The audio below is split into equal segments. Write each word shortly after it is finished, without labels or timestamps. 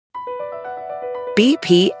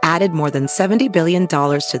BP added more than $70 billion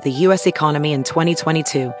to the U.S. economy in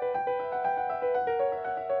 2022.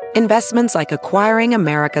 Investments like acquiring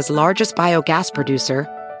America's largest biogas producer,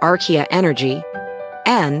 Archaea Energy,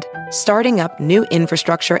 and starting up new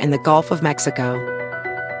infrastructure in the Gulf of Mexico.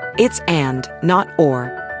 It's and, not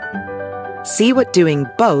or. See what doing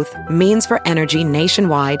both means for energy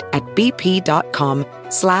nationwide at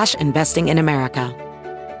bp.com/investing in America.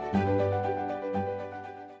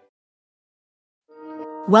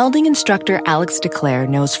 Welding instructor Alex DeClaire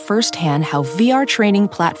knows firsthand how VR training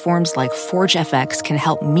platforms like ForgeFX can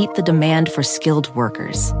help meet the demand for skilled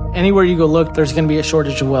workers. Anywhere you go look, there's going to be a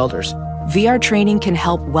shortage of welders. VR training can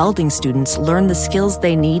help welding students learn the skills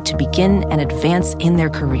they need to begin and advance in their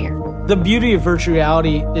career. The beauty of virtual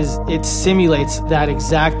reality is it simulates that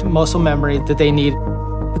exact muscle memory that they need.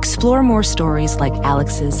 Explore more stories like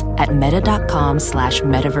Alex's at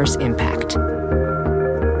meta.com/metaverseimpact.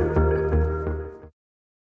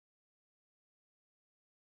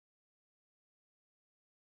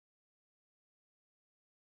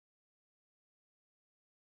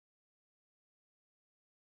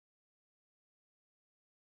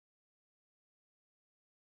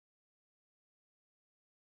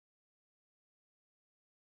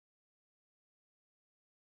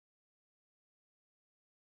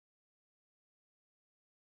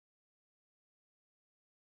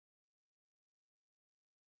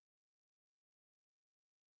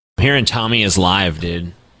 Hearing Tommy is live,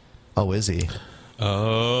 dude. Oh, is he?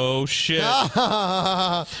 Oh shit!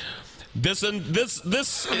 This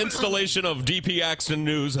installation of DP Axton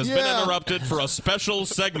News has been interrupted for a special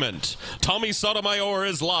segment. Tommy Sotomayor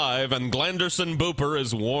is live, and Glanderson Booper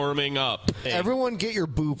is warming up. Everyone, get your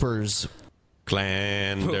boopers.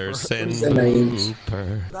 Glanderson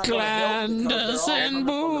Booper. Glanderson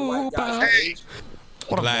Booper. Hey.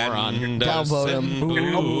 Glanderson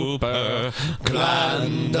Booper.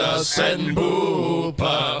 Glanderson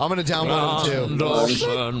Booper. I'm going to download him too.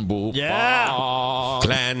 Glanderson Booper. Yeah.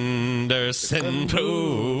 Glanderson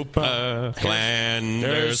Booper.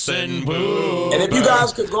 Glanderson Booper. And if you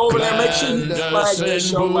guys could go over there, make sure you flag this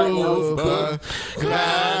show right now.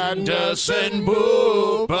 Glanderson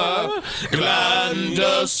Booper.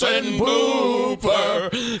 Glanderson Booper.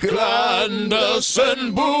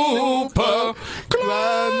 Glanderson Booper.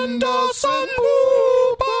 Glanderson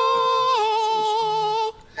Booper.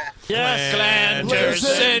 Yes,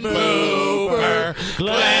 Glanderson Booper.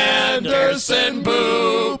 Glanderson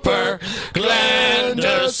Booper.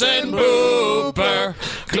 Glanderson Booper.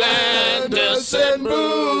 Glanderson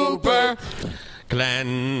Booper.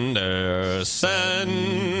 Glanderson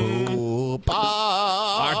Booper.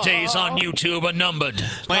 Our days on YouTube are numbered.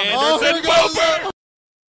 Glanderson Booper.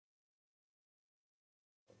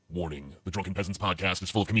 Warning. The Drunken Peasants podcast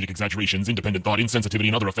is full of comedic exaggerations, independent thought, insensitivity,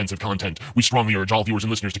 and other offensive content. We strongly urge all viewers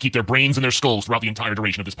and listeners to keep their brains in their skulls throughout the entire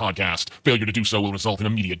duration of this podcast. Failure to do so will result in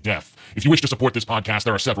immediate death. If you wish to support this podcast,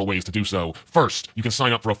 there are several ways to do so. First, you can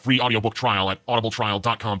sign up for a free audiobook trial at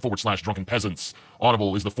audibletrial.com/drunkenpeasants.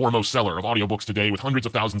 Audible is the foremost seller of audiobooks today with hundreds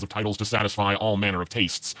of thousands of titles to satisfy all manner of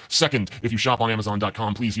tastes. Second, if you shop on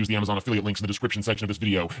Amazon.com, please use the Amazon affiliate links in the description section of this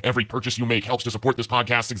video. Every purchase you make helps to support this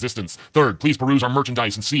podcast's existence. Third, please peruse our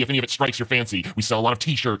merchandise and see if any of it strikes your fancy. We sell a lot of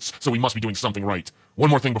t-shirts, so we must be doing something right.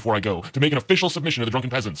 One more thing before I go. To make an official submission to the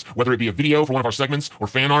Drunken Peasants, whether it be a video for one of our segments, or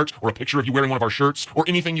fan art, or a picture of you wearing one of our shirts, or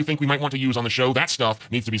anything you think we might want to use on the show, that stuff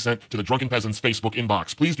needs to be sent to the Drunken Peasants Facebook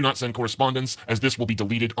inbox. Please do not send correspondence, as this will be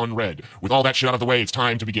deleted unread. With all that shit out of the way, it's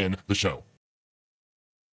time to begin the show.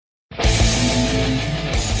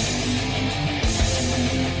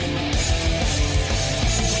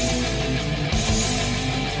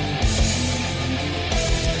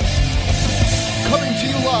 Coming to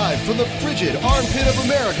you live from the frigid armpit of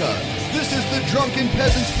America, this is the Drunken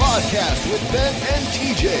Peasants Podcast with Ben and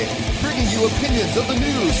TJ, bringing you opinions of the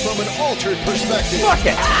news from an altered perspective. Fuck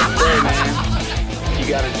it! Hey, man. You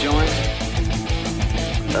got a joint?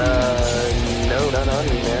 No, not on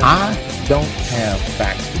me, man. I don't have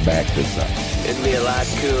facts to back this up. It'd be a lot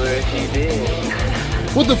cooler if you did.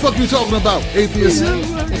 What the fuck are you talking about, atheist?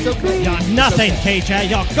 It's okay. You're nothing, TJ.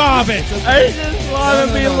 You're garbage. I just want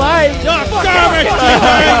to be live. You're garbage,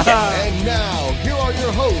 TJ. And now, here are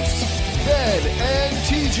your hosts, Ben and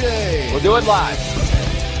TJ. We'll do it live.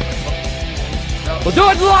 We'll do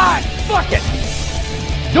it live. Fuck it.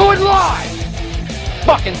 Do it live.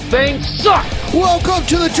 Fucking thing sucks. Welcome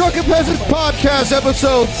to the Drunken Peasants Podcast,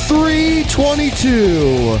 episode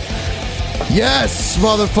 322. Yes,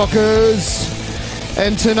 motherfuckers.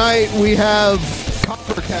 And tonight we have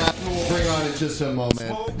CopperCab, who we'll bring on in just a moment.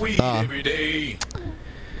 Smoke weed every day.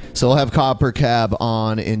 So we'll have CopperCab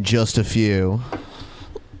on in just a few.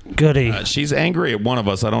 goody. She's angry at one of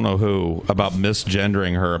us, I don't know who, about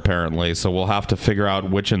misgendering her, apparently. So we'll have to figure out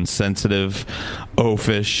which insensitive,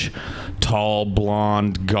 oafish, tall,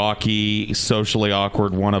 blonde, gawky, socially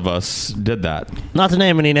awkward one of us did that. Not to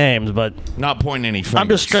name any names, but... Not pointing any fingers. I'm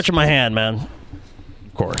just stretching my hand, man.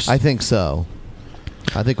 Of course. I think so.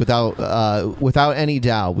 I think without any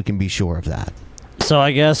doubt, we can be sure of that. So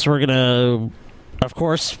I guess we're going to, of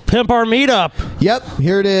course, pimp our meetup. Yep,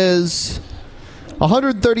 here it is.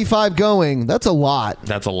 135 going. That's a lot.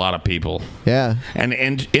 That's a lot of people. Yeah.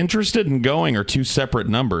 And interested in going are two separate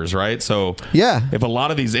numbers, right? So yeah, if a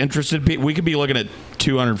lot of these interested people, we could be looking at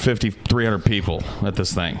 250, 300 people at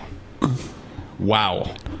this thing.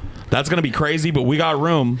 Wow. That's going to be crazy, but we got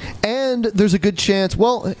room. And there's a good chance,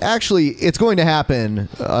 well, actually, it's going to happen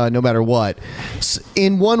no matter what.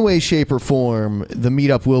 In one way, shape, or form, the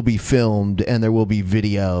meetup will be filmed and there will be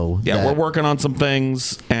video. Yeah, we're working on some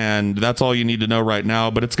things, and that's all you need to know right now,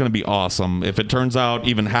 but it's going to be awesome. If it turns out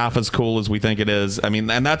even half as cool as we think it is, I mean,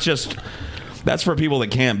 and that's for people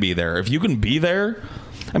that can't be there. If you can be there,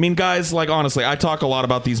 I mean, guys, like, honestly, I talk a lot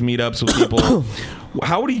about these meetups with people.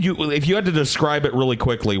 How would you, if you had to describe it really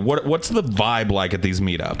quickly, what's the vibe like at these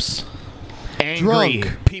meetups? Angry.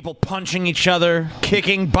 Drunk. People punching each other,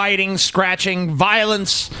 kicking, biting, scratching,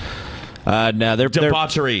 violence. No, they're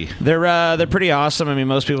debauchery. They're pretty awesome. I mean,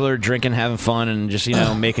 most people are drinking, having fun, and just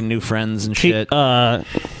making new friends and shit.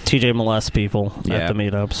 TJ molests people at the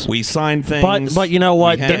meetups. We sign things, but you know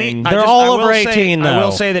what? They're all over 18. Though. I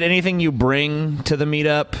will say that anything you bring to the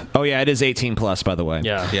meetup. Oh yeah, it is 18 plus, by the way.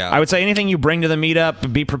 Yeah. I would say anything you bring to the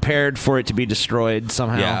meetup, be prepared for it to be destroyed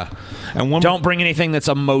somehow. Yeah. And don't bring anything that's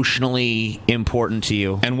emotionally important to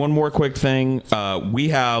you. And one more quick thing: we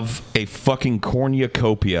have a fucking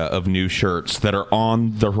cornucopia of new shirts that are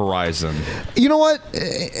on the horizon. You know what?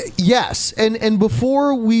 Yes. And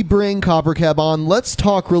before we bring CopperCab on, let's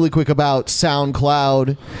talk really quick about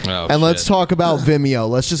SoundCloud. Let's talk about Vimeo.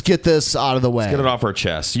 Let's just get this out of the way. Let's get it off our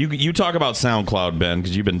chest. You talk about SoundCloud, Ben,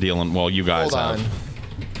 because you've been dealing. Well, you guys Hold on. have.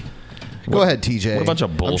 Go ahead, TJ. What a bunch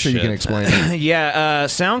of bullshit. I'm sure you can explain it. Yeah,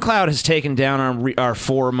 SoundCloud has taken down our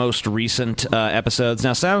 4 most recent episodes.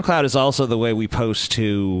 Now, SoundCloud is also the way we post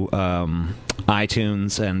to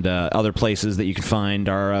iTunes and other places that you can find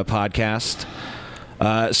our podcast.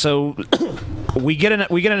 So we get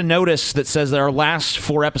a notice that says that our last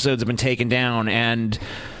 4 episodes have been taken down, and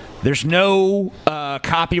there's no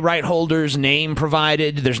copyright holder's name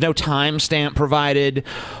provided. There's no timestamp provided.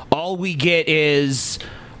 All we get is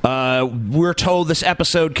we're told this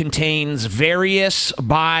episode contains various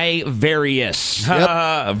by various.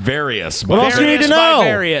 Yep. Various. What else do you need to know?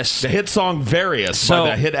 The hit song Various. So by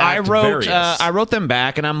the hit act I wrote them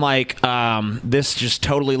back, and I'm like, this just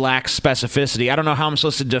totally lacks specificity. I don't know how I'm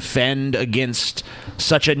supposed to defend against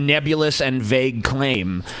such a nebulous and vague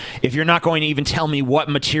claim. If you're not going to even tell me what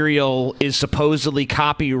material is supposedly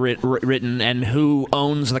copywritten and who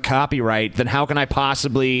owns the copyright, then how can I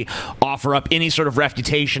possibly offer up any sort of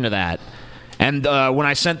refutation to that? And when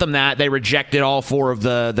I sent them that, they rejected all 4 of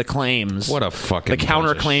the claims. What a fucking the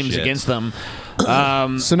counterclaims against them.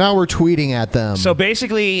 So now we're tweeting at them. So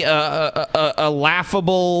basically, a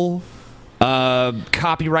laughable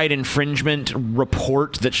copyright infringement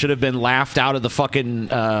report that should have been laughed out of the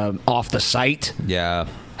fucking off the site. Yeah,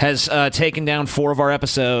 has taken down 4 of our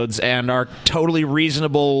episodes, and our totally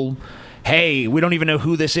reasonable. Hey, we don't even know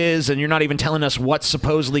who this is, and you're not even telling us what's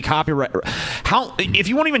supposedly copyright. How? If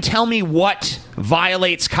you won't even tell me what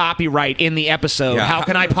violates copyright in the episode, how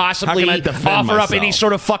can I possibly offer up any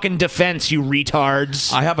sort of fucking defense, you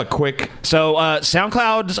retards? I have a quick... So,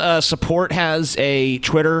 SoundCloud's support has a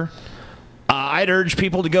Twitter. I'd urge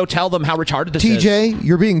people to go tell them how retarded this is. TJ,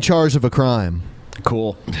 you're being charged of a crime.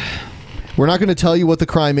 Cool. We're not going to tell you what the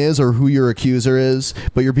crime is or who your accuser is,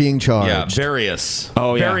 but you're being charged. Yeah, various.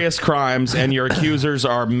 Oh, yeah. Various crimes, and your accusers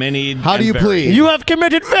are many. How do you plead? You have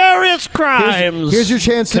committed various crimes. Here's your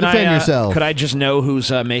chance to defend yourself. Could I just know who's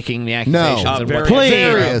making the accusations? No.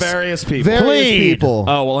 Various people. Various people.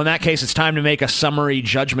 Oh, well, in that case, it's time to make a summary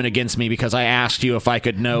judgment against me because I asked you if I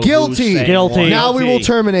could know Guilty. who's Guilty. Now we will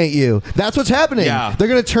terminate you. That's what's happening. Yeah. They're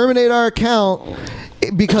going to terminate our account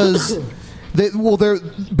because... They're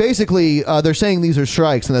basically they're saying these are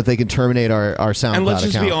strikes and that they can terminate our SoundCloud account. And let's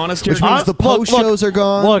just be honest here. Which means the post shows are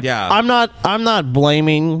gone. Look, yeah. I'm not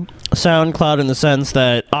blaming SoundCloud in the sense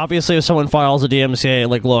that obviously if someone files a DMCA,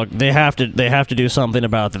 like, look, they have to do something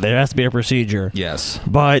about that. There has to be a procedure. Yes.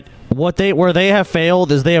 But Where they have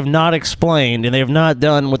failed is they have not explained and they have not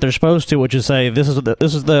done what they're supposed to, which is say this is the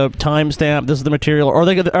timestamp, this is the material, or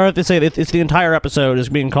they say it's the entire episode is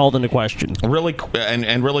being called into question. Really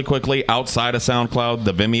quickly, outside of SoundCloud,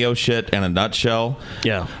 the Vimeo shit in a nutshell.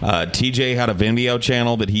 Yeah. TJ had a Vimeo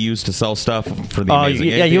channel that he used to sell stuff for the Amazing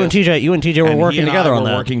Atheist. you and TJ were working together on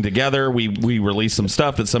that. Working together, we released some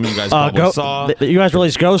stuff that some of you guys probably saw. You guys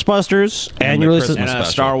released Ghostbusters and you released a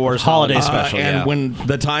Star Wars holiday special. And when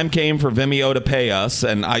the time came for Vimeo to pay us,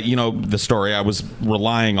 and the story, I was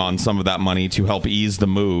relying on some of that money to help ease the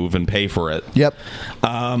move and pay for it. Yep.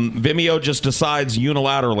 Vimeo just decides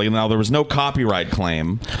unilaterally. Now there was no copyright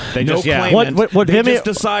claim. They just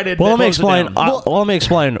decided. Well, let me explain. Let me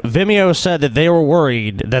explain. Vimeo said that they were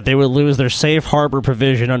worried that they would lose their safe harbor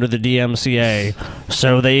provision under the DMCA,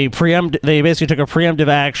 so they basically took a preemptive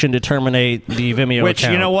action to terminate the Vimeo Which,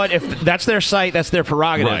 account. you know what? If that's their site, that's their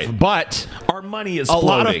prerogative. Right. But our money is a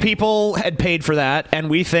lot of floating. people had paid for that, and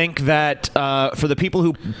we think that for the people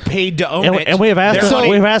who paid to own it, and we've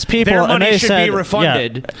asked people, their and money they should said, be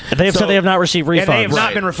refunded. Yeah, they have said they have not received refunds. And they have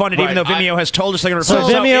not been refunded, even though Vimeo has told us they're going to So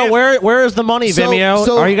refund. Vimeo, where is the money, Vimeo?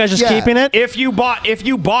 Are you guys just keeping it? If you bought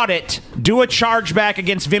it, do a chargeback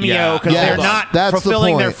against Vimeo because they're not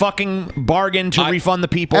fulfilling their fucking bargain to refund the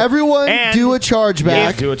people. Everyone do a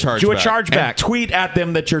chargeback. Do a chargeback. And tweet at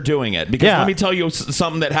them that you're doing it. Because let me tell you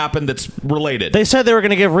something that happened that's related. They said they were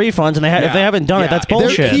going to give refunds, and if they haven't done it, that's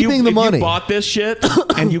bullshit. They're keeping the money. If you bought this shit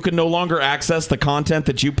and you can no longer access the content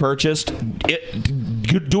that you purchased,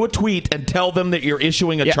 you do a tweet and tell them that you're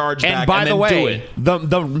issuing a chargeback. And by the do way, it.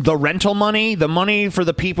 the rental money, the money for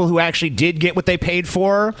the people who actually did get what they paid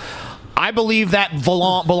for, I believe that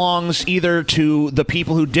belongs either to the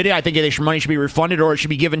people who did it. I think money should be refunded, or it should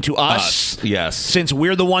be given to us. Yes. Since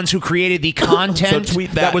we're the ones who created the content So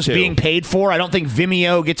tweet that was too. being paid for. I don't think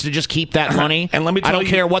Vimeo gets to just keep that money. And let me tell I don't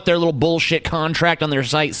care what their little bullshit contract on their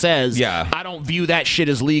site says. Yeah. I don't view that shit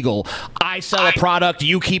as legal. I sell a product,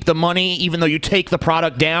 you keep the money, even though you take the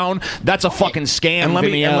product down. That's a fucking scam, And let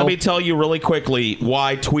Vimeo. me tell you really quickly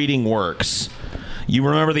why tweeting works. You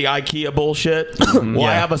remember the IKEA bullshit? Well,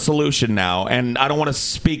 I have a solution now, and I don't want to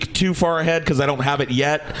speak too far ahead because I don't have it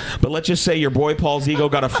yet, but let's just say your boy Paul's ego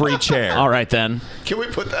got a free chair. All right, then. Can we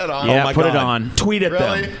put that on? Yeah, Oh my put God. it on. Tweet at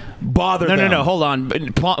Really? them. Bother them. No, hold on.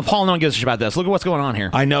 Paul, no one gives a shit about this. Look at what's going on here.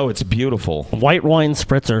 I know, it's beautiful. White wine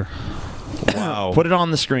spritzer. Wow. Put it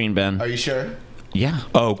on the screen, Ben. Are you sure? Yeah.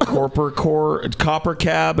 Oh,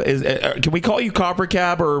 CopperCab is. Can we call you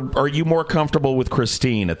CopperCab, or are you more comfortable with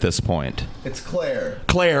Christine at this point? It's Claire.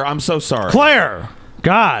 Claire, I'm so sorry. Claire!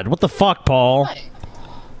 God, what the fuck, Paul?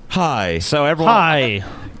 Hi. So everyone, Hi.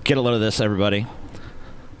 Get a load of this, everybody.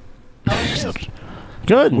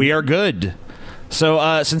 Good. We are good.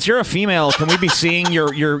 So since you're a female, can we be seeing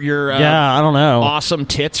your yeah, I don't know. awesome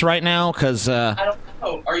tits right now? Because I don't know.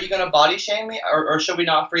 Are you going to body shame me, or should we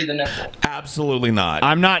not free the nipple? Absolutely not.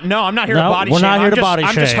 I'm not. No, I'm not here to No, body we're shame. not here to I'm just, body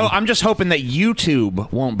I'm just shame. I'm just hoping that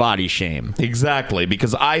YouTube won't body shame. Exactly,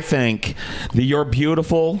 because I think that your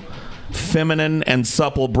beautiful, feminine, and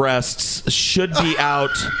supple breasts should be out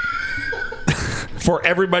for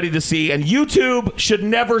everybody to see, and YouTube should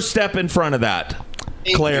never step in front of that.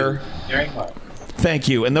 Thank Claire. you very much. Thank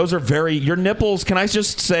you. And those are your nipples, can I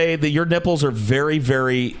just say that your nipples are very,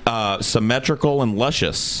 very symmetrical and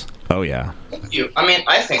luscious. Oh, yeah. Thank you. I mean,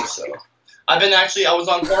 I think so. I was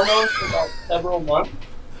on hormones for about several months,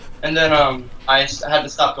 and then I had to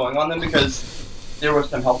stop going on them because there were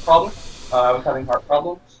some health problems. I was having heart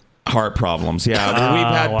problems. Heart problems, yeah. We've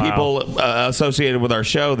had people associated with our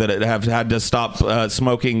show that have had to stop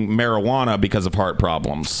smoking marijuana because of heart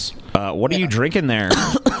problems. What are you drinking there?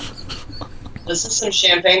 This is some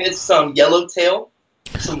champagne. It's some Yellowtail.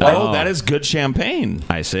 Some white. Oh, that is good champagne.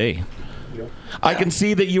 I see. I can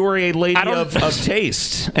see that you are a lady of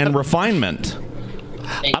taste and refinement.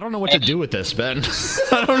 I don't know what to do with this, Ben.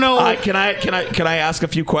 I don't know. Can I ask a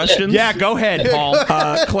few questions? Yeah, go ahead, Paul.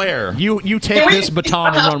 Claire, you take this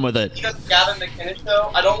baton and run with it. You know, Gavin McInnes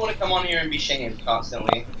show. I don't want to come on here and be shamed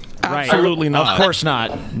constantly. Right. Absolutely not. Of course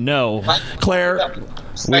not. No. Claire,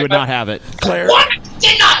 we would not have it. Claire. What? I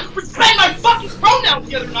did not respect my fucking pronouns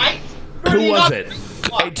the other night. Who was it?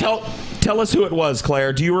 Hey, tell us who it was,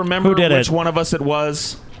 Claire. Do you remember which one of us it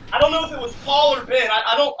was? I don't know if it was Paul or Ben.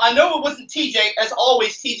 I know it wasn't TJ. As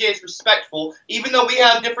always, TJ is respectful. Even though we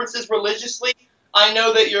have differences religiously, I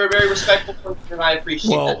know that you're a very respectful person, and I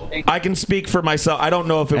appreciate that. Thank you. I can speak for myself. I don't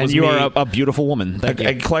know if it was you me. are a beautiful woman. Thank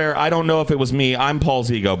you. Claire, I don't know if it was me. I'm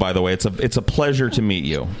Paul's ego, by the way. It's a pleasure to meet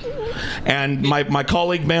you. And my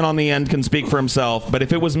colleague Ben on the end can speak for himself. But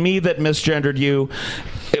if it was me that misgendered you,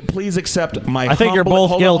 please accept my. I think you're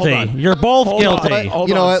both guilty. You're both guilty.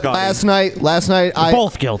 You know what? Last night, I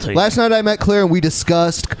both guilty. Last night I met Claire and we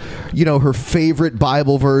discussed, her favorite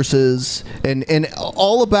Bible verses and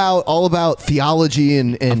all about theology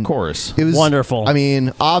and of course it was wonderful. I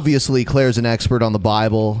mean, obviously Claire's an expert on the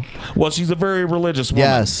Bible. Well, she's a very religious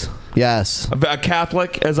woman. Yes. A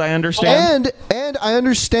Catholic, as I understand. And I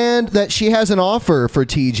understand that she has an offer for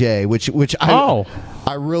TJ, which I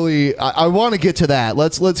really want to get to that.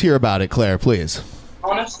 Let's hear about it, Claire, please.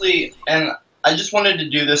 Honestly, and I just wanted to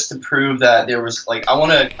do this to prove that there was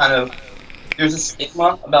there's a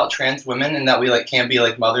stigma about trans women and that we can't be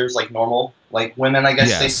mothers like normal women, I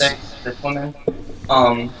guess they say, cis women.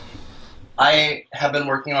 I have been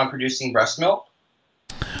working on producing breast milk.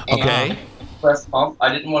 Okay. Breast pump.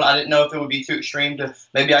 I didn't know if it would be too extreme to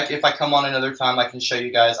maybe if I come on another time I can show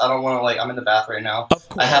you guys. I don't want to I'm in the bath right now. Of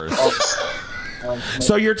course. I have all this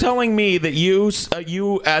So you're telling me that you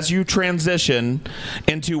as you transition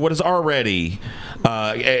into what is already,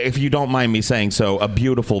 if you don't mind me saying so, a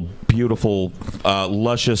beautiful,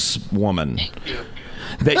 luscious woman.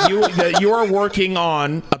 That you are working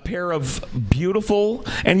on a pair of beautiful,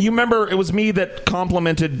 and you remember it was me that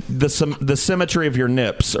complimented the symmetry of your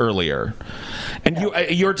nips earlier, and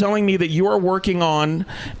you're telling me that you are working on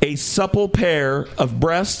a supple pair of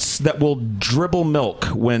breasts that will dribble milk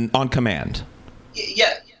when on command.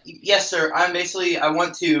 Yes, sir. I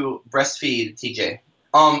want to breastfeed TJ.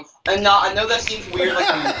 And I know that seems weird.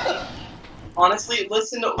 Honestly,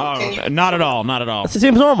 listen to. Not at all. It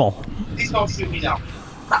seems normal. Please don't shoot me down.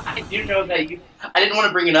 I do know that I didn't want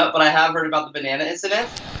to bring it up, but I have heard about the banana incident.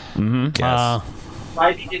 Mm-hmm. Yes.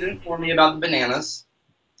 Spidey did inform me about the bananas.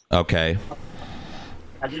 Okay.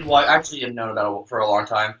 I did. Well, I actually have known about it for a long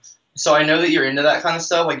time. So I know that you're into that kind of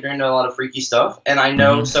stuff. You're into a lot of freaky stuff, and I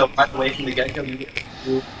know. So right away from the get-go, you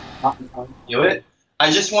do it.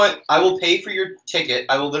 I will pay for your ticket.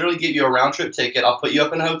 I will literally give you a round-trip ticket. I'll put you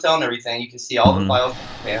up in a hotel and everything. You can see all the files.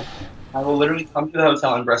 I will literally come to the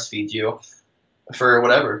hotel and breastfeed you for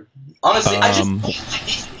whatever. Honestly,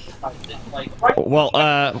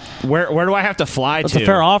 where do I have to fly That's to? a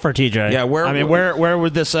fair offer, TJ. Yeah, where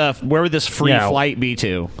would this free flight be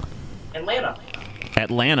to? Atlanta. You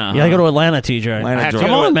gotta go to Atlanta, TJ.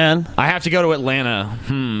 Come on, man. I have to go to Atlanta.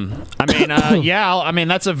 I mean,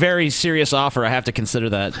 that's a very serious offer. I have to consider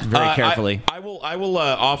that very carefully. I will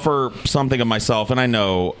offer something of myself, and I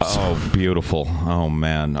know. Oh, beautiful. Oh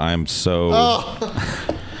man, I'm so.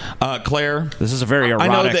 Claire, this is a very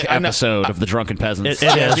erotic episode of the Drunken Peasants.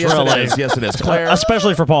 It is, really. Yes, it is. Claire,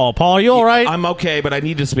 especially for Paul. Paul, are you all right? I'm okay, but I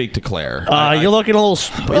need to speak to Claire. You're looking a little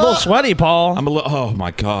sweaty, Paul. I'm a little. Oh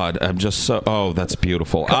my God, I'm just so. Oh, that's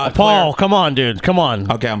beautiful. Paul, Claire. come on, dude, come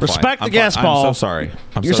on. Okay, I'm respect fine. the guest, Paul. I'm so sorry.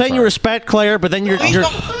 You're saying you respect Claire, but then you're. Please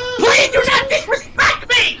do not disrespect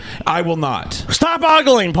me. I will not. Stop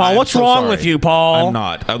ogling, Paul. What's wrong with you, Paul? I'm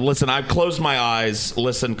not. Listen, I've closed my eyes.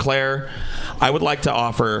 Listen, Claire, I would like to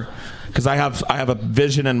offer. Because I have a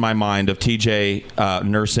vision in my mind of TJ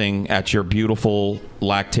nursing at your beautiful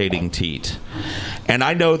lactating teat, and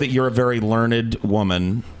I know that you're a very learned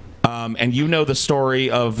woman, and you know the story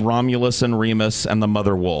of Romulus and Remus and the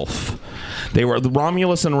mother wolf.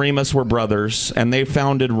 Romulus and Remus were brothers, and they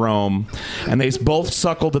founded Rome, and they both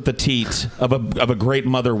suckled at the teat of a great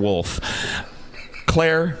mother wolf.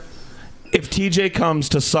 Claire, if TJ comes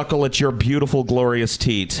to suckle at your beautiful, glorious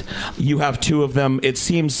teat, you have two of them. It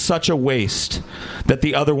seems such a waste that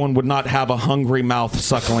the other one would not have a hungry mouth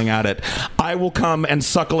suckling at it. I will come and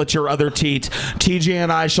suckle at your other teat. TJ and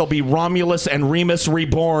I shall be Romulus and Remus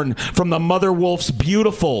reborn from the mother wolf's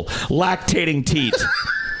beautiful, lactating teat.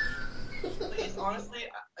 Please, honestly,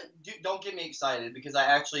 don't get me excited because I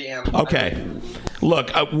actually am. Okay.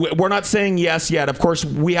 Look, we're not saying yes yet. Of course,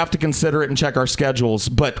 we have to consider it and check our schedules.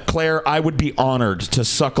 But, Claire, I would be honored to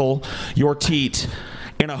suckle your teat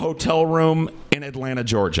in a hotel room in Atlanta,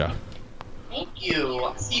 Georgia. Thank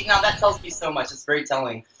you. See, now that tells me so much. It's very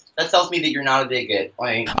telling. That tells me that you're not a bigot.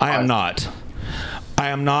 I am not. I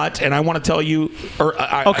am not, and I want to tell you. But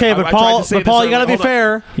Paul, you got to be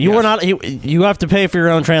fair. You were not. You have to pay for your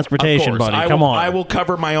own transportation, buddy. Come on. I will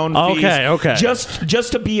cover my own fees. Okay.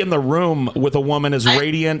 Just to be in the room with a woman as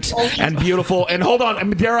radiant and beautiful, and hold on,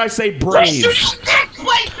 dare I say, brave.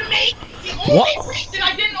 Explain to me. The only reason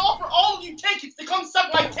I didn't offer all of you tickets to come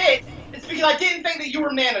suck my tits is because I didn't think that you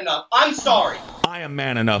were man enough. I'm sorry. I am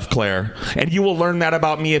man enough, Claire, and you will learn that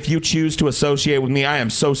about me if you choose to associate with me. I am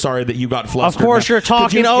so sorry that you got flustered. Of course, you're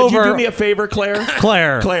talking over. Could you do me a favor, Claire?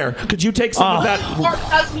 Claire, could you take some of that?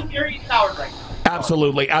 Has me very empowered right now.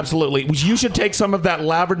 Absolutely, absolutely. You should take some of that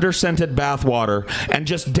lavender-scented bath water and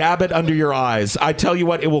just dab it under your eyes. I tell you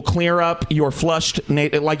what, it will clear up your flushed,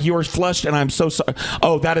 like yours flushed, and I'm so sorry.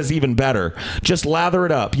 Oh, that is even better. Just lather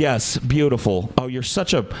it up. Yes, beautiful. Oh, you're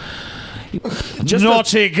such a...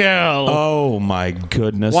 Naughty girl. Oh, my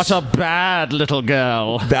goodness. What a bad little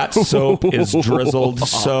girl. That soap is drizzled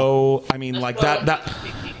so... I mean, like that...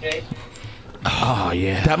 Oh,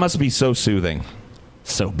 yeah. That must be so soothing.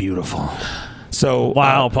 So beautiful. So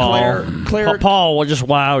wow, Paul. Claire, Paul, well, just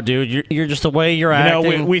wow, dude. You're just the way you're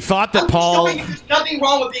acting. We thought that Paul. There's nothing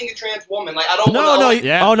wrong with being a trans woman. Like I don't.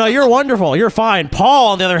 Oh no, you're wonderful. You're fine.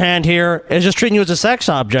 Paul, on the other hand, here is just treating you as a sex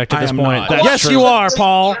object at this point. Yes, you are,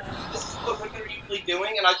 Paul. This is what women are usually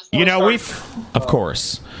doing, and I just. Of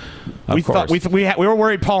course. We thought we were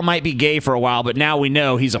worried Paul might be gay for a while, but now we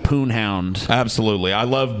know he's a poon hound. Absolutely, I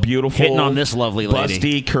love beautiful, hitting on this lovely lady,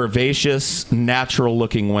 busty, curvaceous,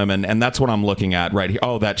 natural-looking women, and that's what I'm looking at right here.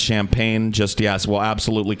 Oh, that champagne, yes, will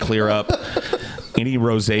absolutely clear up any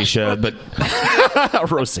rosacea, but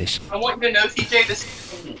rosacea. I want you to know, TJ, this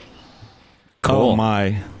is clean. Cool. Oh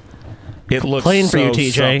my. It looks clean for so you,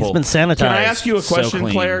 TJ. supple. It's been sanitized. Can I ask you a question,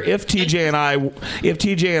 clean. Claire? If TJ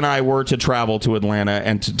and I were to travel to Atlanta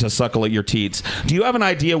and to suckle at your teats, do you have an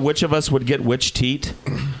idea which of us would get which teat?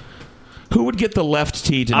 Who would get the left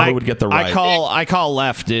teat and who would get the right? I call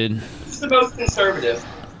left, dude. Who's the most conservative?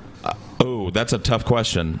 Oh, that's a tough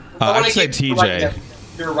question. I'd say TJ.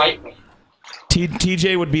 You're right.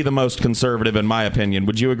 TJ would be the most conservative, in my opinion.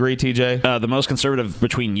 Would you agree, TJ? The most conservative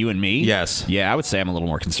between you and me? Yes. Yeah, I would say I'm a little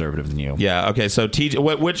more conservative than you. Yeah. Okay. So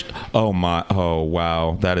TJ, which? Oh my! Oh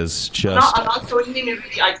wow! That is just. I'm not throwing the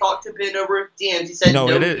nudity. I talked to Ben over DMs. He said no.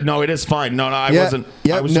 It is fine. No, I wasn't.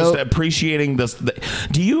 I was just appreciating this.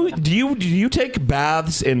 Do you take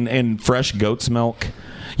baths in fresh goat's milk?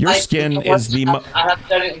 Your skin is the. I haven't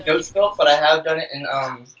done it in goat's milk, but I have done it in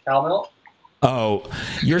cow milk. Oh,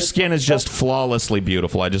 your skin is just flawlessly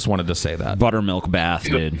beautiful. I just wanted to say that. Buttermilk bath,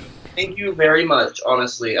 dude. Thank you very much,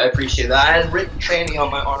 honestly. I appreciate that. I had written tranny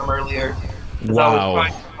on my arm earlier. Wow.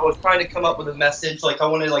 I was trying to come up with a message. Like, I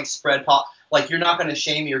wanted to, spread pop. Like, you're not going to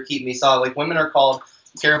shame me or keep me solid. Women are called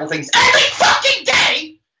terrible things every fucking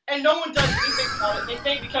day! And no one does anything about it. They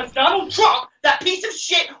think because Donald Trump, that piece of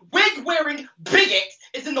shit, wig-wearing bigot,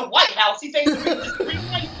 is in the White House, he thinks that we just reclaim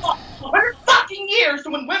 100 fucking years.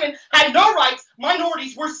 So when women had no rights,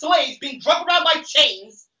 minorities were slaves being drug around by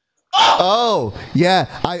chains. Oh,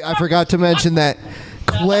 yeah. I forgot to mention that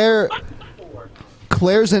Claire's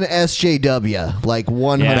an SJW, like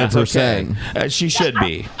 100%. Okay. She should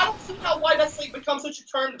be. I don't see how why that's become such a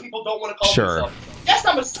term that people don't want to call sure. themselves. Yes,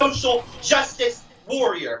 I'm a social justice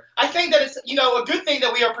warrior. I think that it's a good thing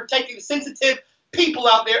that we are protecting the sensitive people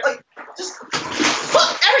out there. Like, just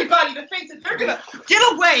fuck everybody that thinks that they're gonna get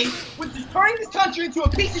away with just turning this country into a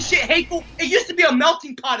piece of shit hateful. It used to be a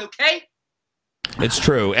melting pot, okay? It's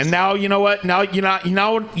true. And now, you know what? Now, you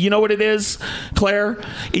know what it is, Claire?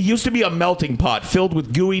 It used to be a melting pot filled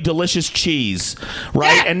with gooey, delicious cheese,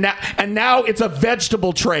 right? Yeah. And now it's a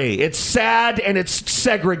vegetable tray. It's sad and it's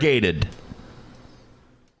segregated.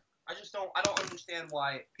 I don't understand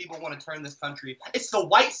why people want to turn this country. It's the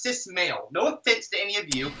white cis male. No offense to any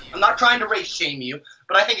of you. I'm not trying to race shame you,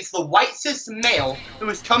 but I think it's the white cis male who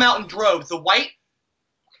has come out in droves. The white.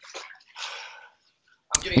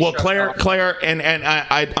 Well, Claire, and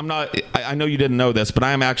I'm not. I know you didn't know this, but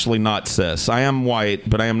I am actually not cis. I am white,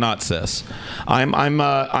 but I am not cis. I'm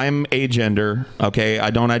agender. Okay,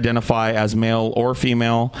 I don't identify as male or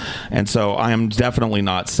female, and so I am definitely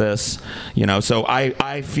not cis. So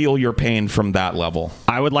I feel your pain from that level.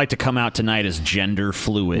 I would like to come out tonight as gender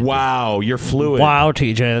fluid. Wow, you're fluid. Wow,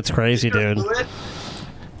 TJ, that's crazy, dude. Fluid?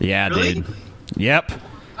 Yeah, really? Dude. Yep.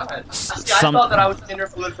 I thought that I was gender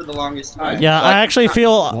fluid for the longest time. Yeah, I actually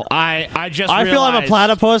feel I feel I'm a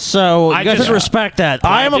platypus, so you guys should respect that.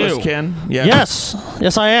 I am a Ken. Yeah.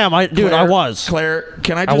 Yes, I am. I was. Claire,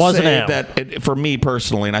 can I just say that for me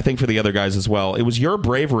personally, and I think for the other guys as well, it was your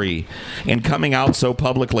bravery in coming out so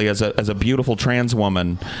publicly as a beautiful trans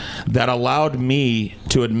woman that allowed me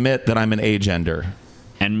to admit that I'm an agender.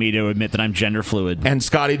 And me to admit that I'm gender fluid. And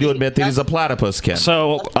Scotty to admit that he's a platypus, Ken.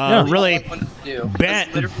 So, really,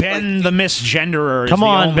 Ben the misgenderer is Come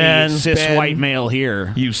on, the only Ben. cis white male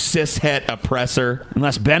here. You cis-het oppressor.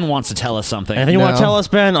 Unless Ben wants to tell us something. And you want to tell us,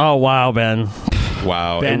 Ben? Oh, wow, Ben.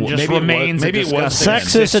 Wow. Ben just remains maybe it was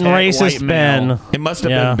sexist and racist Ben. It must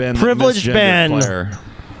have been Ben. Privileged Ben. Claire.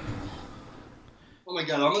 Oh my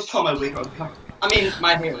god, I almost caught my wig on. I mean,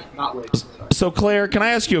 my hair, not wigs. So, Claire, can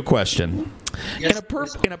I ask you a question?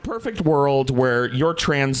 In a perfect world where your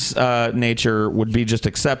trans nature would be just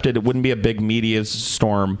accepted, it wouldn't be a big media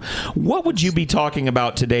storm. What would you be talking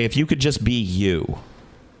about today if you could just be you?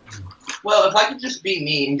 Well, if I could just be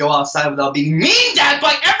me and go outside without being mean dad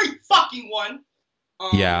by every fucking one.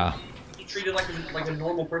 Yeah. Be treated like a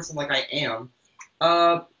normal person, like I am.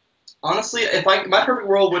 Honestly, my perfect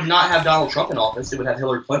world would not have Donald Trump in office. It would have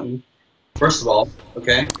Hillary Clinton. First of all,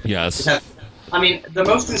 okay. Yes. I mean, the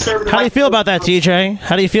most conservative. How do you feel about that, TJ?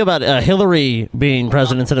 How do you feel about Hillary being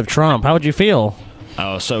president instead of Trump? How would you feel?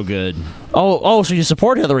 Oh, so good. Oh, so you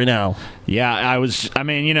support Hillary now? Yeah, I was. I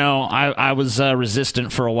mean, you know, I was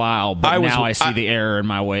resistant for a while, but now I see the error in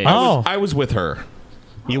my ways. I was with her.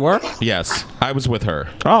 You were? Yes, I was with her.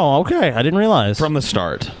 Oh, okay. I didn't realize from the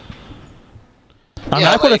start. I mean,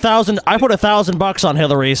 I put $1,000 on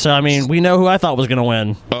Hillary, so I mean, we know who I thought was going to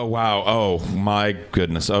win. Oh wow! Oh my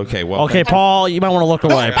goodness! Okay, well. Okay, Paul, you might want to look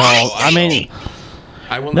away, Paul. I mean,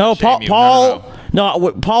 I will no, not shame you. Paul.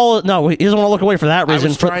 No, Paul. No, he doesn't want to look away for that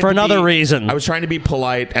reason. For another reason. I was trying to be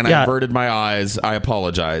polite, and I averted my eyes. I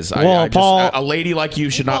apologize. Well, Paul, a lady like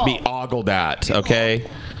you should not be ogled at. Okay.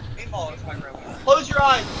 Close your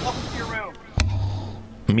eyes. Welcome to your room.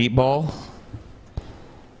 Meatball.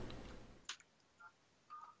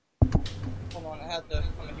 Hold on, I have to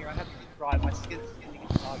come in here. I have to get dry. My skin's getting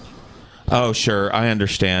soggy. Oh, sure. I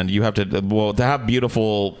understand. You have to. Well, to have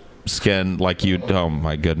beautiful skin like you. Oh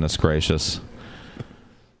my goodness gracious.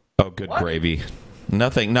 Oh, good gravy.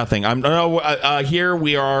 Nothing. Here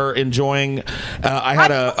we are enjoying. I had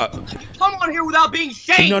come on here without being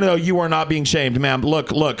shamed. No, you are not being shamed, ma'am.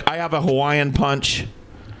 Look. I have a Hawaiian punch,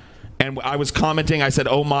 and I was commenting. I said,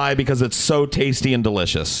 "Oh my," because it's so tasty and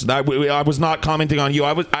delicious. I was not commenting on you.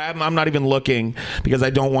 I'm not even looking because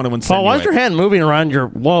I don't want to insinuate. Paul, why is your hand moving around your?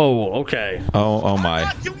 Whoa. Okay. Oh my. I'm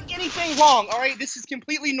not doing anything wrong. All right, this is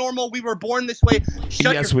completely normal. We were born this way.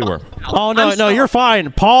 Yes, we were. Oh no, you're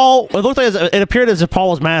fine, Paul. It looked like it appeared as if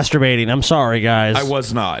Paul was masturbating. I'm sorry, guys. I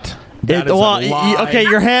was not. Okay,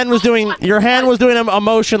 your hand was doing a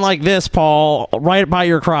motion like this, Paul, right by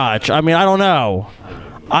your crotch. I mean, I don't know,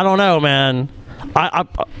 man. I'm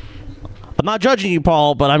not judging you,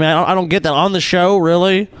 Paul, but I mean, I don't get that on the show,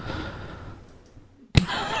 really.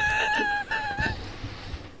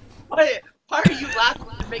 Why are you laughing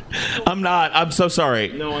to make me feel I'm not. I'm so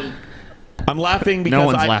sorry. No one. I'm laughing because no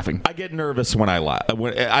one's laughing. I get nervous when I laugh.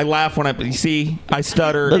 I laugh when you see, I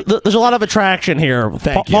stutter. There's a lot of attraction here.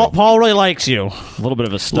 Thank you. Paul really likes you. A little bit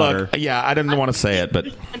of a stutter. Look, yeah, I didn't want to say it, but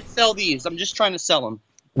I'm trying to sell these. I'm just trying to sell them.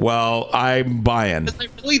 Well, I'm buying.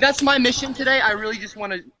 That's my mission today. I really just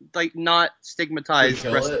want to not stigmatize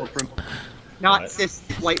not cis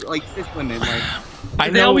women. I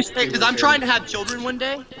know. They always say, because I'm trying to have children one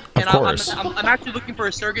day, and I'm actually looking for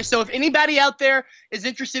a surrogate. So if anybody out there is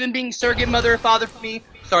interested in being a surrogate mother or father for me,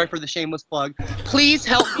 sorry for the shameless plug, please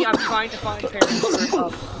help me. I'm trying to find parents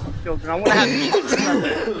for children. I want to have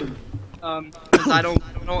because I don't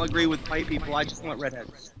agree with white people. I just want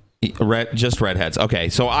redheads. Just redheads. Okay,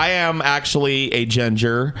 so I am actually a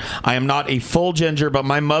ginger. I am not a full ginger, but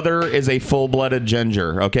my mother is a full-blooded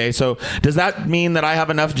ginger. Okay, so does that mean that I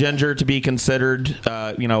have enough ginger to be considered,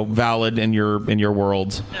 valid in your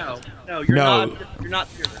world? No, you're not. You're not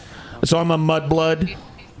pure. So I'm a mudblood.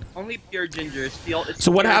 Only pure ginger.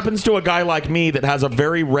 So what happens to a guy like me that has a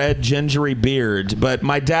very red, gingery beard? But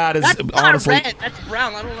my dad is honestly. Not red. That's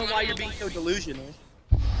brown. I don't know why you're being so delusional.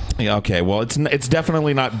 Yeah, okay, well, it's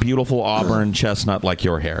definitely not beautiful auburn chestnut like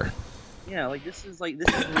your hair. Yeah, this is real.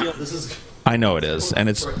 I know it is, and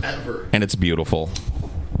it's beautiful.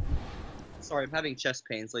 Sorry, I'm having chest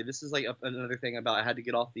pains. This is another thing about I had to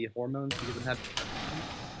get off the hormones because I'm having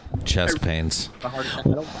chest pains. A heart attack.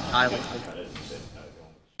 I don't die like that.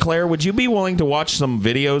 Claire, would you be willing to watch some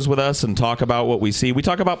videos with us and talk about what we see? We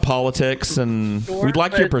talk about politics, and we'd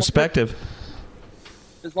like your perspective.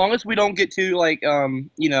 As long as we don't get too I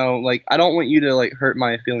don't want you to hurt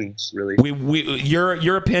my feelings. Really,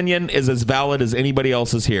 your opinion is as valid as anybody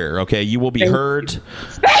else's here. Okay, you will be heard.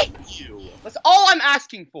 Thank you. That's all I'm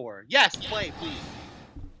asking for. Yes, play, please.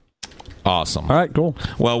 Awesome. All right, cool.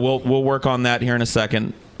 Well, we'll work on that here in a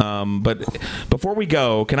second. But before we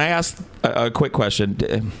go, can I ask a quick question?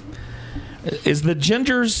 Is the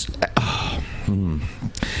Gingers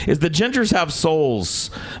Have Souls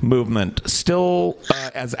movement still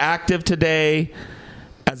as active today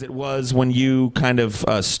as it was when you kind of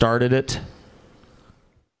started it?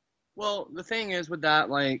 Well, the thing is with that,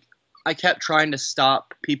 I kept trying to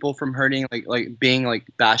stop people from hurting, being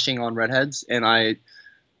bashing on redheads, and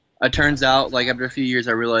it turns out after a few years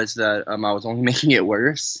I realized that I was only making it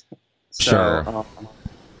worse. So, sure.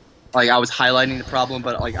 like I was highlighting the problem,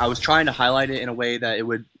 but like I was trying to highlight it in a way that it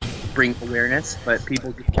would bring awareness, but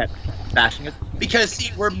people just kept bashing it because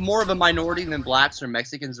see, we're more of a minority than blacks or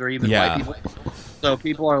Mexicans or even white people. So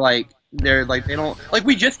people are like, they're like, they don't like.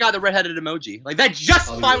 We just got the redheaded emoji, like that just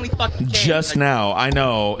finally fucking came. Just now. I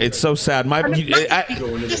know, it's so sad.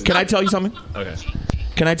 Can I tell you something? Okay.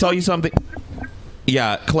 Can I tell you something?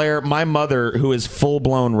 Yeah, Claire, my mother, who is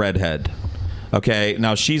full-blown redhead. Okay,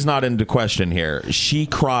 now she's not into question here. She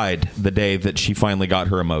cried the day that she finally got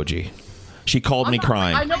her emoji. She called me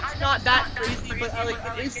crying. I know it's not that crazy, but like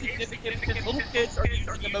it is significant because little kids are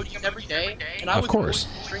using emojis every day, and I was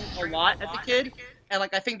using a lot as a kid, and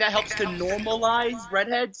like I think that helps to normalize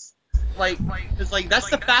redheads. Like, it's like that's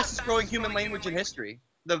the fastest growing human language in history.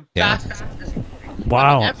 The fastest.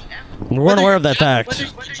 Wow. We weren't aware of that fact. Whether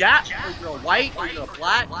you're a Jap, or you're a white, or you're a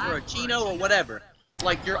black, or a Chino, or whatever,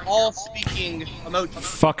 like you're all speaking emojis.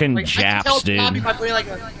 Fucking like, Japs, I can tell dude. Happy by putting like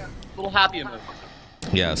a little happy emoji.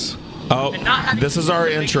 Yes. Oh, this is our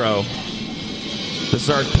intro. This is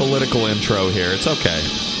our political intro here. It's okay.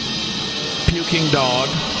 Puking dog.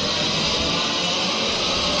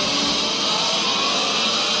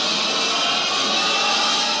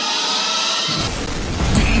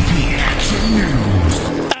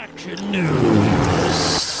 Action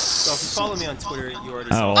news. So if you follow me on Twitter, you already.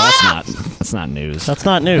 Oh, well, that's not news. That's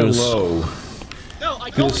not news. Hello. No, I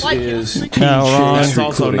don't This like is it. That's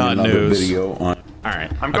also not news. Video on All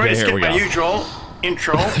right. I'm going to skip my usual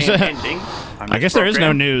intro and ending. I guess there is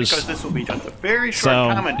no news. Because this will be just a very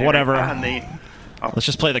short commentary whatever. on the. Let's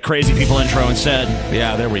just play the crazy people intro instead.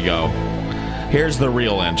 Yeah, there we go. Here's the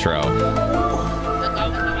real intro.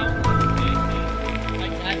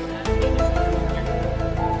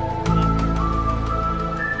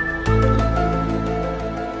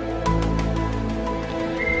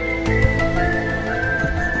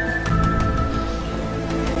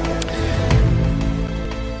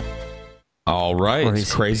 All right,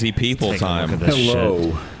 it's crazy people time.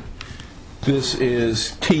 Hello. This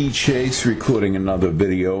is T Chase recording another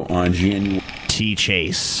video on January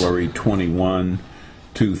 21,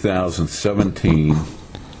 2017.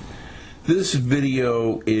 This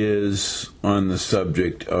video is on the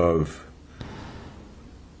subject of,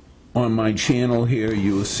 on my channel here,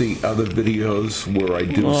 you will see other videos where I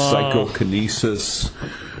do psychokinesis.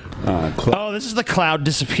 This is the Cloud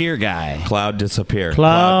Disappear guy. Cloud Disappear.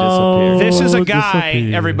 Cloud This is a guy,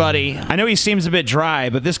 Disappear. everybody. I know he seems a bit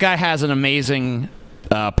dry, but this guy has an amazing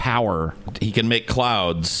power. He can make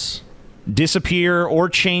clouds disappear or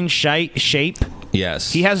change shape.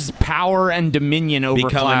 Yes. He has power and dominion over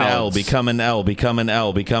become clouds. become an L.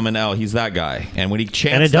 He's that guy. And when he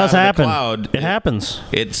chants And it does down happen. The cloud, it happens.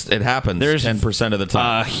 It happens. There's 10% of the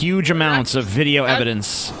time. Huge amounts of video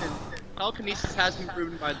evidence. Telekinesis has been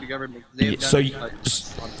proven by the government. They've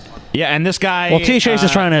Yeah, and this guy. Well, T-Chase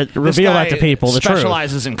is trying to reveal that to people. The truth.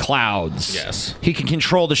 Specializes in clouds. Yes, he can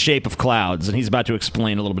control the shape of clouds, and he's about to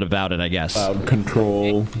explain a little bit about it, I guess. Cloud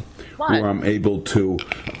control, where I'm able to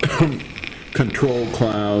control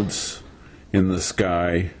clouds in the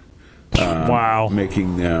sky. Wow!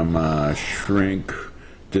 Making them shrink,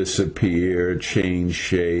 disappear, change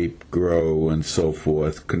shape, grow, and so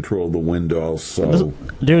forth. Control the wind also.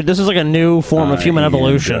 Dude, this is like a new form of human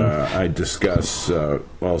evolution. I discuss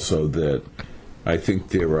also that I think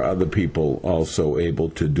there are other people also able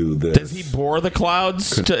to do this. Does he bore the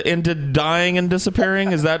clouds into dying and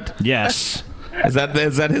disappearing? Is that yes? Is that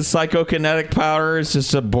his psychokinetic power? Is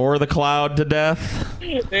just to bore the cloud to death?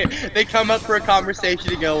 They come up for a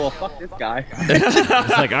conversation and go, "Well, fuck this guy."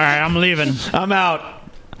 It's like, all right, I'm leaving. I'm out.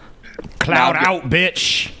 Cloud out,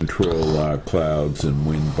 bitch. Control clouds and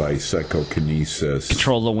wind by psychokinesis.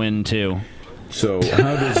 Control the wind, too. So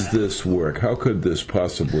how does this work? How could this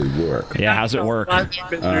possibly work? Yeah, how's it work?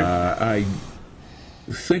 I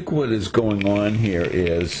think what is going on here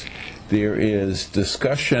is there is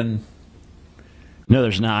discussion. No,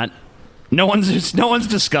 there's not. No one's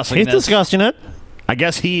discussing He's this. discussing it. I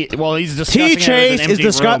guess he's discussing T-Chase it as an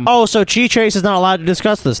empty room. Oh, so T-Chase is not allowed to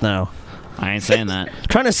discuss this now. I ain't saying that.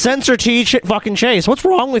 Trying to censor fucking Chase. What's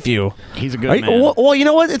wrong with you? He's a good man. Well, you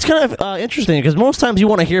know what? It's kind of interesting because most times you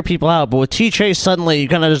want to hear people out, but with T-Chase, suddenly you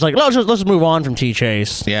kind of just like, let's just move on from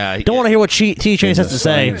T-Chase. Yeah. Don't want to hear what T-Chase has to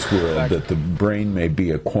say. In the science world, that the brain may be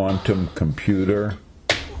a quantum computer.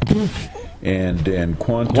 And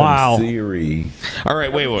quantum theory. All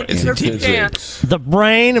right, wait. Physics. The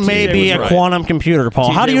brain may be a quantum computer,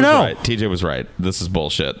 Paul. How do you know? TJ was right. This is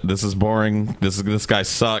bullshit. This is boring. This guy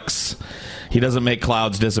sucks. He doesn't make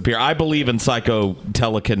clouds disappear. I believe in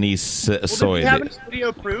psychotelekinesis. Well, do you have any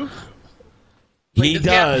video proof? He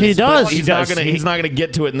does. He does. He's not gonna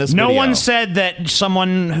get to it in this No video. one said that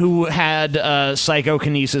someone who had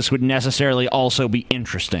psychokinesis would necessarily also be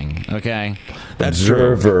interesting. Okay, that's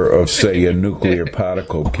observer of, say, a nuclear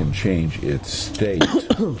particle can change its state.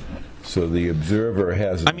 So the observer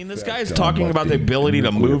has. I mean, this guy is talking about the ability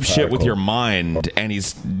to move shit with your mind, and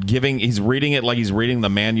he's reading it like he's reading the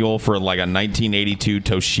manual for like a 1982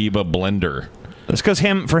 Toshiba blender. It's because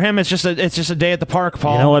for him, it's just a day at the park,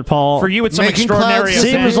 Paul. You know what, Paul? For you, it's some extraordinary.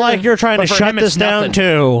 Seems like you're trying to shut this down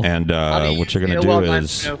too. And what you're going to do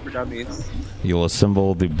is you'll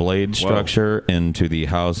assemble the blade structure into the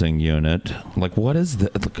housing unit. Like, what is the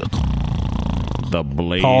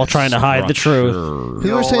blade? Paul trying to hide the truth.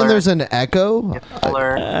 You were saying there's an echo?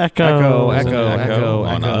 Echo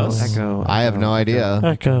on us. I have no idea.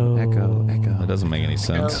 Echo. That doesn't make any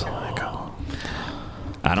sense.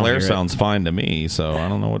 I don't Claire hear it. sounds fine to me, so I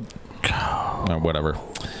don't know what. Whatever.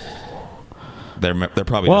 They're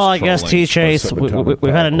probably. Well, I just guess trolling. T-Chase,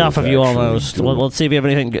 we've had enough of you almost. Let's see if you have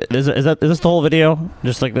anything. Is this the whole video?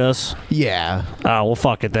 Just like this? Yeah. Oh, well,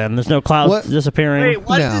 fuck it then. There's no clouds disappearing. Wait,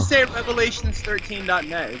 what does it say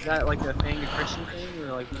Revelations13.net? Is that like a thing, a Christian thing?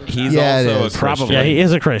 Or like, He's also a Christian. Yeah, he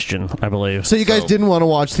is a Christian, I believe. So you guys didn't want to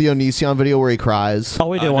watch the Onision video where he cries? Oh,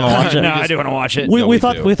 we do want to watch it. No, I do want to watch it. We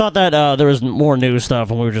thought that there was more new stuff,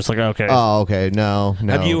 and we were just like, okay. Oh, okay. No.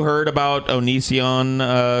 Have you heard about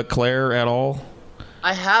Onision, Claire, at all?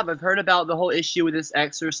 I have. I've heard about the whole issue with his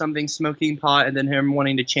ex or something smoking pot, and then him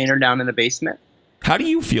wanting to chain her down in the basement. How do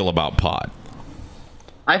you feel about pot?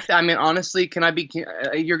 I mean, honestly,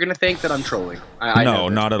 you're gonna think that I'm trolling. No,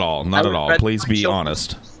 not at all. Not at all. Please be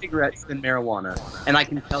honest. Cigarettes than marijuana, and I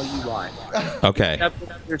can tell you why. Okay.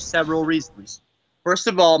 There's several reasons. First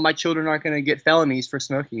of all, my children aren't going to get felonies for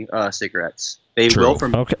smoking cigarettes. They will for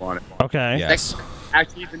marijuana. Okay. Yes.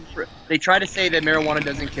 Actually, they try to say that marijuana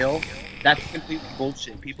doesn't kill. That's completely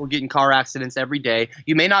bullshit. People get in car accidents every day.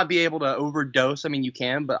 You may not be able to overdose. I mean, you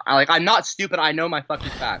can, but I'm not stupid. I know my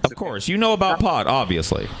fucking facts. Of course, you know about pot,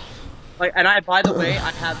 obviously. By the way,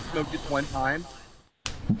 I have smoked it one time.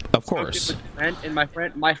 Of course. With a friend, and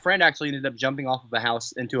my friend actually ended up jumping off of a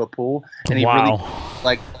house into a pool, and he really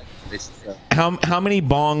this stuff. How many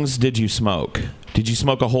bongs did you smoke? Did you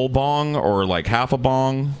smoke a whole bong or like half a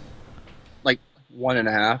bong? Like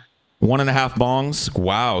 1.5. 1.5 bongs.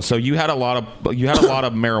 Wow. So you had a lot of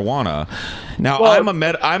marijuana. Now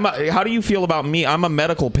how do you feel about me? I'm a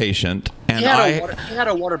medical patient, and he had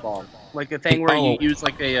a water bong, like a thing where you use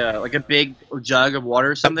like a big jug of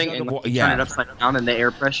water or something, and turn it upside down, and the air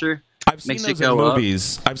pressure makes it go up.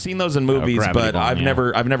 I've seen those in movies, but I've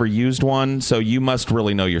never used one. So you must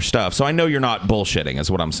really know your stuff. So I know you're not bullshitting, is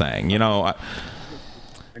what I'm saying. You know.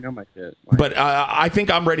 I know my shit. But I think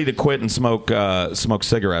I'm ready to quit and smoke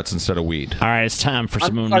cigarettes instead of weed. All right, it's time for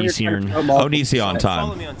some Onision. Onision time.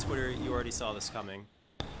 Follow me on Twitter. You already saw this coming.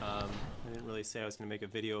 I didn't really say I was going to make a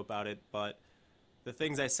video about it, but the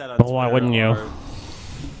things I said on Twitter why wouldn't you? are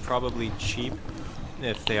probably cheap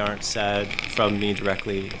if they aren't said from me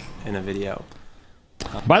directly in a video.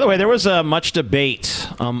 By the way, there was much debate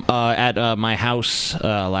at my house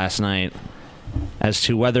last night as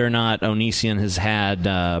to whether or not Onision has had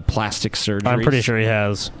plastic surgery. I'm pretty sure he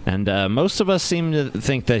has. And most of us seem to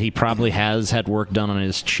think that he probably has had work done on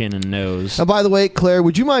his chin and nose. And by the way, Claire,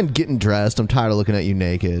 would you mind getting dressed? I'm tired of looking at you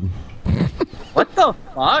naked. What the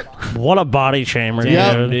fuck? What a body shamer,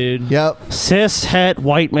 dude. Yep. Cis het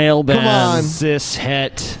white male Ben. Come on. Cis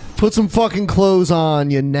het. Put some fucking clothes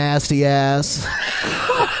on, you nasty ass.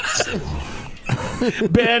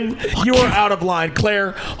 Ben, you are out of line.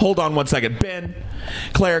 Claire, hold on one second. Ben,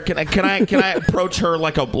 Claire, can I approach her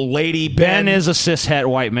like a lady? Ben is a cishet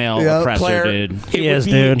white male oppressor, Claire, dude. He is,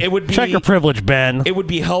 dude. It would be, check your privilege, Ben. It would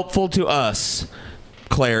be helpful to us,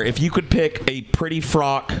 Claire, if you could pick a pretty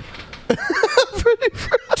frock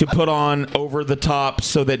to put on over the top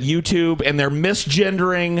so that YouTube and their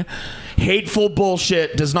misgendering, hateful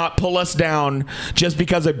bullshit does not pull us down just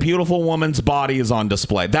because a beautiful woman's body is on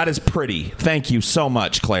display. That is pretty. Thank you so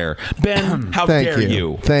much, Claire. Ben, how dare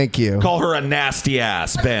you? Thank you. Call her a nasty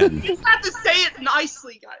ass, Ben. You have to say it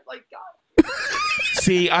nicely, guys. Like, God.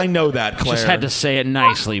 See, I know that, Claire. Just had to say it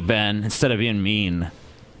nicely, Ben, instead of being mean.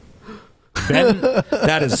 Ben,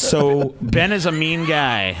 that is so... Ben is a mean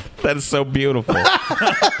guy. That is so beautiful.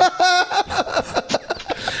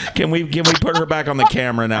 Can we put her back on the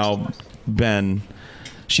camera now, Ben?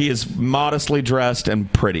 She is modestly dressed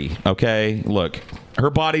and pretty, okay? Look, her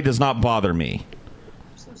body does not bother me.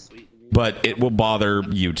 So sweet. But it will bother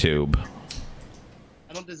YouTube.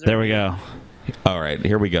 I don't deserve There we go. All right,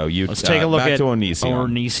 here we go. Let's take a look back at to Onision.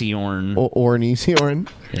 Onision.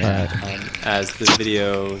 As the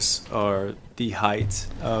videos are the height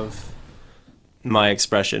of my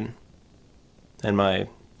expression and my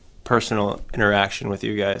personal interaction with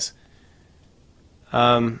you guys.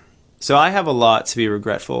 So I have a lot to be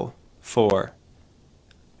regretful for.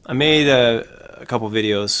 I made a couple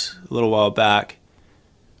videos a little while back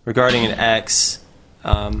regarding an ex,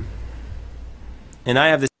 and I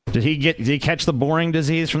have this. Did he catch the boring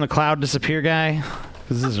disease from the cloud disappear guy?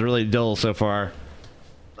 Because this is really dull so far.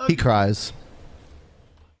 He cries.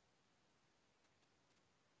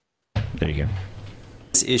 There you go.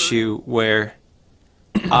 This issue where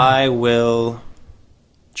I will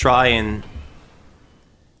try and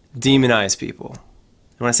demonize people.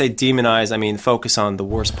 And when I say demonize, I mean focus on the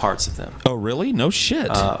worst parts of them. Oh, really? No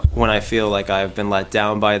shit. When I feel like I've been let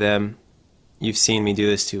down by them. You've seen me do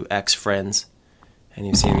this to ex-friends, and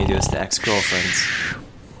you've seen me do this to ex-girlfriends.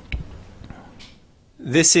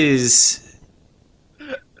 This is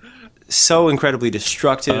so incredibly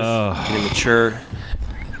destructive and immature.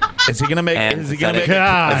 Is he gonna make? Is he gonna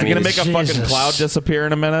make a fucking cloud disappear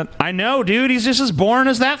in a minute? I know, dude. He's just as boring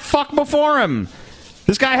as that fuck before him.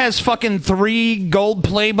 This guy has fucking 3 gold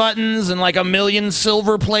play buttons and like 1 million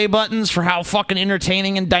silver play buttons for how fucking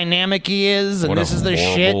entertaining and dynamic he is. And What this a is the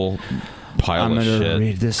shit. horrible pile I'm of gonna shit.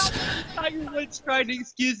 read this. Tiger Woods tried to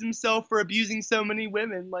excuse himself for abusing so many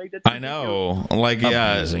women. Like that's I know. Like,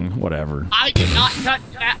 yeah. Abusing, whatever. I did not touch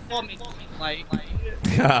that woman. Like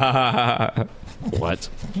What?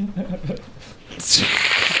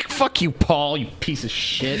 Fuck you, Paul, you piece of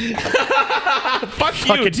shit. Fuck you,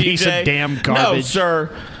 Fucking TJ. piece of damn No, garbage. sir.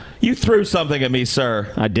 You threw something at me,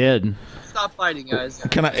 sir. I did. stop fighting, guys.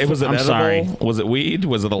 Was it I'm edible? sorry. Was it weed?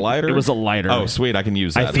 Was it a lighter? It was a lighter. Oh, sweet. I can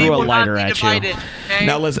use that. I threw a lighter at you. Okay?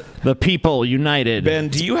 Now, listen. The people united. Ben,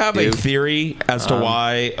 do you have a theory as to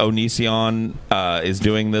why Onision is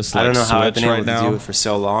doing this? I don't know how I've switch been right able to now? do it for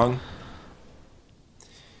so long.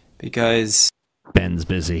 Because Ben's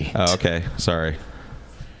busy. Oh, okay. Sorry.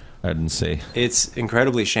 I didn't see. it's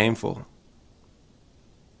incredibly shameful.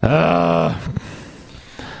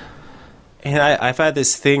 And I've had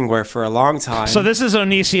this thing where for a long time... So this is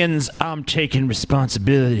Onision's I'm taking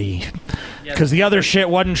responsibility. Because the other shit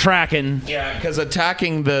wasn't tracking. Yeah, because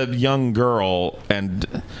attacking the young girl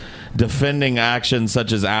and defending actions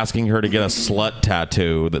such as asking her to get a slut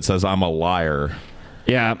tattoo that says I'm a liar.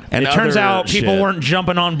 Yeah, and it turns other out people shit. weren't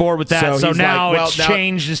jumping on board with that, so he's now like, well, it's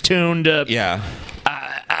changed his tune to... Yeah.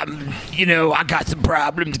 I got some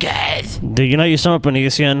problems, guys. Do you know you sum up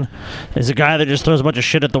Onision is a guy that just throws a bunch of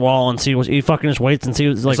shit at the wall and he fucking just waits and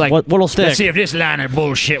sees what'll stick. Let's see if this line of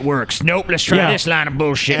bullshit works. Nope, let's try this line of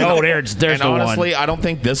bullshit. There's and the honestly, one. I don't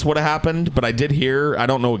think this would have happened, but I did hear, I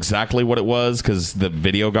don't know exactly what it was because the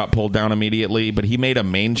video got pulled down immediately, but he made a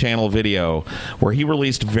main channel video where he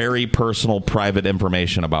released very personal, private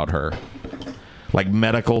information about her. Like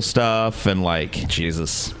medical stuff and like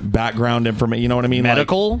Jesus background information. You know what I mean?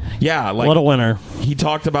 Medical? Like, yeah. Like What a winner. He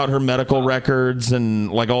talked about her medical records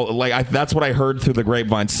and like all like that's what I heard through the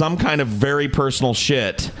grapevine. Some kind of very personal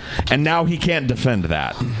shit, and now he can't defend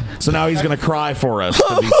that. So now he's gonna cry for us.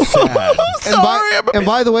 'Cause he's sad. And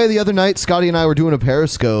by the way, the other night, Scotty and I were doing a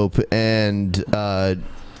Periscope, and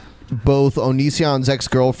both Onision's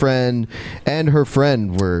ex-girlfriend and her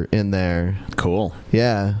friend were in there. Cool.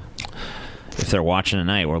 Yeah. If they're watching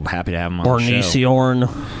tonight, we're happy to have them on the show.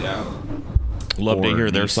 Onision. Yeah. Love to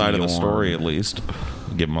hear their side of the story at least.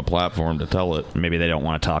 Give them a platform to tell it. Maybe they don't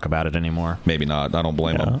want to talk about it anymore. Maybe not. I don't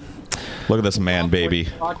blame them. Look at this man, baby.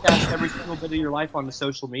 Podcast every single bit of your life on the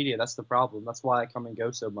social media. That's the problem. That's why I come and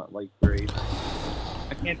go so much, like great.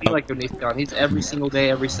 I can't be like Onision. He's every single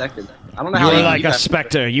day, every second. I don't know how You're you like do a that.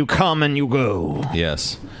 specter. You come and you go.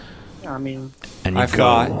 Yes. Yeah, I mean, And you I go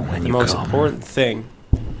thought and the you most come. important thing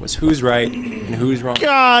was who's right and who's wrong.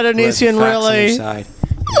 God, Who has the Onision, facts on their really? side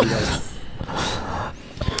and who doesn't.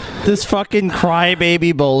 This fucking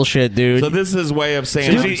crybaby bullshit, dude. So this is his way of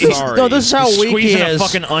saying I'm He's- sorry. no, this is how He's weak he squeezing is. a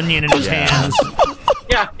fucking onion in his hands.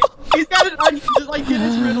 yeah, he's got an onion just like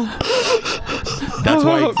Dennis Riddle. That's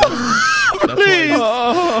why.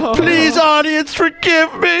 Please, audience,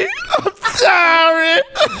 forgive me. I'm sorry.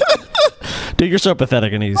 Dude, you're so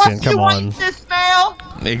pathetic, Onision. Come on. This smell.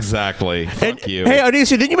 Exactly. Fuck you. Hey,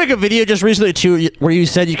 Onision, didn't you make a video just recently, too, where you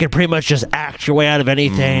said you could pretty much just act your way out of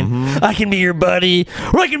anything? Mm-hmm. I can be your buddy,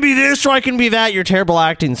 or I can be this, or I can be that. Your terrible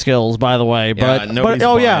acting skills, by the way. Nobody's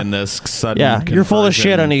buying this sudden you're full of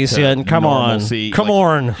shit, Onision. Come normalcy. on. Come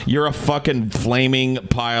on. You're a fucking flaming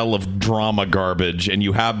pile of drama garbage, and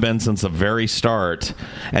you have been since the very start.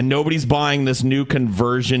 And nobody's buying this new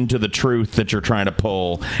conversion to the truth that you're trying to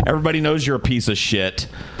pull. Everybody knows you're a piece of shit.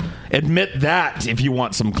 Admit that if you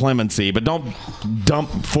want some clemency, but don't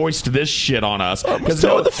foist this shit on us. Because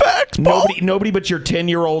the facts, nobody but your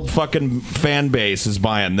 10-year-old fucking fan base is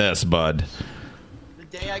buying this, bud. The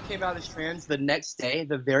day I came out as trans, the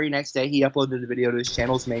very next day, he uploaded the video to his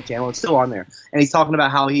channel, his main channel. It's still on there, and he's talking about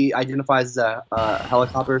how he identifies as a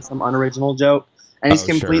helicopter, some unoriginal joke, and he's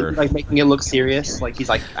completely like making it look serious, like he's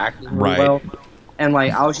like acting really well. And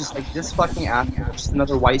like I was just like, this fucking asshole, just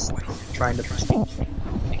another white trying to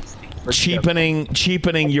cheapening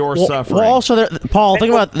your suffering. Well, also, Paul,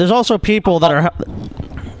 think about there's also people that are.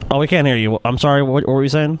 Oh, we can't hear you. I'm sorry. What were you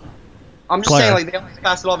saying? I'm just saying, like, they always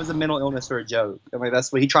pass it off as a mental illness or a joke. I mean,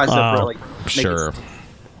 that's what he tries to like. Sure.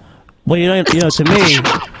 Well, you know, to me,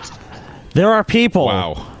 there are people.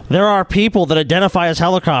 Wow. There are people that identify as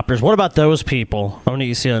helicopters. What about those people,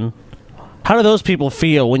 Onision? How do those people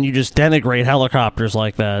feel when you just denigrate helicopters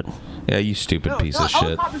like that? Yeah, you stupid piece of shit.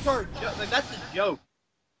 Helicopters are like, that's a joke.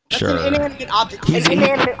 That's sure. an inanimate object. An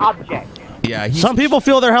inanimate object. Yeah, some people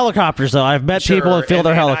feel they're helicopters, though. I've met people that feel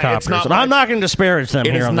they're helicopters, and I'm not going to disparage them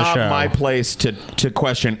here on the show. It is not my place to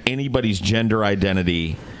question anybody's gender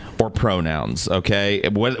identity or pronouns, okay?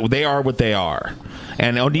 They are what they are.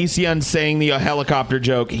 And Onision saying the helicopter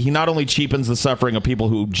joke, he not only cheapens the suffering of people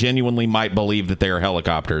who genuinely might believe that they are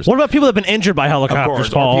helicopters. What about people that have been injured by helicopters,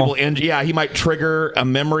 Paul? He might trigger a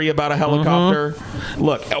memory about a helicopter.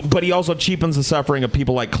 Look, but he also cheapens the suffering of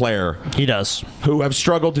people like Claire. He does. Who have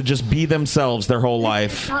struggled to just be themselves their whole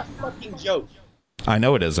life. It's not a fucking joke. I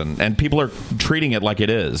know it isn't. And people are treating it like it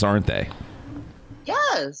is, aren't they?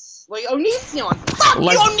 Yes. Like, Onision. Fuck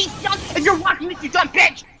you, Onision! If you're watching this, you dumb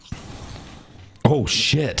bitch! Oh,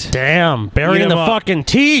 shit. Damn. Burying the fucking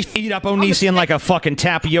teeth. Eat up Onision like a fucking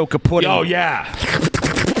tapioca pudding. Oh, yeah.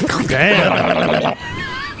 Damn.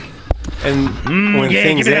 And when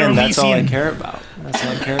things end, that's all I care about. That's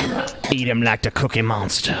all I care about. Eat him like the Cookie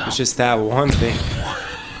Monster. It's just that one thing.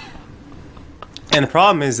 And the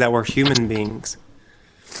problem is that we're human beings.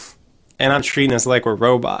 And I'm treating us like we're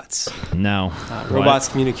robots. No. Robots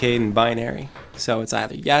communicate in binary. So it's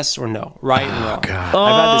either yes or no, right and wrong. God.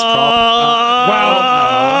 I've had this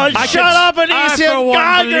problem. Shut up, Onision!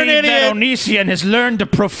 God, you're an idiot! Onision has learned a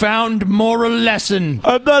profound moral lesson.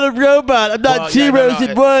 I'm not a robot. I'm not zeros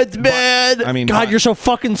and ones, man. I mean, God, you're so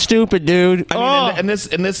fucking stupid, dude. I mean, and this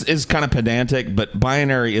is kind of pedantic, but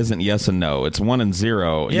binary isn't yes and no. It's 1 and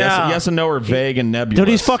 0. Yeah. Yes and no are vague and nebulous.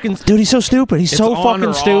 Dude, he's so stupid. He's so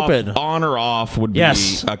fucking stupid. On or off would be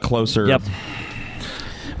a closer. Yep.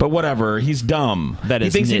 But whatever, he's dumb. He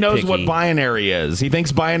thinks he knows what binary is. He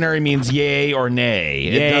thinks binary means yay or nay.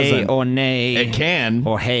 It doesn't. Or nay. It can.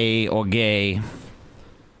 Or hey or gay.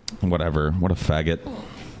 Whatever. What a faggot.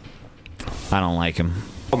 I don't like him.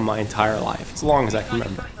 My entire life, as long as I can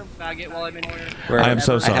remember. I am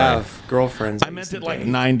so sorry. I have girlfriends. I meant it like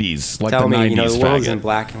 90s. Like tell the me, 90s you know, the world's faggot. in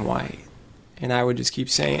black and white. And I would just keep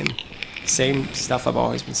saying the same stuff I've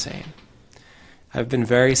always been saying. I've been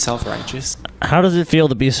very self-righteous. How does it feel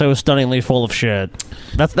to be so stunningly full of shit?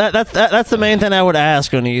 That's the main thing I would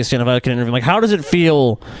ask Onision if I could interview. Like, how does it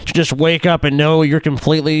feel to just wake up and know you're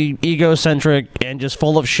completely egocentric and just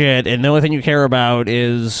full of shit, and the only thing you care about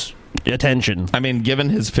is attention? I mean, given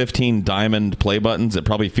his 15 diamond play buttons, it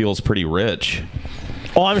probably feels pretty rich.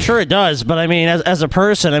 Oh, I'm sure it does, but I mean, as a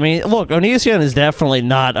person, I mean, look, Onision is definitely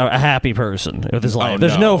not a happy person with his life.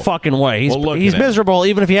 There's no fucking way. He's miserable,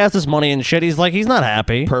 even if he has this money and shit. He's not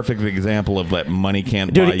happy. Perfect example of that money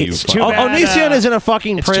can't buy you. It's too bad, Onision is in a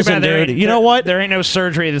fucking prison, dude. You know what? There ain't no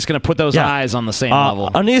surgery that's going to put those eyes on the same level.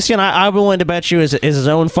 Onision, I'm willing to bet you, is his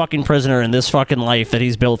own fucking prisoner in this fucking life that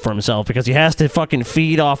he's built for himself, because he has to fucking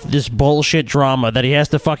feed off this bullshit drama that he has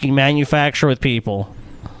to fucking manufacture with people.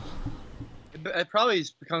 It probably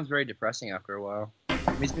becomes very depressing after a while. I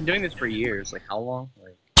mean, he's been doing this for years. Like, how long?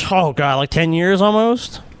 Oh, God, like 10 years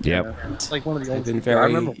almost? Yep. Yeah, it's like one of the I've been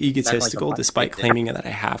very egotistical despite claiming that I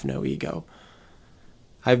have no ego.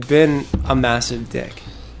 I've been a massive dick.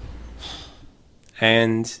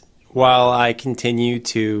 And while I continue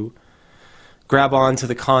to grab onto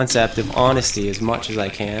the concept of honesty as much as I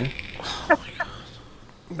can,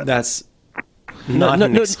 that's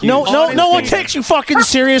No one takes you fucking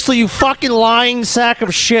seriously, you fucking lying sack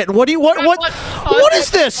of shit. What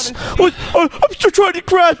is this? I'm still trying to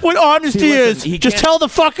grasp what honesty is. Just tell the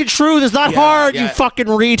fucking truth. It's not hard, you fucking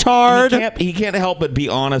retard. He can't help but be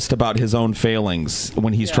honest about his own failings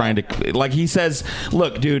when he's trying to. Like he says,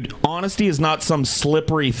 look, dude, honesty is not some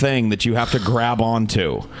slippery thing that you have to grab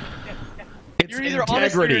onto. It's you're either integrity.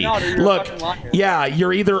 Honest or you're not, or you're Look, a fucking liar. yeah,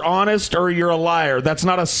 you're either honest or you're a liar. That's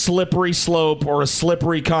not a slippery slope or a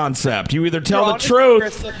slippery concept. You either tell the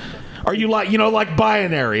truth or you like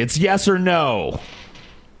binary. It's yes or no.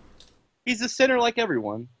 He's a sinner like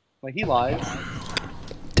everyone. Like, he lies.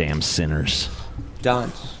 Damn sinners.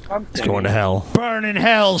 Done. Going to hell. Burn in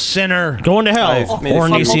hell, sinner. Going to hell.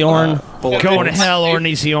 Ornisiorn. Going to hell,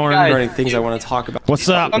 Ornisiorn. Regarding things I want to talk about. What's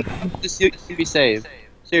up? Just you can be saved.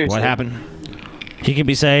 Seriously. What happened? He can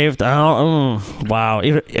be saved. Wow.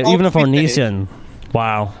 Even if Onision.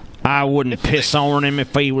 Wow. I wouldn't piss on him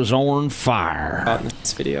if he was on fire. About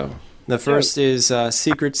this video. The first is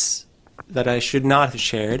secrets that I should not have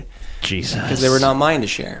shared. Jesus. Because they were not mine to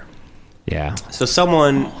share. Yeah. So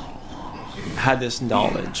someone had this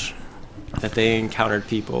knowledge that they encountered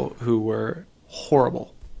people who were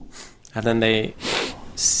horrible. And then they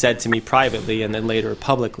said to me privately and then later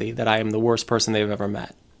publicly that I am the worst person they've ever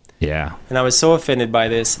met. Yeah. And I was so offended by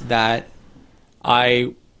this that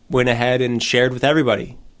I went ahead and shared with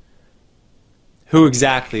everybody who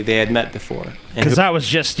exactly they had met before. Because I was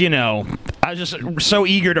just, I was just so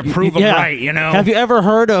eager to prove them right, Have you ever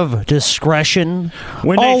heard of discretion?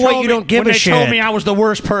 When they you don't give a shit. When they told me I was the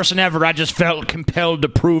worst person ever, I just felt compelled to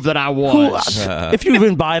prove that I was. If you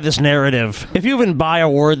even buy this narrative, if you even buy a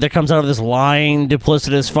word that comes out of this lying,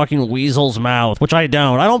 duplicitous fucking weasel's mouth, which I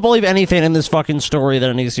don't believe anything in this fucking story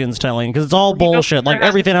that Onision's telling, because it's all bullshit, like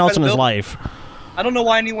everything else in his life. I don't know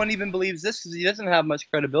why anyone even believes this, because he doesn't have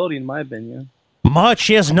much credibility, in my opinion. Much?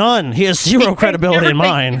 He has none. He has zero credibility in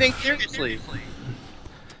mine. Take seriously.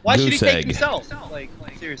 Why should he take himself? Like,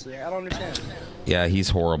 seriously, I don't understand. Yeah, he's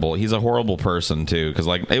horrible. He's a horrible person, too. Because,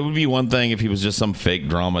 it would be one thing if he was just some fake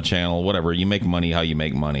drama channel, whatever. You make money how you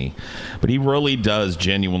make money. But he really does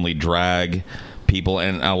genuinely drag people,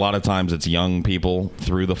 and a lot of times it's young people,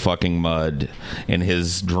 through the fucking mud in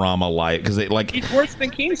his drama life. Because he's worse than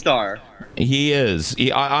Keemstar. He is.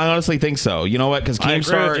 I honestly think so. You know what? Because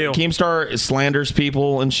Keemstar slanders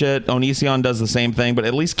people and shit. Onision does the same thing, but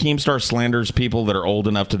at least Keemstar slanders people that are old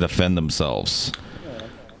enough to defend themselves.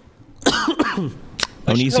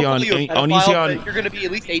 Onision, you're going to be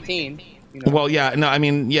at least 18. Well, yeah, no, I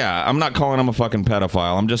mean, yeah, I'm not calling him a fucking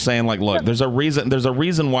pedophile. I'm just saying, look, there's a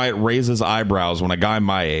reason why it raises eyebrows when a guy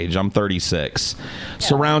my age, I'm 36,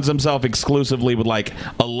 surrounds himself exclusively with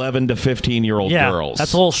 11 to 15-year-old girls.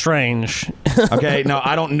 That's a little strange. Okay, now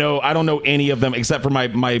I don't know any of them except for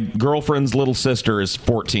my girlfriend's little sister is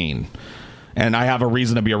 14, and I have a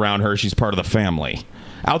reason to be around her. She's part of the family.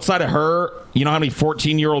 Outside of her, you know how many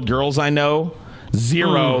 14-year-old girls I know?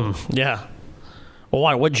 Zero. Yeah. Well,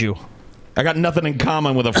 why would you? I got nothing in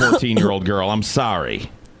common with a 14-year-old girl. I'm sorry.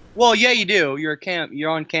 Well, yeah, you do. You're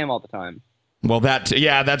on cam all the time. Well, that's true.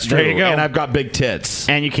 There you go. And I've got big tits.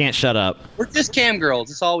 And you can't shut up. We're just cam girls.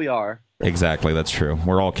 That's all we are. Exactly. That's true.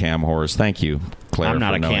 We're all cam whores. Thank you, Claire. I'm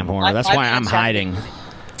not a cam whore. That's why I'm hiding.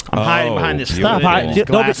 I'm hiding behind this. Stop hiding.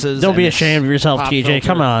 Don't be ashamed of yourself, TJ.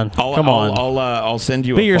 Come on. I'll send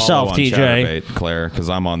you. Be a yourself, on TJ. Chaturbate, Claire, because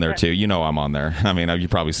I'm on there too. You know I'm on there. I mean,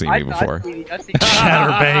 you've probably seen me before.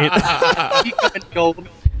 Chaturbate.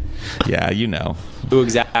 Yeah, you know. Who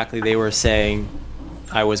exactly they were saying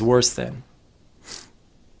I was worse than.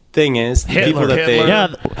 Thing is, the people that they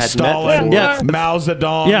had Stalin, met before, Mao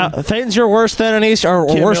Zedong. Yeah, things you're worse than Onision, or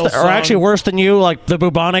worse, or actually worse than you, like the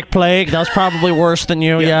bubonic plague. That was probably worse than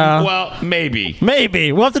you. Yeah. Well, maybe.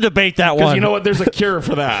 We'll have to debate that one. Because you know what? There's a cure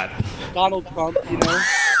for that. Donald Trump, You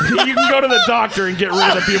can go to the doctor and get rid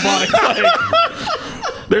of the bubonic plague.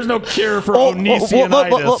 There's no cure for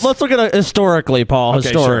Onisionitis. Let's look at it historically, Paul. Okay,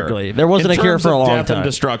 historically, sure. there wasn't a cure for a long death time. And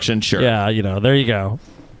destruction, sure. Yeah, there you go.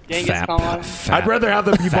 I'd rather have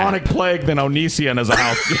the bubonic plague than Onision as a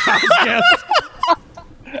house guest.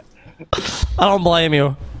 I don't blame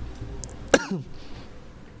you.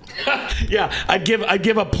 Yeah, I'd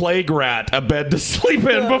give a plague rat a bed to sleep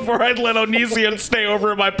in before I'd let Onision stay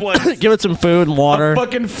over at my place. Give it some food and water. A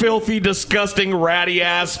fucking filthy, disgusting, ratty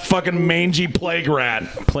ass, fucking mangy plague rat.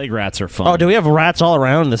 Plague rats are fun. Oh, do we have rats all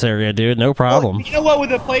around this area, dude? No problem. Well, you know what?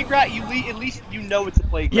 With a plague rat, at least you know it's a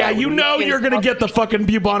plague rat. Yeah, you know you're gonna get the fucking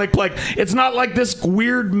bubonic plague. It's not like this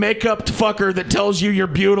weird makeup fucker that tells you you're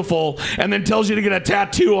beautiful and then tells you to get a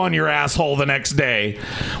tattoo on your asshole the next day.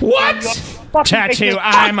 What? fucking Tattoo, face.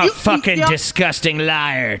 I'm a You fucking idiot. disgusting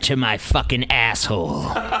liar to my fucking asshole.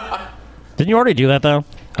 Didn't you already do that, though?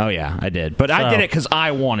 Oh, yeah, I did. But I So- did it because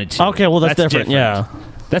I wanted to. Okay, well, that's different, yeah.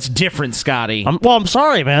 That's different, Scotty. I'm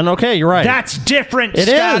sorry, man. Okay, you're right. That's different, It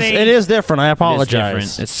Scotty. is. It is different. I apologize. It is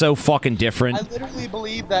different. It's so fucking different. I literally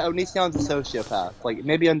believe that Onision's a sociopath. Like,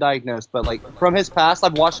 maybe undiagnosed, but like from his past,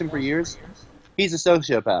 I've watched him for years. He's a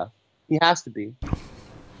sociopath. He has to be.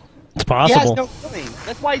 It's He has possible. no feeling.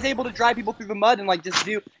 That's why he's able to drive people through the mud and like just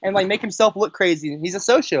do and like make himself look crazy. He's a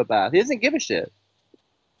sociopath. He doesn't give a shit.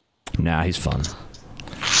 Nah, he's fun.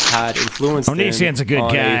 Had influenced Onision's him a good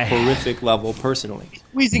on guy. a horrific level personally.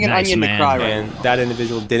 Squeezing an onion to cry right And that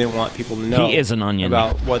individual didn't want people to know He is an onion.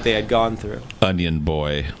 about what they had gone through. Onion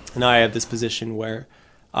boy. And I have this position where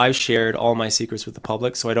I've shared all my secrets with the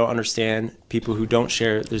public, so I don't understand people who don't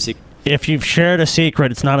share their secrets. If you've shared a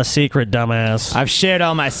secret, it's not a secret, dumbass. I've shared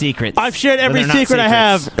all my secrets. I've shared But every they're not secret I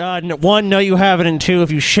have. One, no, you haven't, and two, if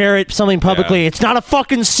you share it something publicly, it's not a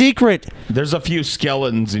fucking secret. There's a few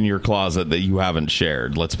skeletons in your closet that you haven't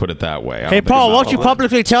shared. Let's put it that way. I Hey, don't think Paul, it's why don't you public.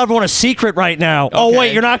 publicly tell everyone a secret right now? Oh, Okay.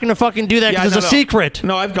 wait, you're not going to fucking do that because it's a secret.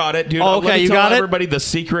 No, I've got it, dude. Oh, Let okay, me you tell got it? everybody the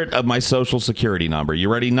secret of my social security number.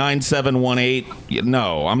 You ready? 9718.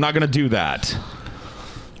 No, I'm not going to do that.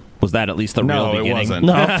 Was that at least the real beginning? it wasn't.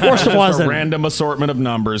 No, of course it Just wasn't. a random assortment of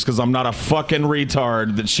numbers because I'm not a fucking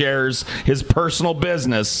retard that shares his personal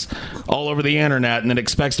business all over the internet and then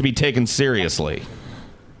expects to be taken seriously.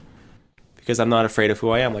 Because I'm not afraid of who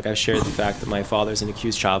I am. Like, I've shared the fact that my father's an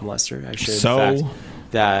accused child molester. I've shared So? the fact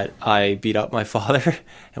that I beat up my father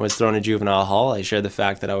and was thrown in juvenile hall. I shared the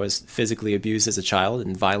fact that I was physically abused as a child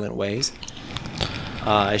in violent ways.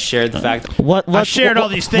 I shared the fact that I shared all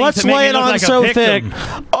these things Let's to make lay me it look on like a so victim.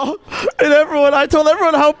 thick. Oh, and I told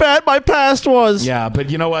everyone how bad my past was. Yeah, but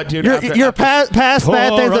you know what, dude? Your past bad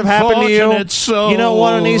things have happened to you. unfortunate You know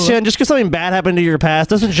what, soul. Onision? Just because something bad happened to your past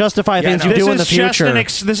doesn't justify things you This do in the is just future.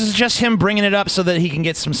 this is just him bringing it up so that he can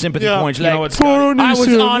get some sympathy points. You know Like, what, Scotty? I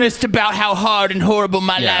was honest about how hard and horrible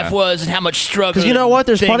my Yeah. life was and how much struggle. Because you know what?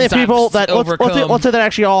 There's plenty of things people I've that overcome. let's say that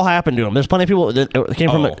actually all happened to them. There's plenty of people that came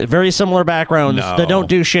from very similar backgrounds No. that don't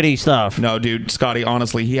do shitty stuff. No, dude, Scotty,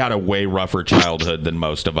 honestly, he had a way rougher childhood than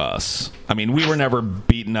most of us. I mean, we were never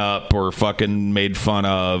beaten up or fucking made fun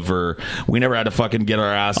of, or we never had to fucking get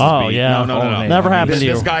our asses Oh, beat. yeah. No. Never happened to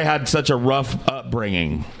you. This guy had such a rough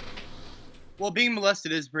upbringing. Well, being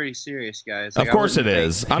molested is pretty serious, guys. Of course it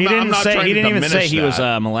is. He didn't even say he was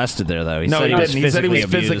that. molested there, though. He No, said he didn't. He said he was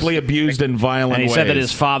abused. physically abused in violent And he ways. said that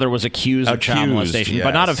his father was accused of child molestation,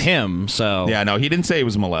 but not of him. So Yeah, no, he didn't say he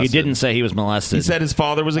was molested. he didn't say he was molested. He said his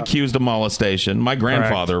father was accused of molestation. My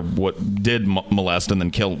grandfather did molest and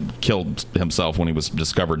then killed himself when he was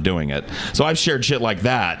discovered doing it. So I've shared shit like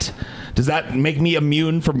that. Does that make me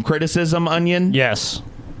immune from criticism, Onion? Yes.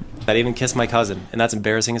 I even kissed my cousin, and that's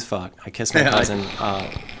embarrassing as fuck. I kissed my cousin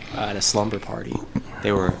at a slumber party.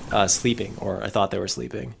 They were sleeping, or I thought they were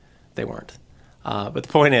sleeping. They weren't. But the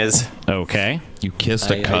point is, okay, you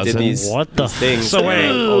kissed a I cousin. did these, what the these things. So that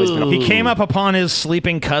have always been he came up upon his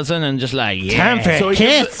sleeping cousin and just like, yeah. So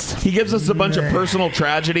he gives us a bunch of personal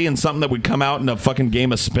tragedy and something that would come out in a fucking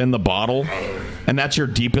game of spin the bottle, and that's your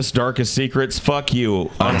deepest, darkest secrets. Fuck you,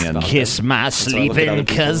 Onion. Kiss my sleeping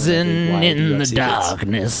cousin in the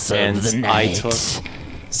darkness and of the I night. took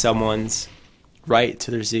someone's right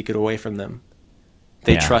to their secret away from them.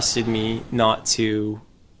 They trusted me not to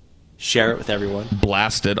share it with everyone.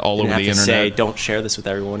 Blast it all Didn't over the have to internet. say, don't share this with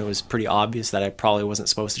everyone. It was pretty obvious that I probably wasn't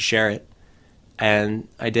supposed to share it. And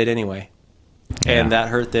I did anyway. And that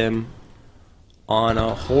hurt them on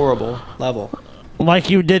a horrible level.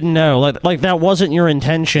 Like you didn't know. Like that wasn't your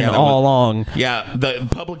intention all along. Yeah, the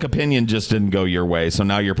public opinion just didn't go your way, so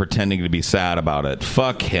now you're pretending to be sad about it.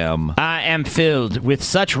 Fuck him. I am filled with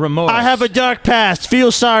such remorse. I have a dark past.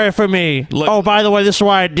 Feel sorry for me. Oh, by the way, this is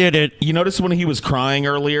why I did it. You notice when he was crying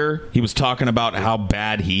earlier, he was talking about how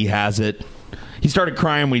bad he has it. He started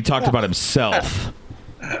crying when he talked about himself.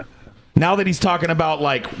 Now that he's talking about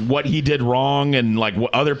like what he did wrong and like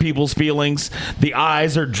what other people's feelings, the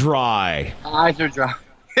eyes are dry. Eyes are dry.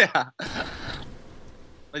 Yeah.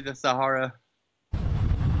 Like the Sahara.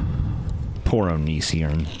 Poor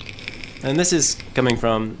Onision. And this is coming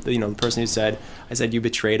from the person who said, I said, you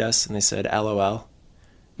betrayed us. And they said, LOL.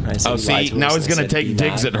 And I said, Oh, "You lied see, to now us." he's And going they to said, take "Be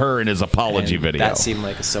digs mad." at her in his apology And video. That seemed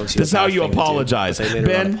like a sociopath. This is how you thing to do, apologize. but they later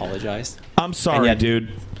Ben, on apologized. I'm sorry, And yet- dude.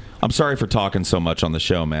 I'm sorry for talking so much on the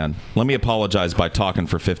show, man. Let me apologize by talking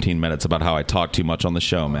for 15 minutes about how I talk too much on the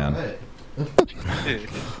show, man.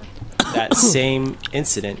 That same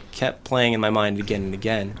incident kept playing in my mind again and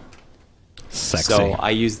again. Sexy. So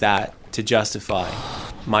I used that to justify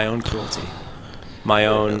my own cruelty. my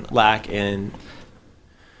own lack in.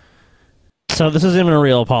 So this isn't even a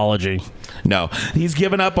real apology. No, he's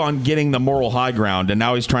given up on getting the moral high ground, and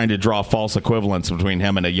now he's trying to draw false equivalence between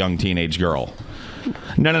him and a young teenage girl.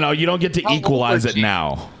 No, you don't get to equalize it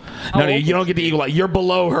now. No, you don't get to equalize. You're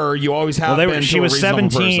below her. You always have been. She was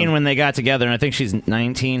 17 when they got together, and I think she's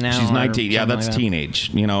 19 now. She's 19. Yeah, that's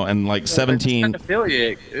teenage. And like 17.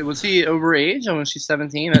 Was he overage? And when she's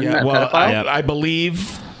 17? Yeah, well, I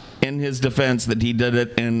believe in his defense that he did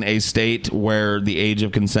it in a state where the age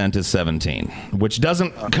of consent is 17, which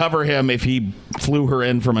doesn't cover him if he flew her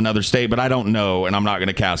in from another state, but I don't know, and I'm not going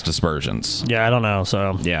to cast aspersions. Yeah, I don't know,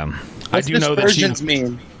 so. Yeah. What's I do know that aspersions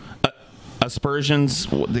mean? Aspersions,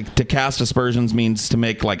 to cast aspersions means to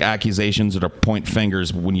make like accusations or to point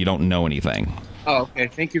fingers when you don't know anything. Oh, okay.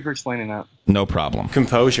 Thank you for explaining that. No problem.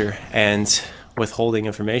 Composure and withholding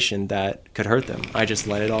information that could hurt them. I just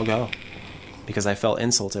let it all go because I felt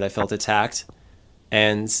insulted. I felt attacked,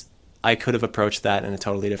 and I could have approached that in a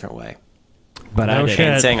totally different way. But I didn't.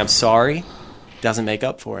 And saying I'm sorry doesn't make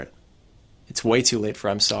up for it. It's way too late for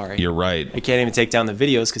I'm sorry. You're right. I can't even take down the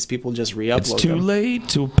videos because people just re-upload them. It's too late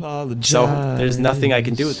to apologize. So there's nothing I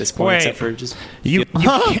can do at this point except for just...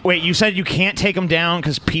 Wait, you said you can't take them down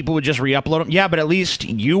because people would just re-upload them? Yeah, but at least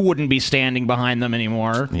you wouldn't be standing behind them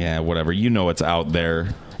anymore. Yeah, whatever. You know it's out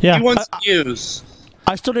there. Yeah. He wants views.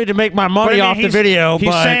 I still need to make my money off the video, he's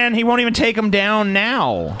but... saying he won't even take them down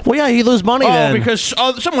now. Well, yeah, he lose money then. Because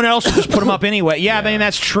someone else will just put them up anyway. Yeah, I mean,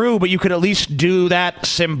 that's true, but you could at least do that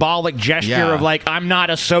symbolic gesture of, like, I'm not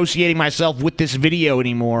associating myself with this video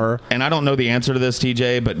anymore. And I don't know the answer to this,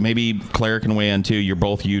 TJ, but maybe Claire can weigh in, too. You're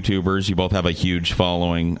both YouTubers. You both have a huge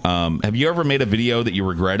following. Have you ever made a video that you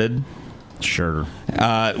regretted? Sure.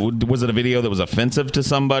 Was it a video that was offensive to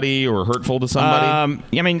somebody or hurtful to somebody?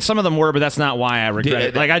 I mean, some of them were, but that's not why I regret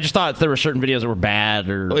it. Like, I just thought there were certain videos that were bad.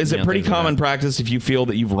 Or is it pretty common practice if you feel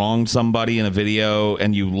that you've wronged somebody in a video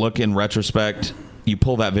and you look in retrospect, you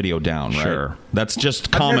pull that video down, right? Sure. That's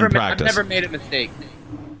just common practice. I've never made a mistake.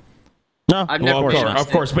 No, of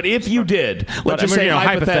course. But if you did, let's just say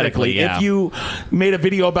hypothetically, if you made a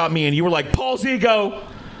video about me and you were like, Paul's ego,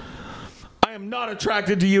 I am not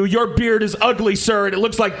attracted to you. Your beard is ugly, sir, and it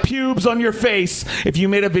looks like pubes on your face. If you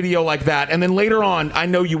made a video like that, and then later on, I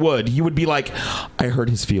know you would be like, I hurt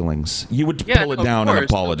his feelings. You would pull it down and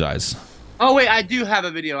apologize. Oh, wait, I do have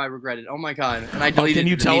a video I regretted. Oh, my God. And I deleted it. Can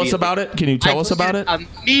you tell us about it? Can you tell us about it?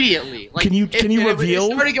 Immediately. Like, can you reveal?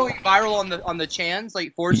 It started going viral on the chans,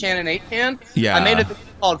 like 4chan and 8chan. Yeah. I made a video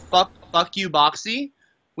called Fuck You Boxy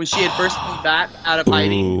when she had first come back out of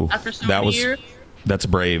hiding after so many years. That's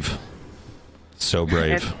brave. So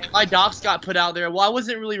brave. And my docs got put out there. Well, I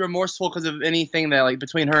wasn't really remorseful because of anything that, like,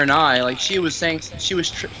 between her and I. Like, she was saying she was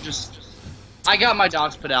just. I got my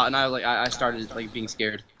docs put out, and I started like being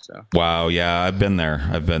scared. So. Wow. Yeah, I've been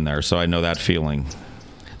there, so I know that feeling.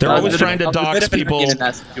 They're always trying to dox people.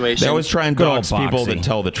 They always try and dox people that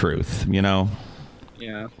tell the truth. You know.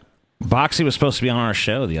 Yeah. Boxy was supposed to be on our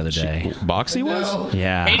show the other day. Boxy was?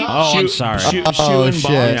 Yeah. I'm sorry. Shoe and Box.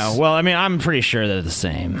 Yeah, well, I mean, I'm pretty sure they're the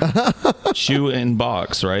same. Shoe and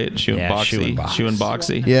Box, right? Shoe and Boxy. Shoe and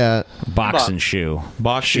Boxy. Yeah. Box and shoe.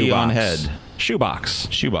 Boxy on head. Shoebox.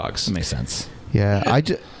 That makes sense. Yeah, I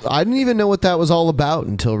didn't even know what that was all about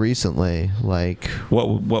until recently. Like,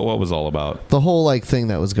 what was all about? The whole like thing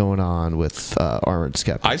that was going on with Armored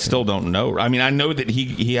Skeptic. I still don't know. I mean, I know that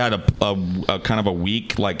he had a kind of a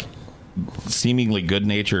weak, like, seemingly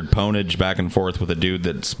good-natured ponage back and forth with a dude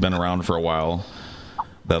that's been around for a while.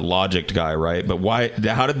 That Logic guy, right? But why?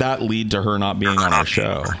 How did that lead to her not being on our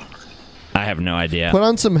show? I have no idea. Put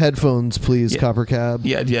on some headphones, please, CopperCab.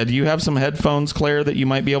 Yeah. Do you have some headphones, Claire, that you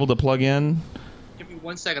might be able to plug in? Give me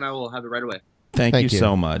 1 second. I will have it right away. Thank you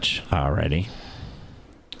so much. Alrighty.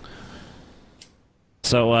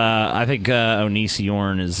 So I think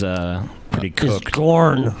Onision is pretty cooked.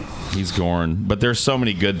 He's gorn. But there's so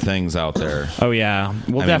many good things out there. Oh yeah,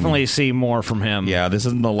 we'll definitely see more from him. Yeah, this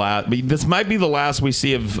isn't the last. This might be the last we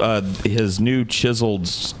see of his new chiseled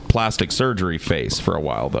plastic surgery face for a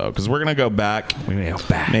while, though, because we're gonna go back.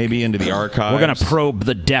 Maybe into the archives. We're gonna probe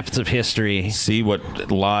the depths of history. See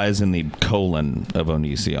what lies in the colon of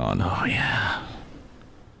Onision. Oh yeah.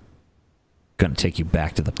 Gonna take you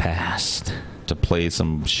back to the past. To play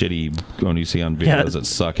some shitty Onision videos that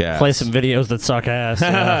suck ass. Play some videos that suck ass.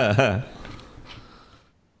 Yeah.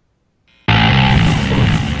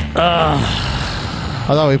 I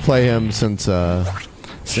thought we'd play him since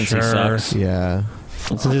he sucks. Yeah.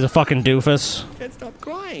 Since he's a fucking doofus. I can't stop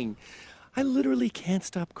crying. I literally can't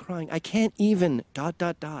stop crying. I can't even ...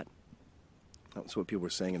 That's what people were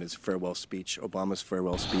saying in his farewell speech, Obama's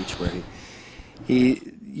farewell speech, where He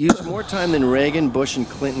used more time than Reagan, Bush, and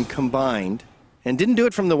Clinton combined, and didn't do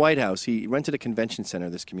it from the White House. He rented a convention center,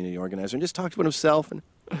 this community organizer, and just talked about himself and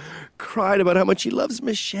cried about how much he loves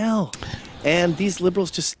Michelle. And these liberals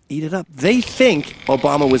just eat it up. They think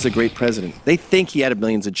Obama was a great president. They think he had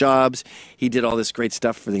millions of jobs. He did all this great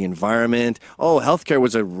stuff for the environment. Oh, healthcare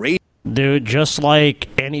was a race. Dude, just like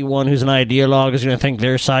anyone who's an ideologue is going to think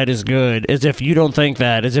their side is good, as if you don't think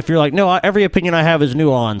that, as if you're like, no, every opinion I have is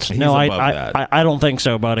nuanced. He's no, above that. I don't think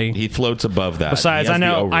so, buddy. He floats above that. Besides, I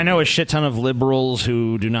know a shit ton of liberals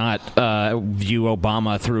who do not view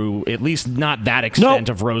Obama through at least not that extent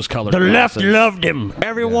of rose-colored The left glasses. loved him.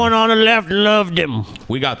 Everyone on the left loved him.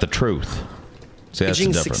 We got the truth. See, that's the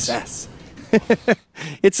Aging difference. success.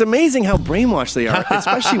 It's amazing how brainwashed they are,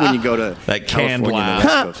 especially when you go to that canned California and laugh. the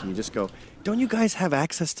West Coast, and you just go, don't you guys have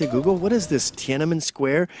access to Google? What is this, Tiananmen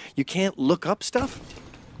Square? You can't look up stuff?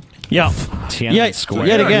 Yeah. Tiananmen Square.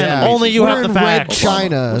 Yet again, Yeah. only you We're have the in red facts.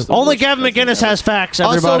 China. Only Gavin McInnes has facts,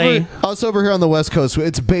 everybody. Us over here on the West Coast,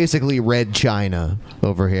 it's basically red China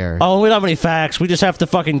over here. Oh, we don't have any facts. We just have to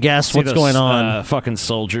fucking guess See what's those, going on. Fucking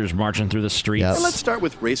soldiers marching through the streets. And let's start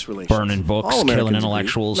with race relations. Burning books, All killing Americans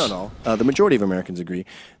intellectuals. Agree. No. The majority of Americans agree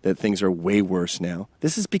that things are way worse now.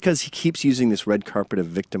 This is because he keeps using this red carpet of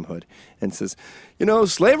victimhood and says,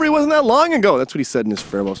 slavery wasn't that long ago. That's what he said in his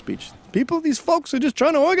farewell speech. These folks are just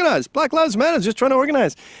trying to organize. Black Lives Matter is just trying to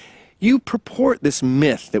organize. You purport this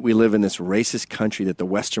myth that we live in this racist country, that the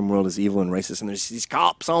Western world is evil and racist, and there's these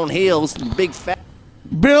cops on hills and big fat...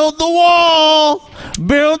 Build the wall!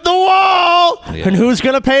 Build the wall! Yeah. And who's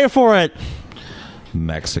going to pay for it?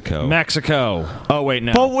 Mexico. Oh, wait,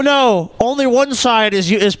 no. But no, only one side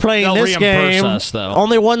is playing They'll this reimburse game. us, though.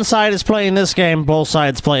 Only one side is playing this game. Both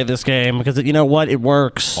sides play this game because you know what? It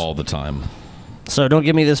works all the time. So don't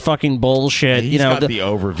give me this fucking bullshit. He's got the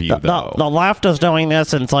overview, though. The left is doing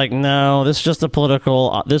this, and it's like, no, this is just a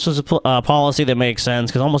political. This is a policy that makes sense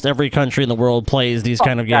because almost every country in the world plays these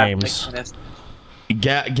kind of games.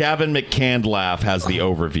 Gavin McCandlaugh has the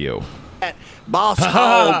overview. Boss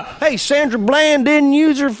hog. Hey, Sandra Bland didn't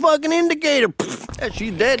use her fucking indicator.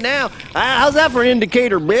 She's dead now. How's that for an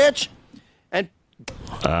indicator, bitch?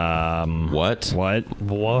 And what?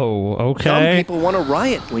 Whoa. Okay. Some people want to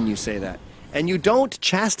riot when you say that. And you don't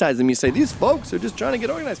chastise them. You say, these folks are just trying to get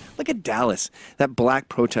organized. Look at Dallas. That black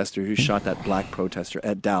protester who shot that black protester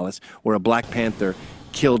at Dallas, where a Black Panther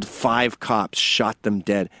killed 5 cops, shot them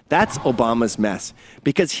dead. That's Obama's mess.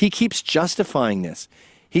 Because he keeps justifying this.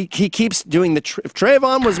 He keeps doing if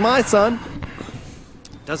Trayvon was my son,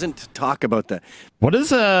 doesn't talk about that. What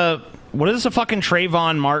does a fucking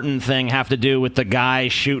Trayvon Martin thing have to do with the guy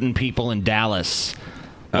shooting people in Dallas?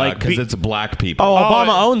 Because it's black people. Oh,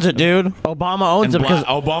 Obama owns it, dude. Obama owns it because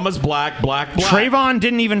Obama's black. Trayvon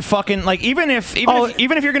didn't even fucking even if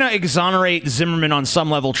you're gonna exonerate Zimmerman on some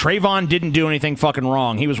level, Trayvon didn't do anything fucking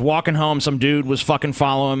wrong. He was walking home, some dude was fucking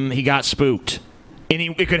following him, he got spooked. And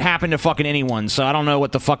it could happen to fucking anyone, so I don't know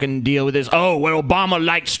what the fucking deal with this. Oh, well, Obama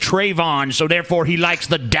likes Trayvon, so therefore he likes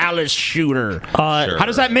the Dallas shooter. Sure. How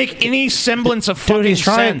does that make any semblance of fucking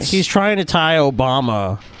sense? He's trying to tie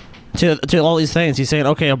Obama to all these things. He's saying,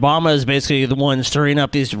 okay, Obama is basically the one stirring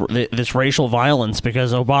up this racial violence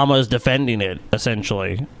because Obama is defending it,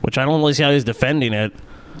 essentially. Which I don't really see how he's defending it.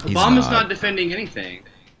 Obama's not defending anything.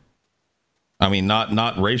 I mean,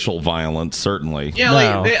 not racial violence, certainly. Yeah,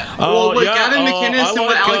 Gavin McInnes and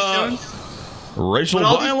what Alex Jones. Racial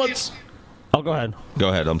violence. Oh, go ahead. Go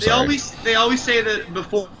ahead. I'm sorry. They always say that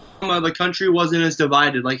before the country wasn't as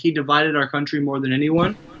divided. Like he divided our country more than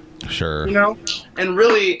anyone. Sure. And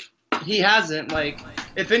really, he hasn't. Like,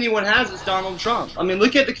 if anyone has, it's Donald Trump. I mean,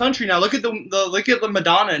 look at the country now. Look at the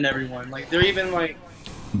Madonna and everyone. Like, they're even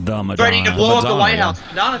threatening to blow up the White House.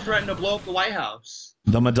 Madonna threatened to blow up the White House.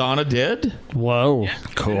 The Madonna did? Whoa. Yeah.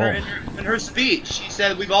 Cool. In her speech, she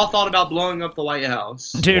said, "We've all thought about blowing up the White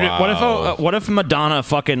House." Dude, what if Madonna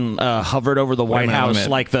fucking hovered over the White House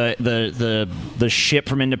like the ship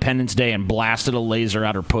from Independence Day and blasted a laser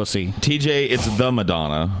out her pussy? TJ, it's the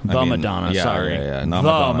Madonna. Madonna. Yeah, sorry, yeah, not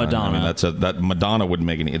the Madonna. Madonna. I mean, that Madonna wouldn't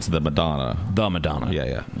make any. It's the Madonna. The Madonna.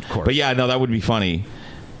 Yeah, of course. But yeah, no, that would be funny.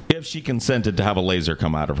 If she consented to have a laser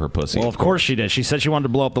come out of her pussy. Well, of course she did. She said she wanted to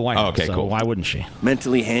blow up the White House. Okay, so cool. Why wouldn't she?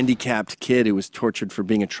 Mentally handicapped kid who was tortured for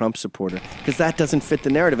being a Trump supporter. Because that doesn't fit the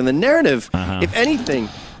narrative. And the narrative, if anything,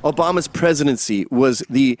 Obama's presidency was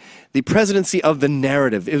the presidency of the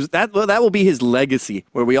narrative. It was that will be his legacy,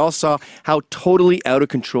 where we all saw how totally out of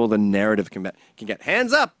control the narrative can get.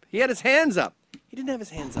 Hands up! He had his hands up. He didn't have his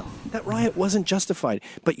hands up. That riot wasn't justified,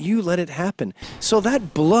 but you let it happen. So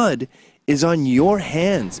that blood is on your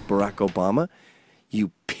hands, Barack Obama,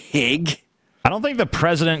 you pig. I don't think the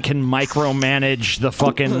president can micromanage the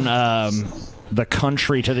fucking the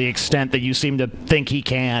country to the extent that you seem to think he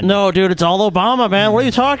can. No, dude, it's all Obama, man. What are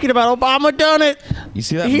you talking about? Obama done it. You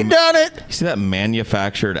see that? He done it. You see that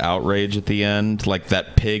manufactured outrage at the end? Like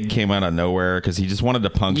that pig came out of nowhere because he just wanted to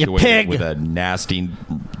punctuate it with a nasty,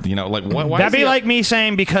 like why That'd be like me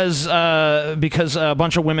saying because a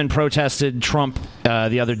bunch of women protested Trump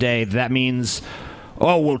the other day. That means.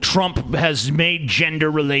 Oh, well, Trump has made gender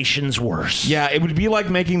relations worse. Yeah, it would be like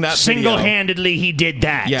making that Single-handedly, he did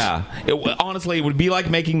that. Yeah. Honestly, it would be like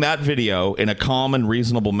making that video in a calm and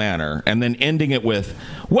reasonable manner and then ending it with,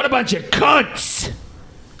 what a bunch of cunts!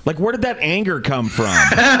 Like, where did that anger come from?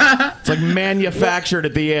 It's like manufactured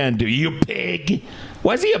at the end. You pig!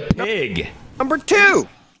 Why is he a pig? Number 2,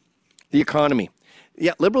 the economy.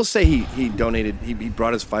 Yeah, liberals say he donated, he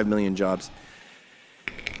brought us 5 million jobs.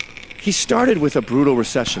 He started with a brutal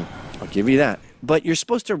recession. I'll give you that. But you're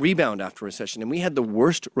supposed to rebound after a recession, and we had the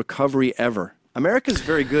worst recovery ever. America's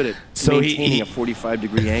very good at maintaining a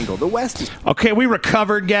 45-degree angle. The West is... Okay, we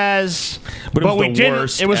recovered, guys. But we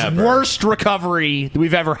didn't. It was worst recovery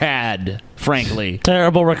we've ever had, frankly.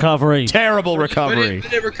 Terrible recovery. Terrible recovery.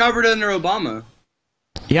 But it recovered under Obama.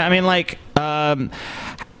 Yeah, I mean, like, how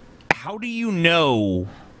do you know...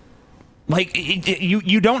 Like,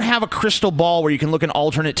 you don't have a crystal ball where you can look in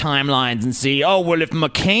alternate timelines and see, oh, well, if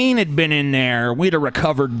McCain had been in there, we'd have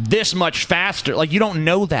recovered this much faster. Like, you don't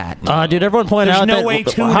know that. Dude, everyone pointed out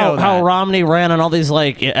how Romney ran on all these,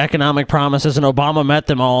 like, economic promises, and Obama met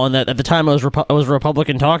them all, and that at the time it was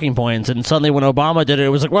Republican talking points, and suddenly when Obama did it, it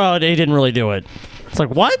was like, well, he didn't really do it. It's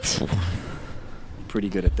like, what? Pretty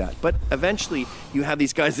good at that. But eventually, you have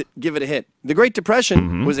these guys that give it a hit. The Great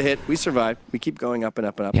Depression was a hit. We survived. We keep going up and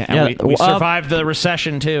up and up. Yeah, and we survived the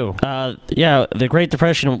recession, too. The Great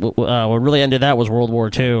Depression, what really ended that was World War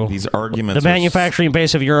II. These arguments... The manufacturing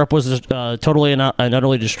base of Europe was totally and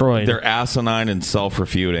utterly destroyed. They're asinine and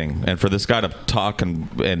self-refuting. And for this guy to talk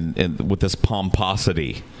and with this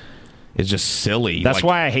pomposity... It's just silly. That's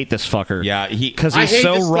why I hate this fucker. Yeah, because he's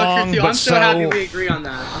so wrong, but I'm so happy we agree on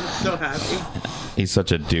that. I'm so happy. He's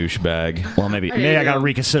such a douchebag. Well, maybe I gotta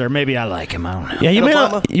reconsider. Maybe I like him. I don't know. Yeah, you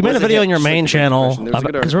made a video on your main channel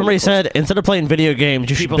because remember he said instead of playing video games,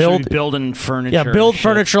 you should be building furniture. Yeah, build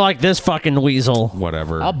furniture like this fucking weasel.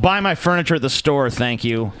 Whatever. I'll buy my furniture at the store. Thank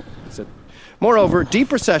you. Moreover,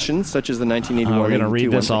 deep recessions such as the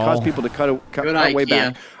 1981 that caused people to cut way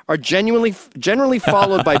back are generally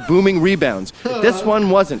followed by booming rebounds. This one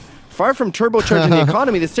wasn't. Far from turbocharging the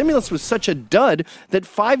economy, the stimulus was such a dud that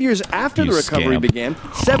 5 years after the recovery began,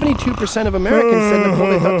 72% of Americans said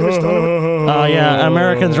they thought they were still in it. Oh yeah,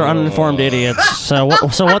 Americans are uninformed idiots. So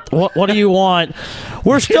what do you want?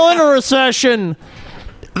 We're still in a recession.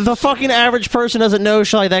 The fucking average person doesn't know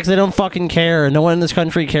shit like that because they don't fucking care. No one in this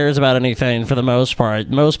country cares about anything for the most part.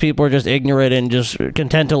 Most people are just ignorant and just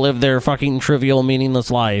content to live their fucking trivial, meaningless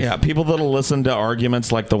life. Yeah, people that'll listen to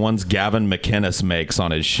arguments like the ones Gavin McInnes makes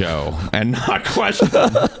on his show and not question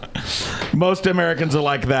them. Most Americans are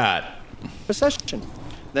like that. Recession.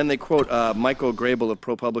 Then they quote Michael Grable of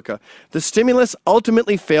ProPublica. The stimulus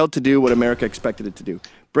ultimately failed to do what America expected it to do.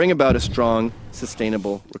 Bring about a strong,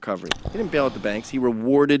 sustainable recovery. He didn't bail out the banks. He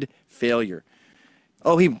rewarded failure.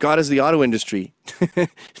 Oh, he got us the auto industry.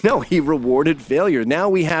 No, he rewarded failure. Now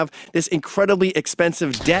we have this incredibly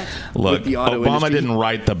expensive debt with the auto industry. Obama didn't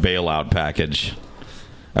write the bailout package.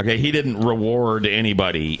 Okay, he didn't reward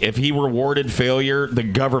anybody. If he rewarded failure, the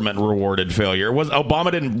government rewarded failure. Obama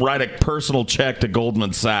didn't write a personal check to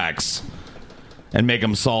Goldman Sachs and make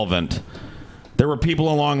him solvent. There were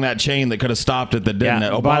people along that chain that could have stopped it that didn't.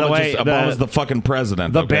 Yeah, by the way, Obama's the fucking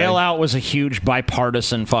president. The bailout was a huge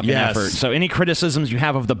bipartisan fucking effort. So any criticisms you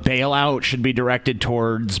have of the bailout should be directed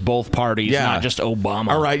towards both parties, not just Obama.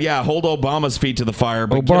 All right, hold Obama's feet to the fire,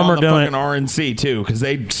 but get on the fucking RNC too, because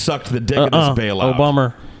they sucked the dick of this bailout.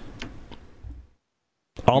 Obama.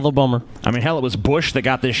 All the bummer. I mean, hell, it was Bush that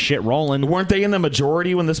got this shit rolling. Weren't they in the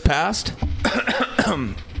majority when this passed?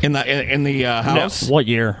 in the House? No. What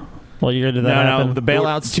year? What year did that happen? No, the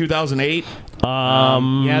bailouts 2008.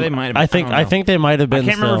 Yeah, they might have. I think they might have been. I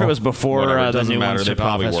can't remember if it was before the new matter. ones They took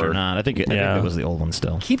probably office were or not. I think it was the old one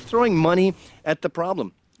still. Keep throwing money at the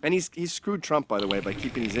problem, and he's screwed Trump, by the way, by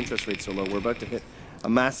keeping these interest rates so low. We're about to hit a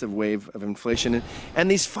massive wave of inflation, and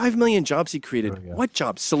these 5 million jobs he created. What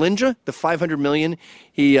jobs? Solyndra, the 500 million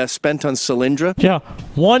he spent on Solyndra. Yeah,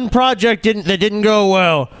 one project that didn't go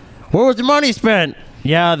well. Where was the money spent?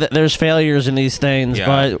 Yeah, there's failures in these things,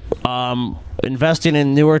 but investing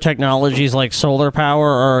in newer technologies like solar power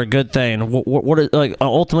are a good thing. What like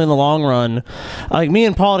ultimately in the long run, like me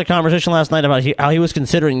and Paul had a conversation last night about how he was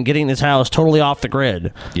considering getting his house totally off the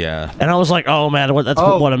grid. Yeah. And I was like, oh man, that's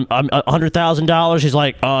what $100,000. He's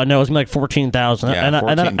like, no, it's gonna be like 14,000. Yeah,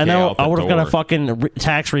 and I know I would have got a door. fucking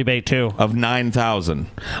tax rebate too of 9,000.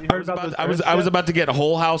 I was about to get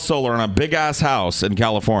whole house solar on a big ass house in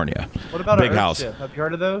California. What about big an Earth house? Ship? Have you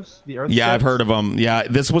heard of those? The Earth Yeah, ships? I've heard of them. Yeah,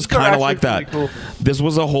 this was These are kind of actually like that. pretty cool. This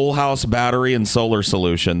was a whole house battery and solar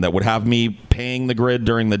solution that would have me paying the grid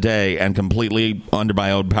during the day and completely under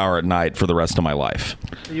my own power at night for the rest of my life.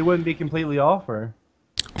 You wouldn't be completely off, or?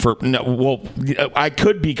 I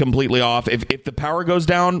could be completely off. If the power goes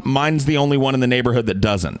down, mine's the only one in the neighborhood that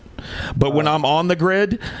doesn't. But when I'm on the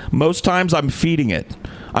grid, most times I'm feeding it.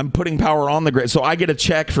 I'm putting power on the grid, so I get a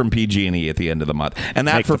check from PG&E at the end of the month, and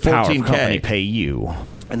that Make for the power $14K. company pay you.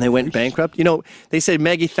 And they went bankrupt. You know, they said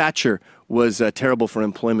Maggie Thatcher was terrible for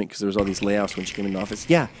employment because there was all these layoffs when she came into office.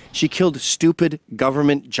 Yeah, she killed stupid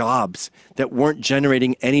government jobs that weren't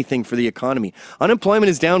generating anything for the economy. Unemployment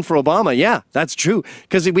is down for Obama. Yeah, that's true,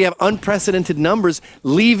 because we have unprecedented numbers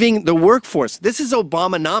leaving the workforce. This is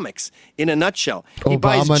Obamanomics in a nutshell. He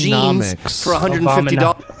buys jeans for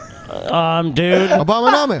 $150. Dude.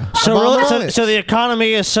 Obamanomics. So the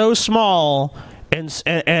economy is so small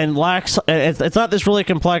and lacks. It's not this really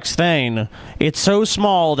complex thing. It's so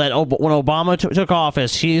small that when Obama took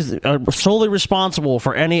office, he's solely responsible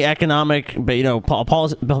for any economic,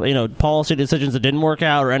 policy decisions that didn't work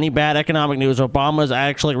out or any bad economic news. Obama is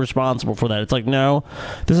actually responsible for that. It's like, no,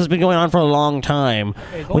 this has been going on for a long time.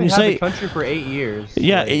 Hey, he's When only you had say the country for 8 years.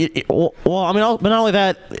 yeah, well, I mean, but not only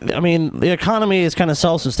that, I mean, the economy is kind of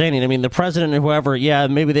self-sustaining. I mean, the president or whoever, yeah,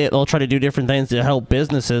 maybe they'll try to do different things to help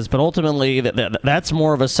businesses, but ultimately, that's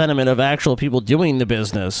more of a sentiment of actual people doing the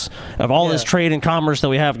business, of all this trade and commerce that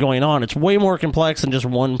we have going on. It's way more complex than just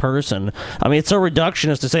one person. I mean, it's so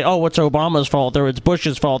reductionist to say, oh, it's Obama's fault or it's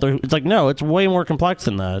Bush's fault. It's like, no, it's way more complex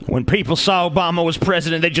than that. When people saw Obama was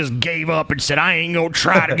president, they just gave up and said, I ain't gonna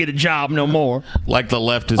try to get a job no more. Like the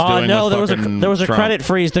left is doing no, with there was a Trump. credit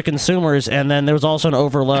freeze to consumers, and then there was also an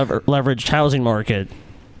over-leveraged housing market.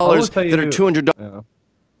 That are $200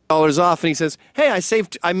 off, and he says, hey,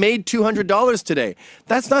 I made $200 today.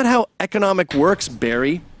 That's not how economic works,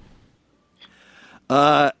 Barry.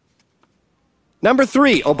 Number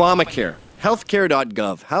 3, Obamacare.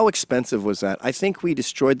 Healthcare.gov. How expensive was that? I think we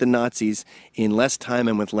destroyed the Nazis in less time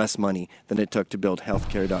and with less money than it took to build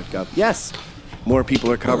healthcare.gov. Yes, more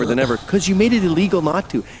people are covered than ever because you made it illegal not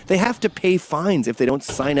to. They have to pay fines if they don't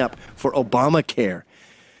sign up for Obamacare.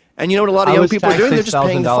 And you know what a lot of young people are doing? They're just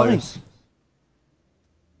paying the fines.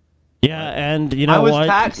 Yeah, and you know I was what?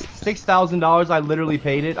 taxed $6,000. I literally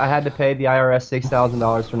paid it. I had to pay the IRS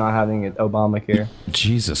 $6,000 for not having it Obamacare.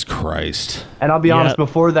 Jesus Christ. And I'll be honest,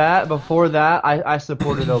 before that, I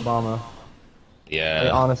supported Obama. Yeah.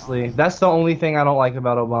 Like, honestly, that's the only thing I don't like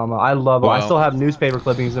about Obama. I love him. I still have newspaper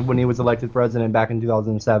clippings of when he was elected president back in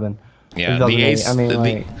 2007. Yeah,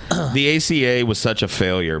 the ACA was such a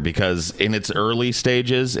failure because in its early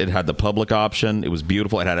stages, it had the public option. It was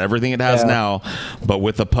beautiful. It had everything it has now, but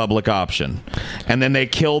with the public option. And then they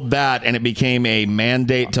killed that, and it became a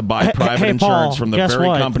mandate to buy private insurance from the very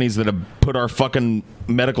companies that have put our fucking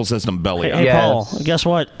medical system belly up. Hey, Paul, guess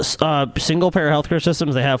what? Single-payer healthcare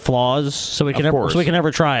systems, they have flaws, so we can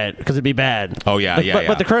never try it because it'd be bad. Oh, yeah,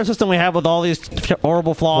 But the current system we have with all these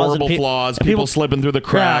horrible flaws, people slipping through the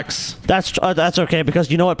cracks. That's okay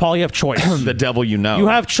because you know what, Paul? You have choice. The devil you know. You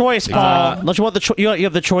have choice, Paul. Don't you want you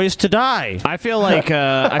have the choice to die? I feel like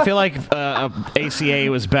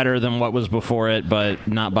ACA was better than what was before it, but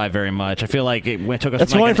not by very much. I feel like it took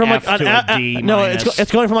us from an F to a D. No,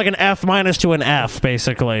 it's going from like an F minus to an F, basically.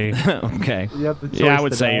 Okay. Yeah, I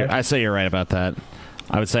would say you're right about that.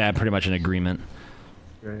 I would say I'm pretty much in agreement.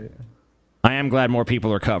 Right. I am glad more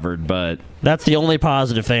people are covered, but that's the only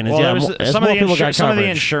positive thing. Is some of the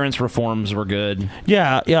insurance reforms were good.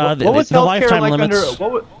 Yeah. What was the lifetime limits.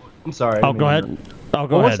 I'm sorry. Oh, go ahead.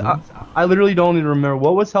 Go ahead. I literally don't even remember.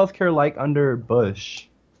 What was healthcare like under Bush?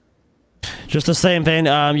 Just the same thing.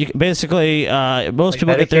 You basically most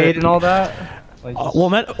people get their Medicaid and all that.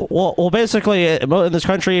 Basically, in this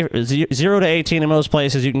country, 0 to 18 in most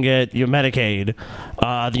places, you can get your Medicaid.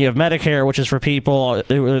 You have Medicare, which is for people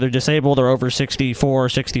they're disabled or over 64,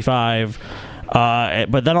 65.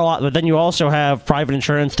 But then you also have private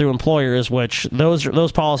insurance through employers, which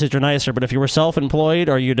those policies are nicer. But if you were self-employed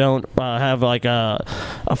or you don't have like a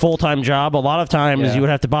full-time job, a lot of times you would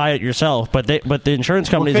have to buy it yourself. But the insurance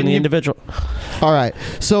companies and the individual. All right.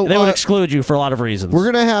 So they would exclude you for a lot of reasons.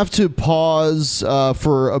 We're gonna have to pause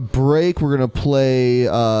for a break. We're gonna play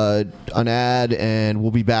an ad, and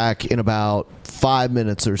we'll be back in about 5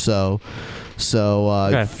 minutes or so.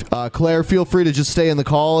 So, Claire, feel free to just stay in the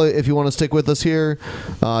call if you want to stick with us here.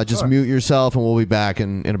 Just mute yourself, and we'll be back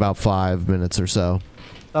in about 5 minutes or so.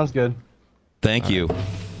 Sounds good. Thank you.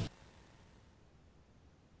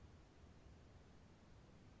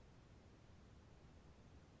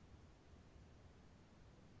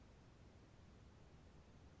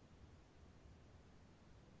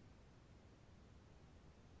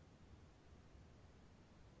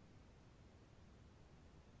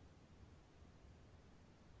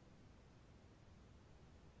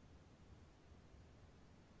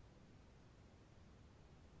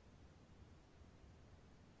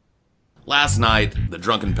 Last night, the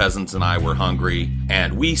Drunken Peasants and I were hungry,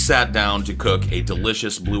 and we sat down to cook a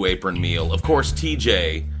delicious Blue Apron meal. Of course,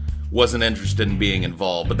 TJ wasn't interested in being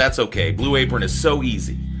involved, but that's okay. Blue Apron is so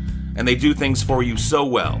easy, and they do things for you so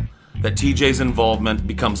well that TJ's involvement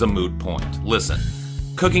becomes a moot point. Listen,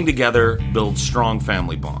 cooking together builds strong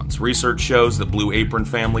family bonds. Research shows that Blue Apron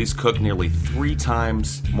families cook nearly 3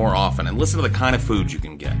 times more often, and listen to the kind of food you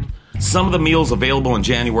can get. Some of the meals available in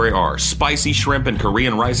January are spicy shrimp and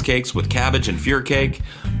Korean rice cakes with cabbage and fure cake,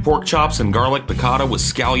 pork chops and garlic piccata with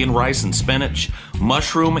scallion rice and spinach,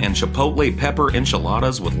 mushroom and chipotle pepper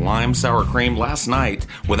enchiladas with lime sour cream. Last night,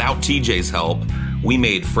 without TJ's help, we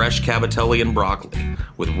made fresh cavatelli and broccoli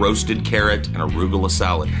with roasted carrot and arugula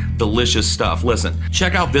salad. Delicious stuff. Listen,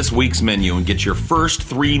 check out this week's menu and get your first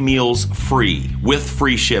 3 meals free with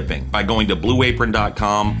free shipping by going to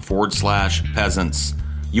blueapron.com/peasants.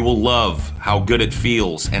 You will love how good it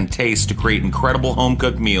feels and tastes to create incredible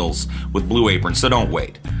home-cooked meals with Blue Apron, so don't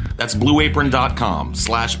wait. That's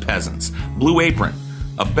blueapron.com/peasants. Blue Apron,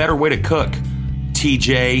 a better way to cook.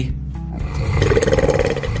 TJ.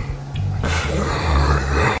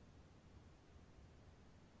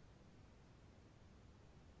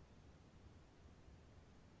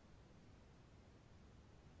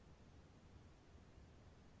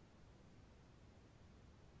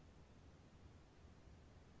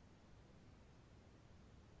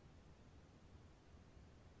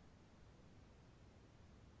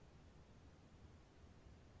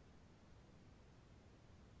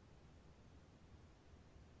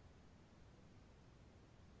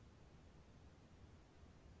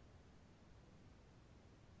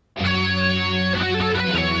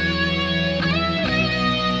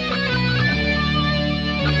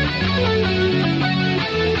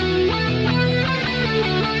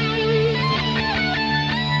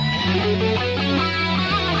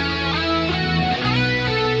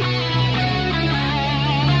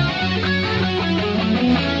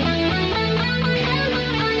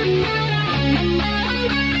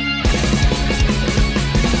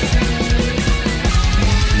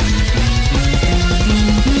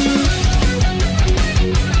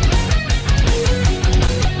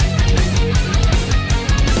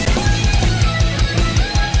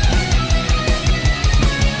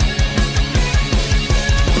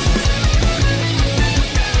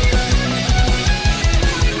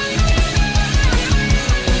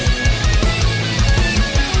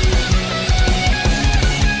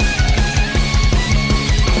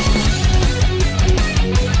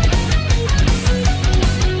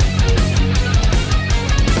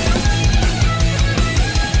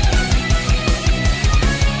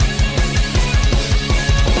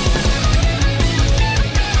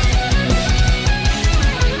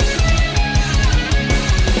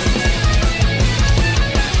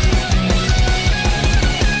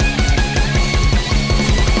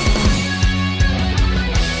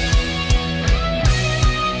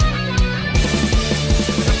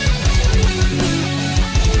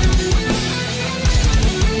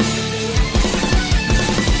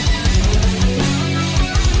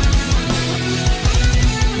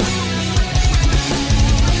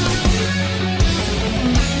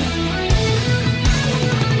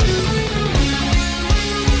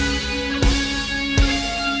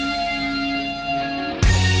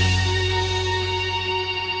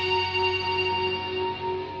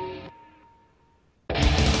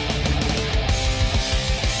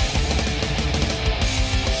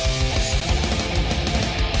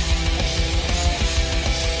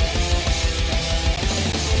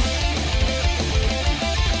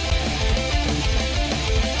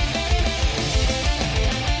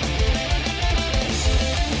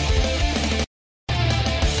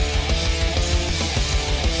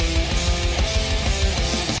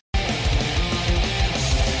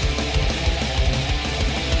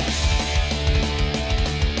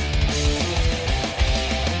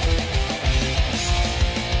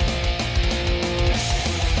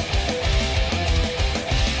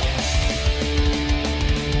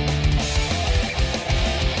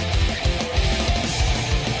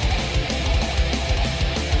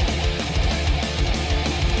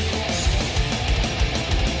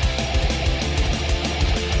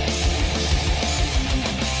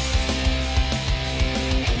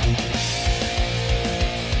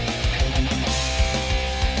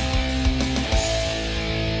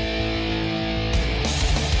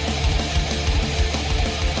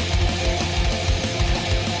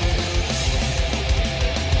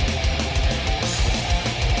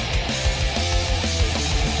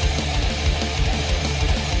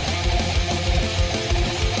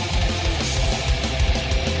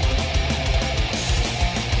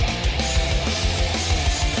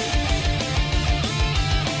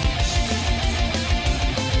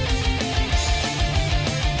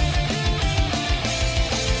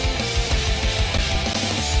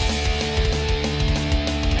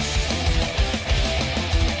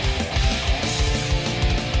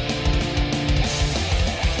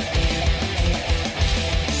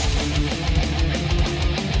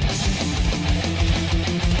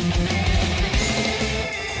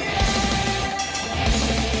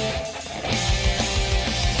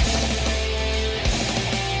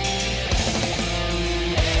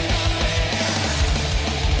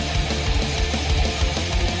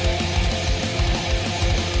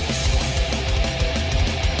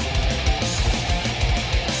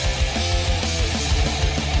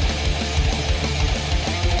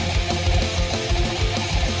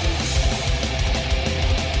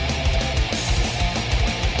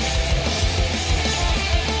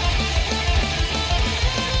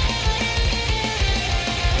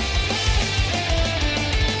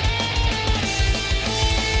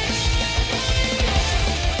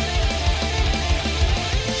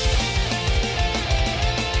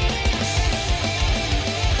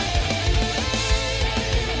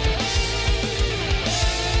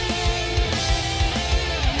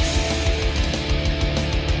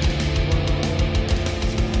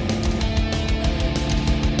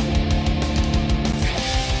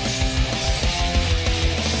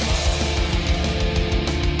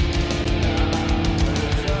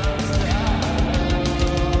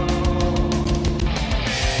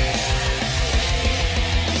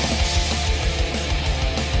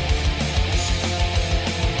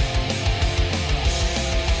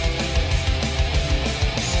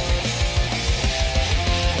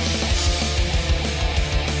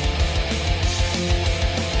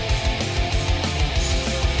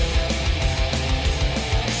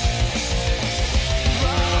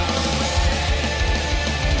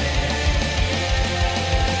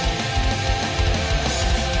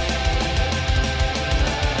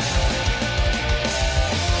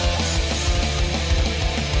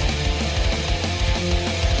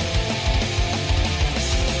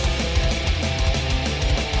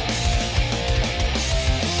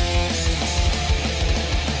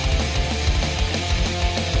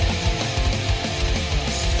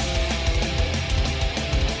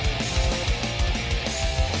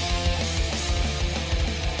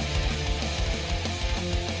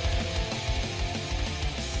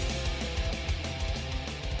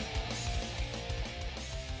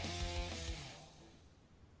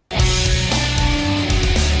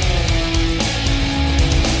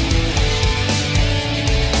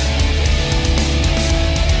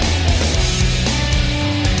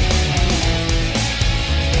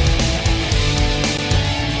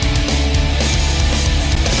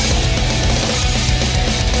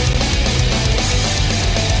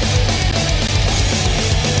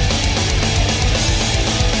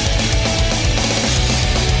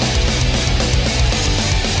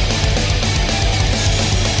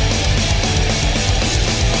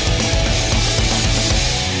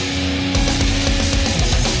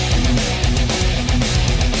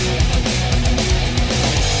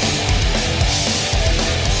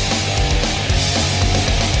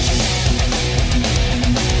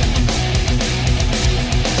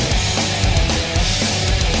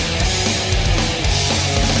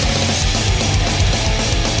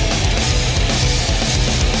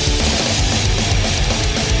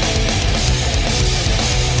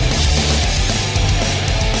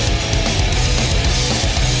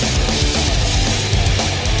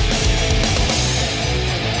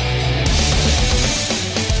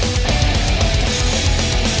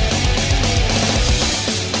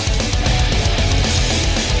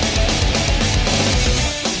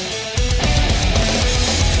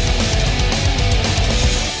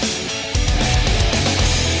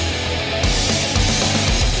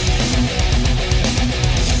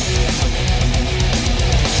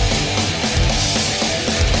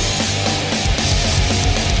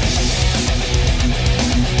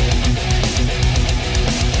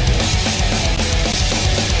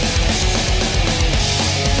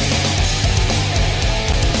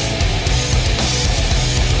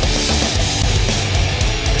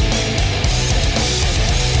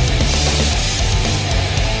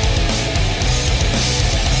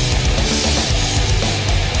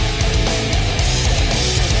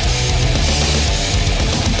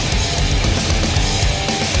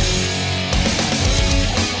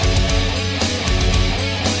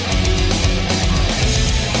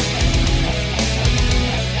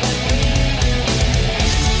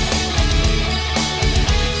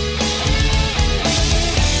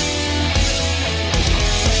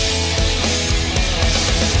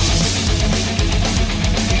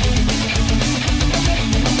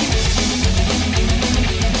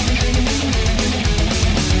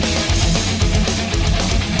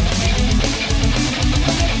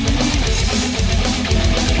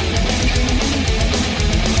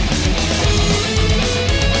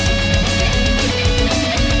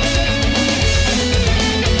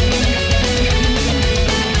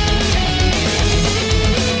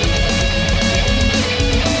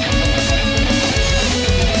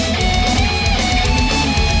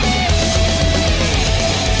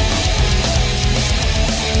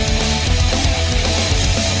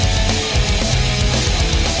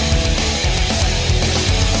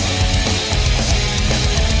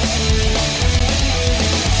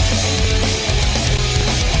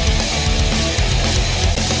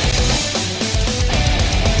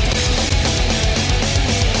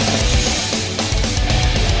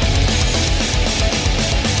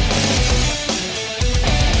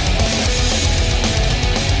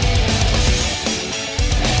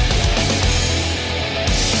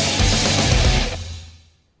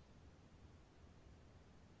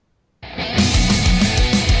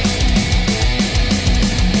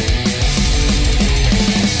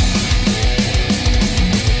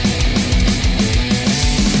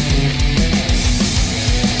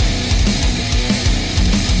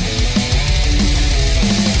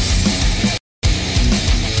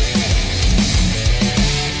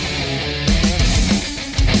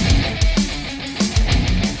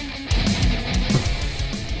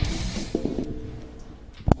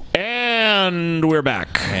 And we're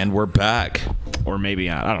back. And we're back. Or maybe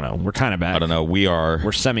I don't know. We're kind of back. I don't know.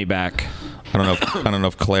 We're semi back. I don't know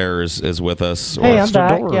if Claire is with us. Hey, I'm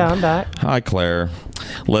back. Yeah, I'm back. Hi, Claire.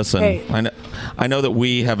 Listen, Hey. I know that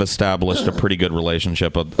we have established a pretty good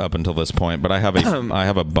relationship up until this point, but I have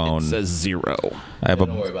a bone. It says 0.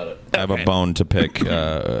 Don't worry about it. I have a bone to pick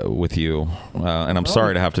with you, and I'm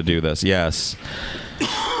sorry to have to do this. Yes.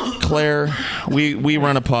 Claire, we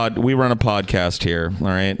run a podcast here, all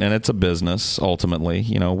right, and it's a business ultimately.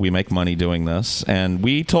 You know, we make money doing this, and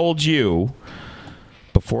we told you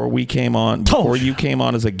before you came on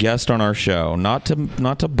as a guest on our show, not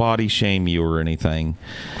to body shame you or anything,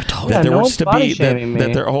 that there was to be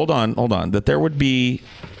that there. Hold on, that there would be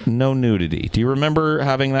no nudity. Do you remember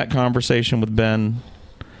having that conversation with Ben?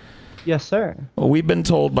 Yes, sir. Well, we've been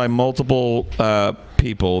told by multiple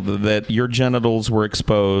people that your genitals were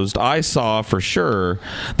exposed. I saw for sure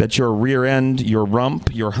that your rear end, your rump,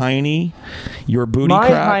 your hiney, your booty crack.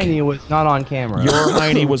 My hiney was not on camera. Your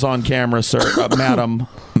hiney was on camera, sir. Madam.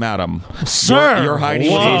 Sir! Your hiney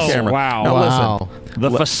was on camera. Wow. Now listen. The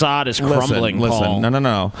facade is crumbling, Paul. Listen.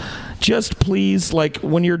 No. Just please, like,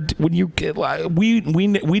 we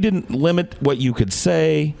didn't limit what you could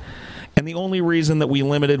say, and the only reason that we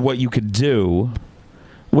limited what you could do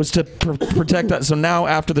was to protect that. So now,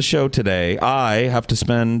 after the show today, I have to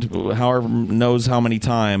spend however knows how many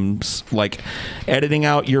times, like, editing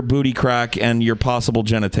out your booty crack and your possible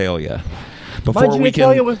genitalia. My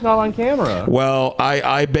genitalia was not on camera. Well,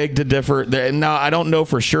 I beg to differ. Now, I don't know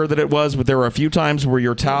for sure that it was, but there were a few times where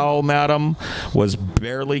your towel, madam, was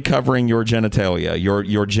barely covering your genitalia,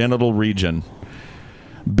 your genital region.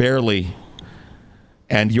 Barely.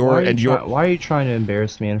 And why are you trying to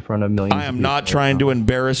embarrass me in front of millions? I am not trying to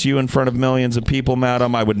embarrass you in front of millions of people,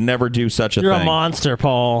 madam. I would never do such a thing. You're a monster,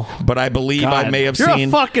 Paul. But I believe I may have You're seen.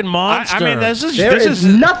 a fucking monster. I mean, this is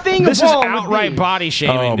nothing This wrong is outright with these. body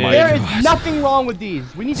shaming, dude. There is nothing wrong with these.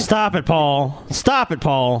 We need to Stop it, Paul. Stop it,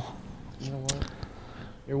 Paul.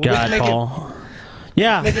 God, Paul.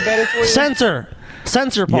 Yeah. Make it better for you?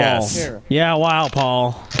 Censor, Paul. Yes. Here. Yeah, wow,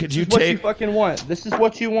 Paul. Could you This is what take? you fucking want. This is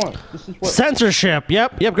what you want. This is what. Censorship.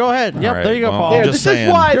 Yep. Go ahead. Yep. right, There you go, well, Paul. I'm There, just this saying.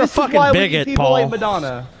 is why. You're a this fucking is why bigot, we need people Paul. like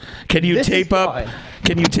Madonna. Can you This is tape up? why.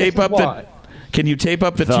 Can you tape up why. Can you tape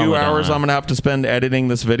up the 2 Madonna. hours I'm gonna have to spend editing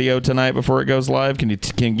this video tonight before it goes live? Can you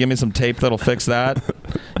give me some tape that'll fix that?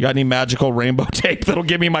 You got any magical rainbow tape that'll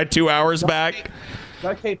give me my 2 hours back?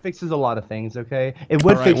 Duct tape fixes a lot of things. Okay, it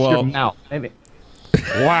would fix your mouth. Maybe.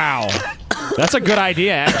 Wow. That's a good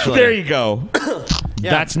idea, actually. There you go.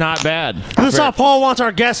 That's not bad. This is how Paul wants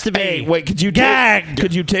our guests to be. Hey, wait, could you gagged?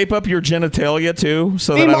 Could you tape up your genitalia too,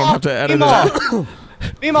 so that I don't have to edit it out?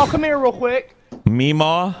 Meemaw, come here real quick.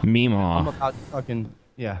 Meemaw? I'm about to fucking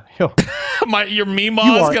yeah. Your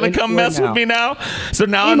Meemaw is gonna come mess with me now. So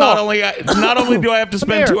now not only do I have to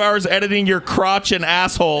spend 2 hours editing your crotch and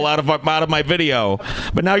asshole out of my video,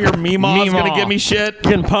 but now your Meemaw is gonna give me shit.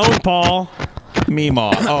 Getting pwned, Paul.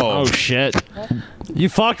 Meemaw. Oh shit. You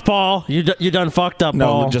fucked, Paul. You done fucked up, No,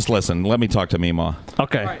 Paul. just listen. Let me talk to Meemaw.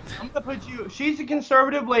 Okay. All right, I'm gonna put you. She's a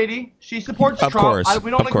conservative lady. She supports Of Trump. course,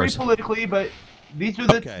 We don't of agree course. politically, but these are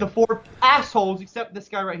the 4 assholes, except this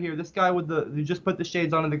guy right here. This guy with who just put the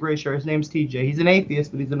shades on in the gray shirt. His name's TJ. He's an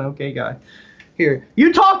atheist, but he's an okay guy. Here,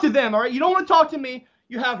 you talk to them, all right? You don't want to talk to me.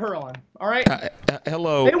 You have her on, all right?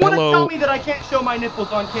 Hello. They want to hello. tell me that I can't show my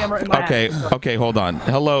nipples on camera in my ass. Okay, hold on.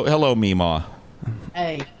 Hello, Meemaw.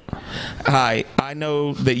 Hey. Hi. I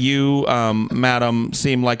know that you, madam,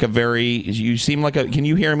 seem like a can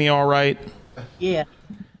you hear me all right? Yeah.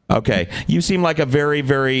 Okay. You seem like a very,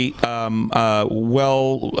 very well-read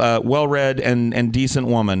and decent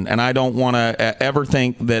woman, and I don't want to ever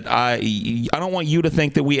think that I don't want you to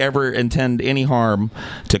think that we ever intend any harm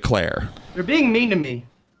to Claire. You're being mean to me.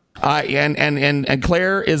 And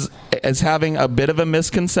Claire is having a bit of a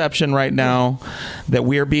misconception right now that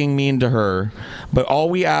we're being mean to her. But all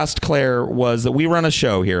we asked Claire was that we run a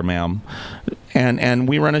show here, ma'am, and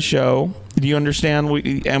we run a show. Do you understand?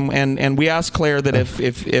 And we asked Claire that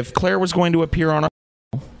if Claire was going to appear on our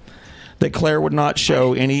show, that Claire would not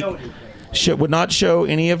show any of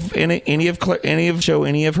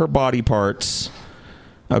her body parts.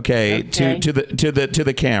 Okay, to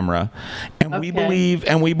the camera, and we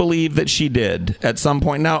believe that she did at some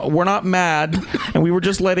point. Now we're not mad, and we were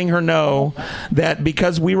just letting her know that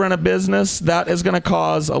because we run a business, that is going to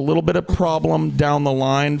cause a little bit of problem down the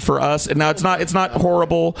line for us. And now it's not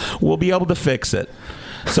horrible. We'll be able to fix it.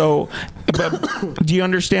 So, but do you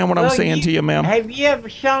understand what I'm saying to you, ma'am? Have you ever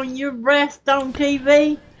shown your breast on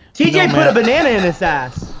TV? TJ No, put a banana in his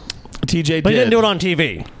ass. TJ But he did. didn't do it on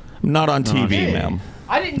TV. Not on TV, ma'am.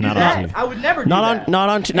 I didn't do Not on that. TV. I would never do Not that.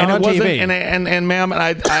 on TV. TV. And ma'am,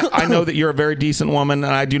 I know that you're a very decent woman,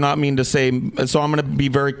 and I do not mean to say. So I'm going to be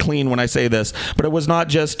very clean when I say this. But it was not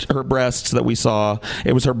just her breasts that we saw;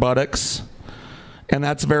 it was her buttocks, and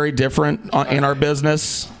that's very different in our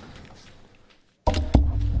business.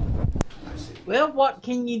 Well, what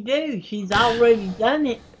can you do? She's already done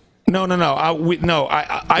it. No. I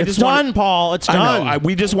It's just done, wanted, Paul. It's I done. know.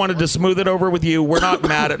 We just wanted to smooth it over with you. We're not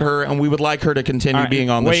mad at her, and we would like her to continue being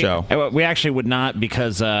on the show. We actually would not,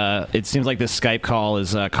 because it seems like this Skype call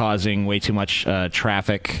is causing way too much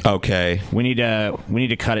traffic. Okay. We need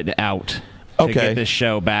to cut it out. To get this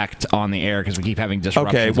show back on the air, because we keep having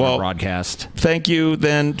disruptions in our broadcast. Thank you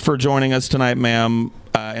then for joining us tonight, ma'am,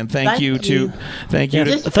 and thank you to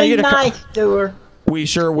Just be nice to her. We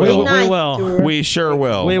sure will. We will. We sure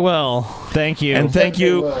will. We will. Thank you. And thank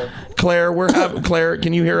you, Claire. Claire,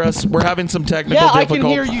 can you hear us? We're having some technical Yeah, I difficulties. can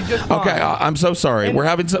hear you just fine. Okay, I'm so sorry. And we're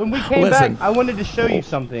having some. When we came Listen. back, I wanted to show you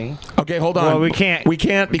something. Okay, hold on. Well, we can't. We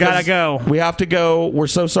can't. We Because gotta go. We have to go. We're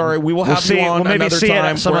so sorry. We will have you on maybe another see it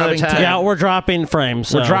time. some We're other having time. Yeah, we're dropping frames.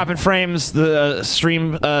 So. We're dropping frames. The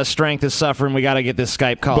stream strength is suffering. We got to get this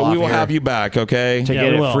Skype call. But we will off here have you back. Okay. to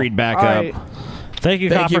get it freed back up. Thank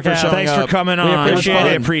you, Thank you for CopperCab. showing Thanks up. for coming on. We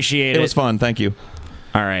Appreciate it. It was fun. Thank you.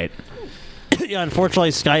 All right. Yeah,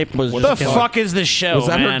 unfortunately, Skype was. What the fuck is this show, Was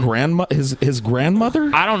that man? her grandma? His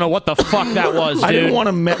grandmother? I don't know what the fuck that was, dude. I didn't want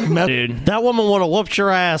to dude. That woman would have whooped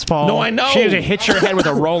your ass, Paul. No, I know. She was to hit your head with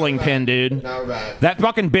a rolling pin, dude. That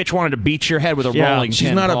fucking bitch wanted to beat your head with a rolling pin.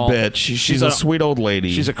 She's not Paul. a bitch. She's a sweet old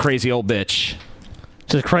lady. She's a crazy old bitch.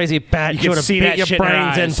 She's a crazy bat. You would can have see beat that your shit in her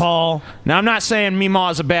brains in, eyes. Paul. Now, I'm not saying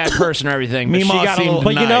Meemaw's a bad person or everything, but she Meemaw got a seemed little.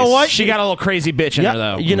 But you know what? She got a little crazy bitch in her,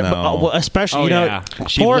 though. You know, No. well, especially Oh, you know, yeah.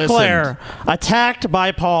 She poor listened. Claire attacked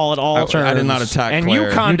by Paul at all turns. I did not attack And Claire.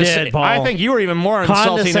 you condescended. did, Paul. I think you were even more insulting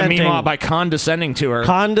than Condescending. Meemaw by condescending to her.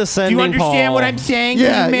 Condescending. Do you understand Paul. what I'm saying,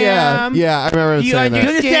 Yeah, ma'am? yeah. I remember Do you saying that.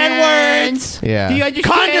 understand words? Yeah. Do you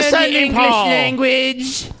understand Condescending, the English Paul.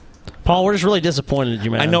 language? Paul, we're just really disappointed in you,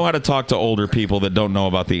 man. I know how to talk to older people that don't know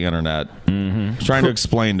about the internet. Trying to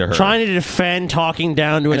explain to her. Trying to defend talking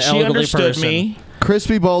down to an And she elderly understood person. me.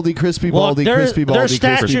 Crispy Baldy, Crispy Look, Baldy, there- Crispy Baldy, there's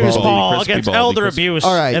Crispy statutes, Baldy. Paul, Crispy against Baldy, elder Crispy- abuse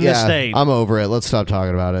All right, in yeah, the state. I'm over it. Let's stop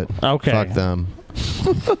talking about it. Okay. Fuck them.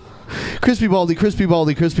 Crispy Baldy, Crispy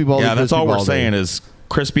Baldy, Crispy Baldy. Yeah, that's Crispy all we're Baldy. saying is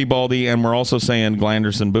Crispy Baldy, and we're also saying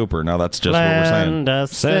Glanderson Booper. Now that's just what we're saying.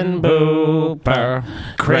 Glanderson Booper,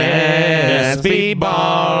 Crispy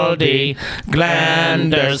Baldy,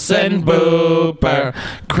 Glanderson Booper,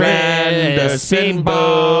 Glanderson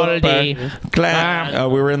Baldy.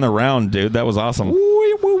 We were in the round, dude. That was awesome.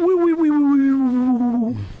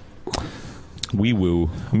 Wee woo.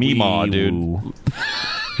 Meemaw, dude.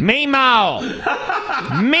 Meemaw!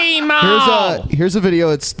 Meemaw! Here's a video.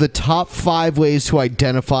 It's the top 5 ways to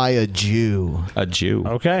identify a Jew. A Jew.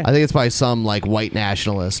 Okay. I think it's by some like white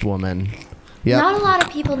nationalist woman. Yep. Not a lot of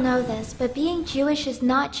people know this, but being Jewish is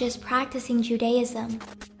not just practicing Judaism.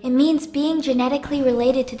 It means being genetically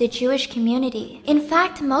related to the Jewish community. In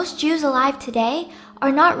fact, most Jews alive today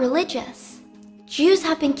are not religious. Jews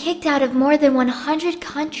have been kicked out of more than 100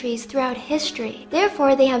 countries throughout history.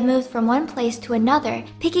 Therefore, they have moved from one place to another,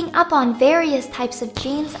 picking up on various types of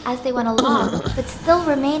genes as they went along, but still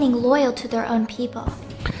remaining loyal to their own people.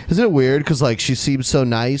 Isn't it weird? Because like she seems so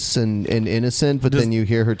nice and innocent, but then you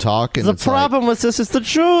hear her talk, and The it's like, problem with this is the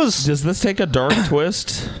Jews. Does this take a dark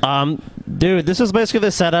twist? Dude, this is basically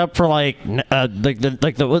the setup for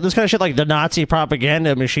this kind of shit, like the Nazi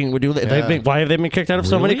propaganda machine would do. Yeah. Why have they been kicked out of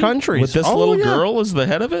so many Really? countries? With this Oh, little yeah. girl as the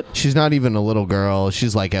head of it? she's not even a little girl.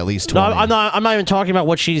 She's like at least 20. No, I'm not even talking about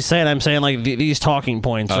what she's saying. I'm saying like these talking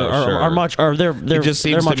points Oh, are sure. much, or they're It just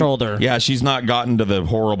they're seems much to- older. Yeah, she's not gotten to the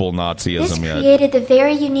horrible Nazism This yet. created the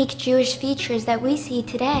very unique Jewish features that we see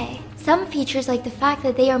today. Some features, like the fact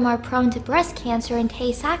that they are more prone to breast cancer and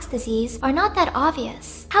Tay-Sachs disease, are not that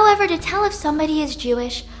obvious. However, to tell if somebody is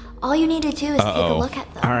Jewish, all you need to do is take a look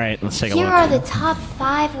at them. All right, let's take a Here look. are the top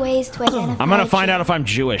 5 ways to identify I'm going to find out if I'm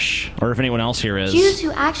Jewish or if anyone else here is. Jews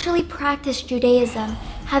who actually practice Judaism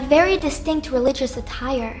have very distinct religious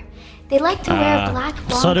attire. They like to wear black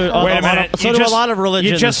long so do- coats. Wait a minute. So do a lot of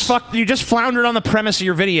religions. You just floundered on the premise of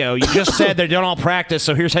your video. You just said they don't all practice,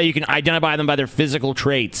 so here's how you can identify them by their physical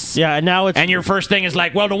traits. Yeah, and now it's... And your first thing is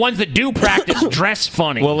like, well, the ones that do practice dress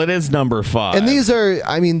funny. Well, it is number 5. And these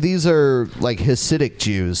are like Hasidic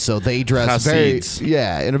Jews, so they dress Hasids.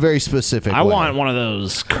 in a very specific I way. want one of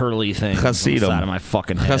those curly things on the Hasidim. side of my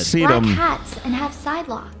fucking head. Black hats and have side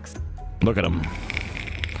locks. Look at them.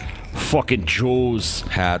 Fucking Jews.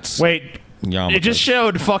 Hats. Wait. Yarmulkes. It just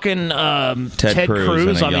showed fucking Ted Cruz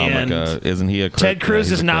Cruz in a on the end. yarmulke. Isn't he a Ted Cruz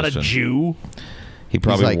he's is not a Christian. Jew. He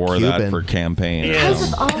probably like wore Cuban. that for campaign.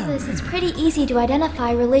 Because of all this, it's pretty easy to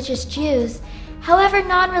identify religious Jews. However,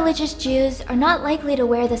 non-religious Jews are not likely to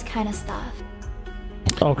wear this kind of stuff.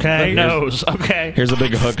 Okay. The nose. Okay. Here's a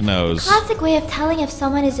big hook nose. Classic way of telling if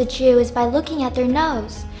someone is a Jew is by looking at their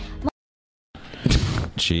nose.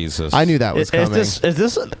 Jesus. I knew that was coming. Is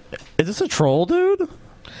this a troll, dude?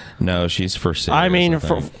 No, she's for serious. I mean,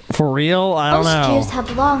 for real, I don't Most know. Jews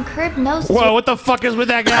have long, curved noses. Whoa, what the fuck is with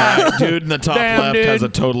that guy? Dude in the top Damn, left dude. has a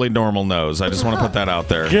totally normal nose. I just want to put that out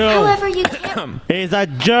there. However, you can't. He's a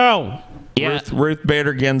Joe. Yeah. Ruth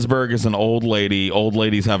Bader Ginsburg is an old lady. Old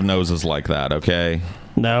ladies have noses like that, okay?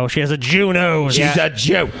 No, she has a Jew nose. She's a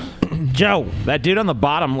Jew. Joe. That dude on the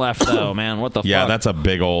bottom left, though, man. What the Yeah, fuck? that's a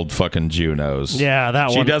big old fucking Jew nose. Yeah, that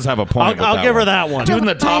one. She does have a point. I'll give her that one. Dude in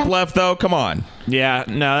the top left, though, come on. Yeah,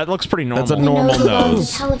 no, that looks pretty normal. That's a normal Nose alone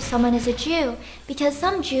nose. to tell if someone is a Jew, because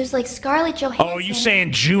some Jews like Scarlett Johansson. Oh, you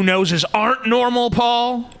saying Jew noses aren't normal,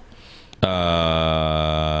 Paul?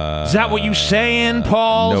 Is that what you saying,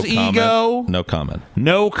 Paul's no comment. ego? No comment.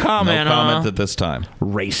 No comment. No comment huh? at this time.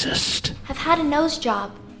 Racist. have had a nose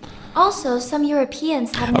job. Also, some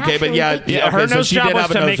Europeans have naturally Okay, but yeah, big yeah, okay, her so nose she job did was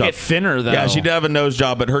have a to nose make job. it thinner, though. Yeah, she did have a nose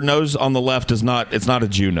job, but her nose on the left is not. It's not a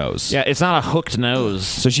Jew nose. Yeah, it's not a hooked nose.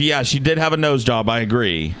 So she did have a nose job. I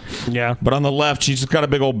agree. Yeah. But on the left, she's just got a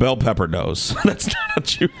big old bell pepper nose. That's not a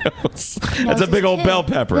Jew nose. That's a Nose big is old king. bell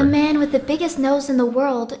The pepper. man with the biggest nose in the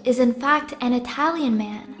world is in fact an Italian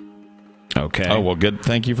man. Okay. Oh well, good.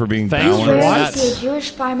 Thank you for being You balanced. rarely see a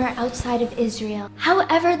Jewish farmer outside of Israel.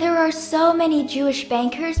 However, there are so many Jewish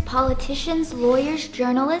bankers, politicians, lawyers,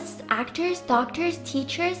 journalists, actors, doctors,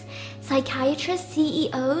 teachers, psychiatrists,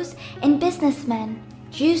 CEOs, and businessmen.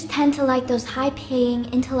 Jews tend to like those high-paying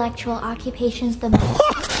intellectual occupations the most.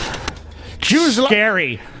 Jews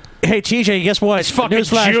Scary. Hey, TJ, guess what? It's fucking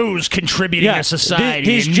Newsflash. Jews contributing to society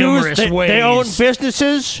These in Jews, numerous ways. they own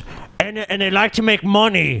businesses, and they like to make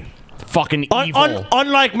money. Fucking evil.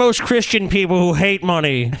 Unlike most Christian people who hate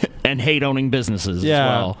money. And hate owning businesses Yeah. as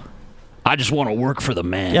well. I just want to work for the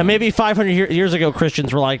man. Yeah, maybe 500 years ago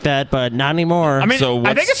Christians were like that, but not anymore. I mean,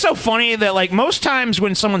 I think it's so funny that, like, most times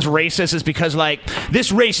when someone's racist is because, like,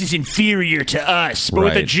 this race is inferior to us. But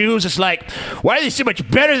with the Right. Jews, it's like, why are they so much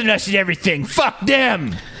better than us at everything? Fuck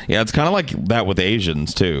them. Yeah, it's kind of like that with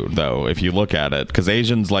Asians too, though. If you look at it, because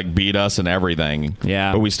Asians like beat us and everything.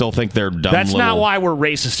 Yeah, but we still think they're dumb. That's not little- why we're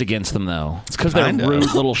racist against them, though. It's because they're Kinda.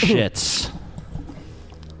 rude little shits.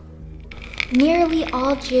 Nearly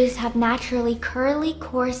all Jews have naturally curly,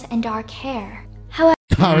 coarse, and dark hair. However,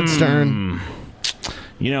 Howard Stern.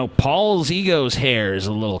 You know, Paul's ego's hair is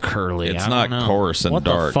a little curly. It's I not don't know. coarse and What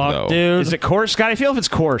the dark, fuck, though. dude? Is it coarse? Gotta feel if it's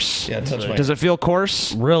coarse. Yeah, touch my- Does it feel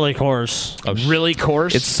coarse? Really coarse. Really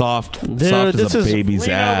coarse? It's soft. Dude, soft this as a is- baby's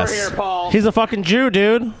Lean over ass. here, Paul. He's a fucking Jew,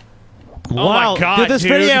 dude. Oh Wow. my god, dude,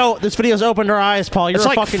 this video's opened our eyes, Paul. You're it's a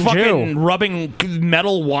like fucking Jew. rubbing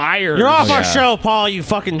metal wires. You're off our show, Paul, you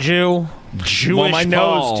fucking Jew. Jewish well, my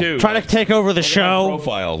Paul. nose too. Try to take over the show.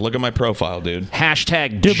 Profile. Look at my profile, dude.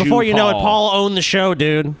 Hashtag Dude, Jew before you know it, Paul owned the show,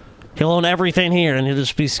 dude. He'll own everything here, and he'll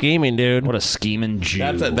just be scheming, dude. What a scheming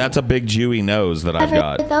Jew. That's a big Jewy nose that I've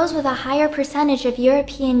however, got. those with a higher percentage of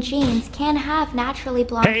European genes can have naturally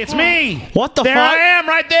blonde hair. Hey, it's me. What the there fuck? I am,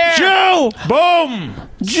 right there. Jew! Boom.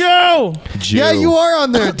 Jew! Yeah, you are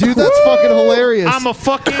on there, dude. That's fucking hilarious. I'm a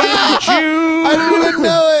fucking Jew. I didn't even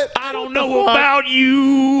know it. I don't know about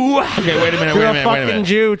you. Okay, wait a minute. You're Wait a a minute. Wait a fucking minute.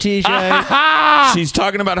 Jew, TJ. She's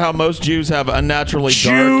talking about how most Jews have unnaturally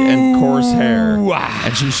dark and coarse hair,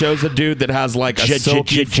 and she shows a dude that has like a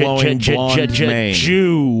silky flowing blonde mane.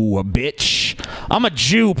 Jew, bitch. I'm a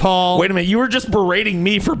Jew, Paul. Wait a minute, you were just berating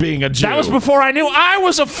me for being a Jew. That was before I knew I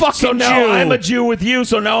was a fucking So now Jew. I'm a Jew with you.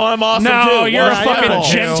 So now I'm awesome too. No, you're a Where's fucking Paul?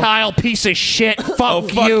 Gentile piece of shit. Fuck Oh,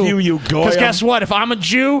 fuck you, you goyim. Because guess what? If I'm a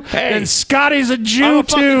Jew, then Scotty's a Jew I'm a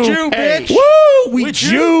fucking too. Jew, bitch. Woo! We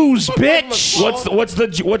Jews, bitch.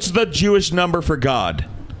 What's the Jewish number for God?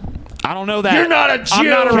 I don't know that. You're not a Jew. I'm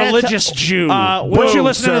not a religious Jew. Weren't you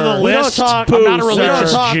listening to the We don't list? talk, I'm not a we don't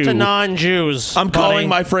religious talk Jew. to non-Jews. I'm calling buddy.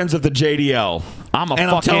 my friends at the JDL. I'm a and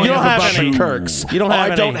fucking I'm telling You don't have everybody any. Kirks. You don't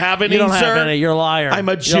have any. I don't have any, You don't sir. have any. You're a liar. I'm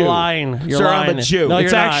a Jew. You're lying. You're Sir, lying. I'm a Jew. No,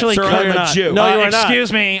 It's you're actually not. Sir, No, I'm you're a not. Jew. No, you're not.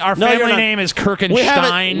 Excuse me. Our No, you're family not. name is We have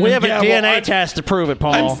Kirkenstein. a Yeah, DNA well, test to prove it,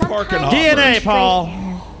 Paul. I'm parking DNA, Paul.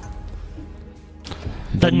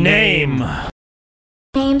 The name.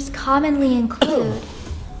 Names commonly include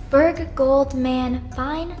Berg, Goldman,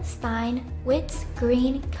 Feinstein, Witz,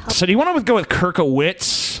 Green, So do you want to go with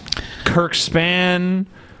Kirkowitz, Kirkspan,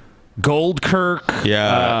 Goldkirk,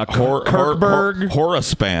 Yeah, Kirkberg?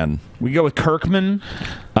 Horaspan. We go with Kirkman.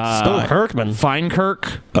 Still Kirkman.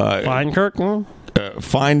 Feinkirk. Feinkirk?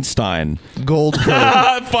 Feinstein.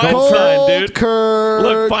 Goldkirk. Feinstein, dude. Goldkirk.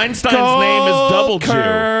 Look, Feinstein's name is double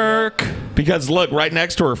Goldkirk. Jew. Because look, right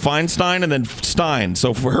next to her, Feinstein and then Stein.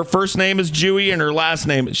 So for her first name is Jewy and her last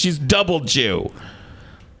name, she's double Jew.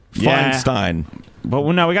 Yeah. Feinstein. But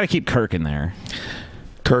no, we got to keep Kirk in there.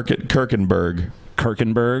 Kirkenberg.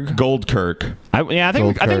 Goldkirk. I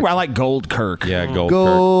think I like Goldkirk. Yeah,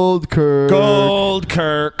 Goldkirk.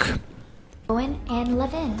 Goldkirk. Owen and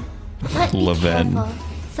Levin. But be Levin. careful.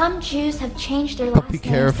 Some Jews have changed their last names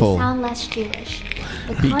careful. to sound less Jewish.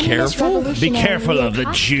 The Be communist careful? revolutionary Be careful of the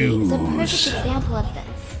Lev Trotsky is a perfect Jews. example of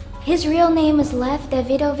this. His real name was Lev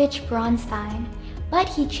Davidovich Bronstein, but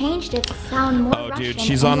he changed it to sound more Oh, Russian dude,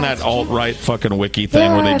 she's and on less that alt-right fucking wiki There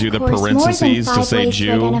thing where are, they of do the course, more than parentheses to 5 say ways to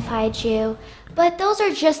Jew. identify a Jew, but those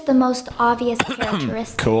are just the most obvious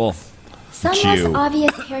characteristics. Cool. Some Jew. less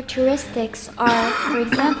obvious characteristics are, for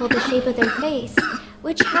example, the shape of their face,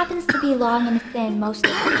 which happens to be long and thin most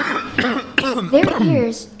of the time. Their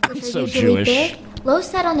ears, which are So usually Jewish. big, low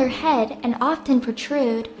set on their head, and often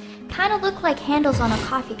protrude, kind of look like handles on a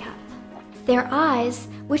coffee cup. Their eyes,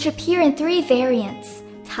 which appear in 3 variants: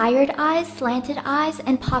 tired eyes, slanted eyes,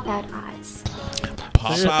 and pop-out eyes.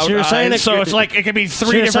 So you're saying So it's like it could be 3 so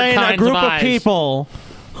you're different saying kinds a group of eyes. people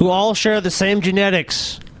who all share the same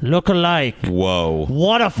genetics look alike. Whoa.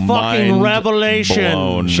 What a fucking Mind revelation.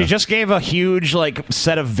 blown. She just gave a huge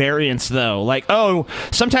set of variants though. Like, oh,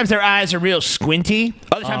 sometimes their eyes are real squinty,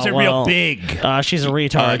 other times they're real big. She's a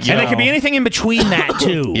retard. And it could be anything in between that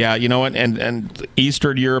too. Yeah, you know what? And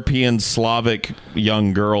Eastern European Slavic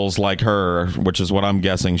young girls like her, which is what I'm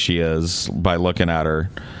guessing she is by looking at her,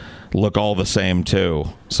 look all the same too.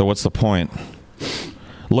 So what's the point?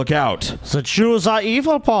 Look out. The Jews are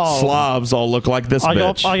evil, Paul. Slavs all look like this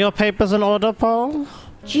bitch. Are your papers in order, Paul?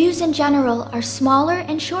 Jews in general are smaller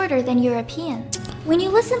and shorter than Europeans. When you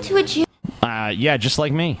listen to a Jew Yeah, just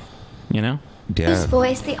like me. You know? Jews'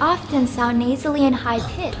 voice, they often sound nasally and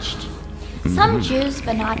high-pitched. Some Jews,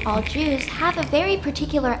 but not all Jews, have a very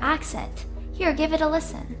particular accent. Here, give it a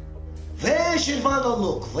listen. Where should I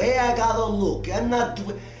look? Where I gotta look? I'm not.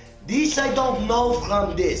 This I don't know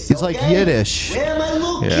from this. He's like Yiddish. Where am I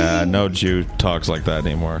looking? Yeah, no Jew talks like that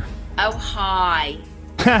anymore. Oh, hi.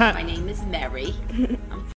 My name is Mary.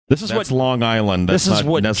 That's Long Island. That's This is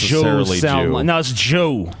not what necessarily Jews sound Jew. like. No, it's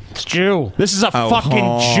Jew. It's Jew. This is a Oh, fucking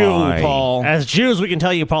hi. Jew, Paul. As Jews, we can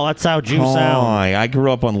tell you, Paul, that's how Jews sound. Hi, I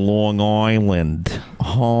grew up on Long Island.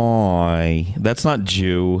 Hi. That's not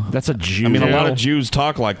Jew. That's a Jew. I mean, a lot of Jews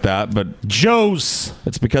talk like that, but Jews.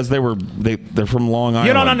 It's because they're from Long Island.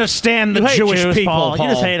 You don't understand the You hate Jewish Jews, people, Paul. Paul.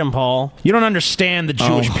 You just hate them, Paul. You don't understand the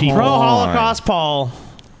Jewish people. Pro Holocaust, Paul.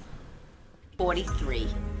 43.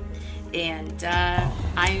 And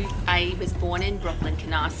I was born in Brooklyn,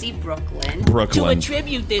 Canarsie, Brooklyn. To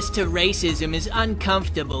attribute this to racism is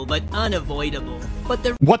uncomfortable but unavoidable. But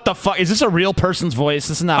the What the fuck? Is this a real person's voice?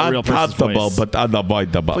 This is not a real person's voice. but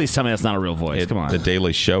unavoidable. Please tell me that's not a real voice. Come on. The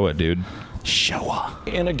Daily Show, dude. Shoah.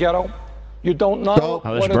 In a ghetto, you don't know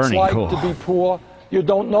Oh, that's what it's Bernie. like Cool. to be poor. You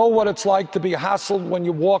don't know what it's like to be hassled when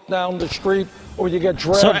you walk down the street or you get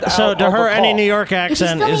dragged out So to of her, a any car. New York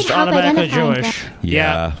accent is automatically Jewish.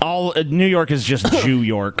 Yeah. All New York is just Jew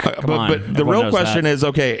York. Come on. But the Everyone real knows question that. is,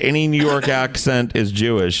 okay, any New York accent is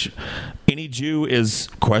Jewish. Any Jew is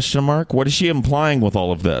question mark? What is she implying with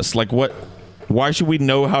all of this? Like what? Why should we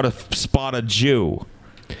know how to spot a Jew?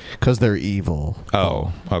 Because they're evil.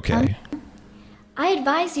 Oh, okay. I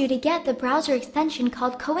advise you to get the browser extension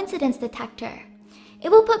called Coincidence Detector. It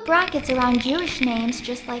will put brackets around Jewish names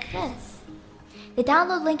just like this. The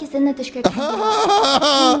download link is in the description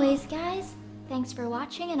below. Anyways, guys, thanks for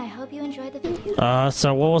watching, and I hope you enjoyed the video.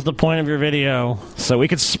 So what was the point of your video? So we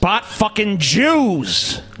could spot fucking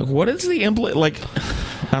Jews. What is the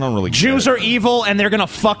I don't really. Jews are evil, and they're gonna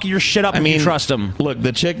fuck your shit up if you trust them. Look,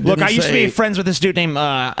 the chick. Look, I didn't used to be say- friends with this dude named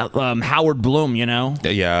Howard Bloom. You know?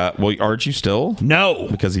 Yeah. Well, aren't you still? No,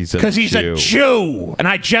 because he's a Jew, and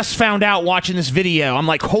I just found out watching this video. I'm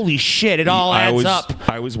like, holy shit! It all adds up.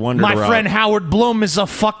 I was wondering. My friend Howard Bloom is a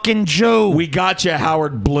fucking Jew. We got you,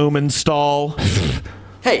 Howard Blumenstall.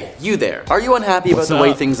 Hey, you there. Are you unhappy What's about the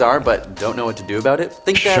way up? things are, but don't know what to do about it?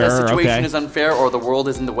 Think that a Sure, situation okay. is unfair or the world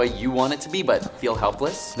isn't the way you want it to be, but feel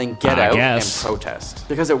helpless? Then get I out guess. and protest.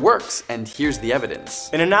 Because it works, and here's the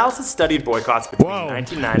evidence. An analysis studied boycotts between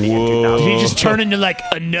 1990 and 2000. Did he just turn into like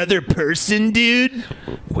another person, dude?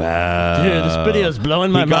 Wow. Dude, this video's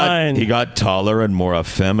blowing my mind. He got taller and more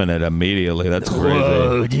effeminate immediately. That's crazy.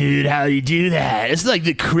 Whoa, dude, how do you do that? It's like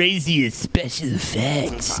the craziest special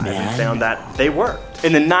effects, And man. found that they worked.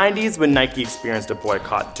 In the 90s, when Nike experienced a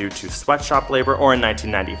boycott due to sweatshop labor, or in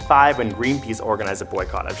 1995, when Greenpeace organized a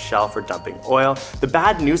boycott of Shell for dumping oil, the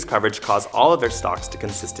bad news coverage caused all of their stocks to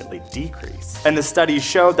consistently decrease. And the studies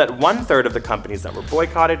showed that 1/3 of the companies that were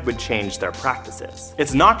boycotted would change their practices.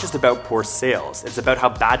 It's not just about poor sales, it's about how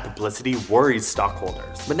bad publicity worries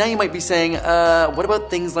stockholders. But now you might be saying, what about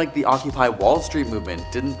things like the Occupy Wall Street movement?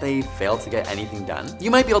 Didn't they fail to get anything done?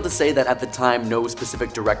 You might be able to say that at the time no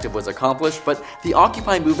specific directive was accomplished, but the Occupy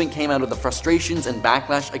movement came out of the frustrations and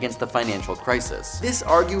backlash against the financial crisis. This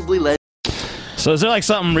arguably led. So is there like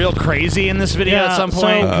something real crazy in this video at some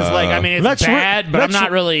point? Because like, I mean, it's bad, but I'm not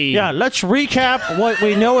really. Yeah, let's recap what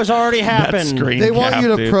we know has already happened. They want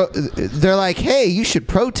you to they're like, hey, you should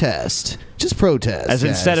protest. Just protest. As guys.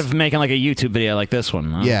 instead of making like a YouTube video like this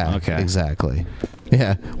one. Huh? Yeah, okay. Exactly.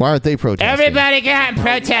 Yeah, why aren't they protesting? Everybody go out and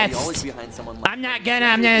protest. I'm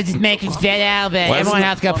gonna just make it fit out, but everyone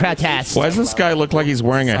else go protest. Why does this guy look like he's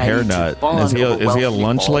wearing a hairnut? Is he a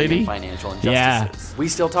lunch lady? Yeah. We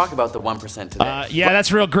still talk about the 1% today. Yeah,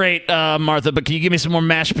 that's real great, Martha, but can you give me some more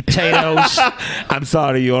mashed potatoes? I'm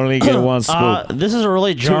sorry, you only get one scoop. This is a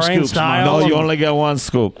really jarring style. No, you only get one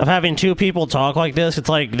scoop. Of having two people talk like this, it's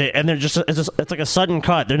like, it's like a sudden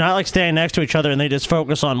cut. They're not like standing next to each other and they just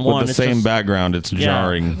focus on one. With the same background, it's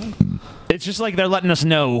jarring. It's just like they're letting us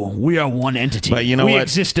know we are one entity. But you know we what?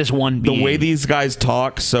 exist as one being. The way these guys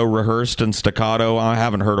talk, so rehearsed and staccato, I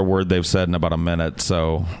haven't heard a word they've said in about a minute,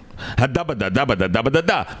 so... Black Lives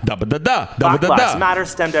Matter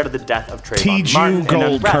stemmed out of the death of Trayvon Martin and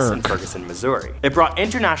unrest in Ferguson, Missouri. It brought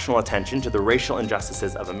international attention to the racial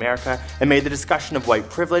injustices of America and made the discussion of white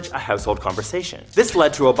privilege a household conversation. This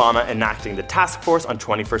led to Obama enacting the Task Force on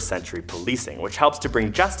 21st Century Policing, which helps to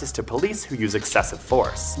bring justice to police who use excessive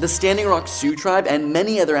force. The Standing Rock Sioux Tribe and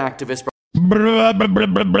many other activists. I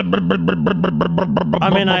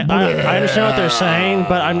mean, I understand what they're saying,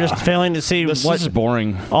 but I'm just failing to see this what is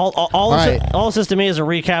boring. All this is to me is a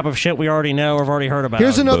recap of shit we already know or have already heard about.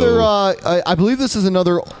 Here's another. I believe this is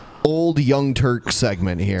another old Young Turk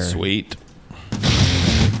segment here. Sweet.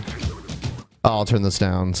 I'll turn this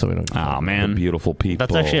down so we don't. Oh man, beautiful people.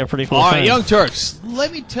 That's actually a pretty cool. All thing. right, Young Turks.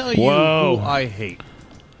 Let me tell you Whoa. who I hate.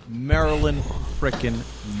 Marilyn frickin'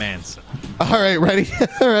 Manson. All right, ready,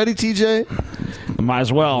 ready, TJ. Might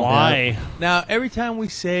as well. Why? Now, every time we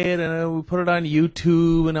say it and we put it on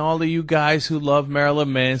YouTube, and all of you guys who love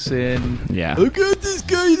Marilyn Manson, look at this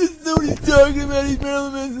guy. He doesn't know what he's talking about. He's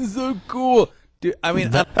Marilyn Manson's so cool. Dude, I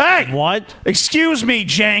mean, hey, what? Excuse me,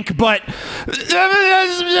 Cenk, but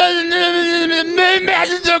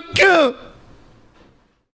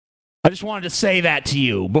I just wanted to say that to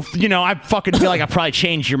you. You know, I fucking feel like I probably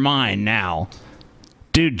changed your mind now.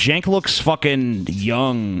 Dude, Cenk looks fucking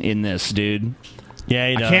young in this, dude. Yeah,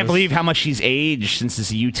 he does. I can't believe how much he's aged since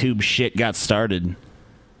this YouTube shit got started.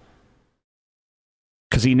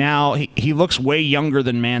 Because he looks way younger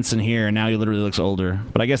than Manson here, and now he literally looks older.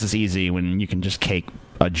 But I guess it's easy when you can just cake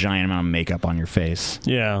a giant amount of makeup on your face.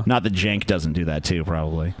 Yeah. Not that Cenk doesn't do that too,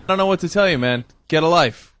 probably. I don't know what to tell you, man. Get a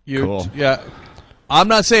life. Cool. Yeah. I'm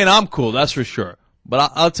not saying I'm cool, that's for sure.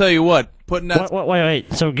 But I'll tell you what. Putting that.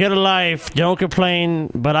 Wait. So get a life. Don't complain.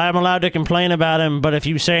 But I'm allowed to complain about him. But if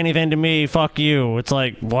you say anything to me, fuck you. It's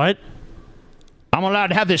like, what? I'm allowed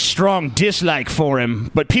to have this strong dislike for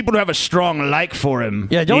him, but people who have a strong like for him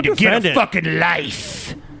don't need to get defend a it. fucking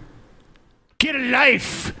life. Get a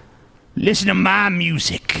life. Listen to my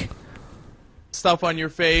music. Stuff on your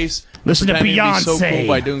face. Listen to pretending be so Beyonce. cool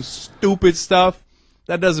by doing stupid stuff.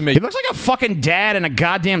 That doesn't make. He looks like a fucking dad in a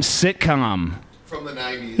goddamn sitcom. From the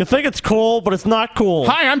 90s. You think it's cool, but it's not cool.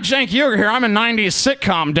 Hi, I'm Cenk Uger here. I'm a 90s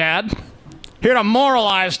sitcom dad. Here to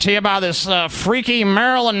moralize to you about this freaky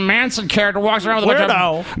Marilyn Manson character who walks around with a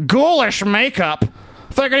bunch of ghoulish makeup,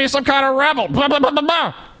 thinking he's some kind of rebel. Blah, blah, blah, blah,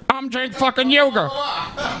 blah. I'm Cenk fucking Uger.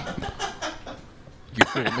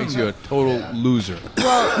 It makes you a total loser.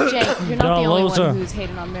 Well, Jake, you're not the only loser. one who's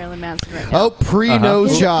hating on Marilyn Manson right now. Oh,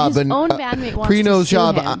 pre-nose job His and own bandmate wants pre-nose to sue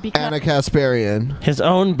job him because- Anna Kasparian. His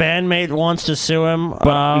own bandmate wants to sue him,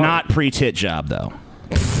 But not pre-tit job, though.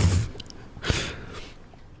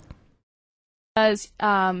 Because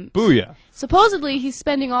Booyah. supposedly he's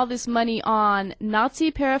spending all this money on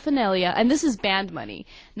Nazi paraphernalia, and this is band money.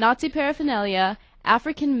 Nazi paraphernalia,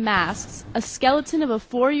 African masks, a skeleton of a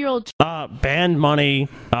 4-year-old. Band money.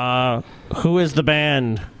 Who is the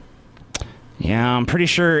band? Yeah, I'm pretty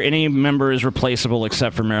sure any member is replaceable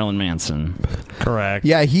except for Marilyn Manson. Correct.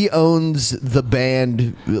 Yeah, he owns the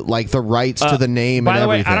band, like the rights to the name By and the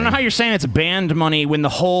way, everything. I don't know how you're saying it's band money when the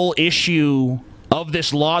whole issue of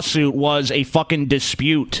this lawsuit was a fucking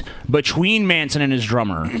dispute between Manson and his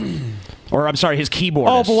drummer. Or I'm sorry, his keyboardist.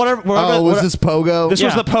 Oh, but whatever. Was this Pogo? This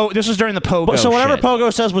was This was during the Pogo. So whatever shit.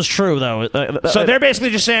 Pogo says was true, though. So they're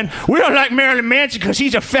basically just saying we don't like Marilyn Manson because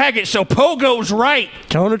he's a faggot. So Pogo's right.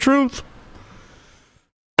 Telling the truth.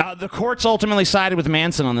 The courts ultimately sided with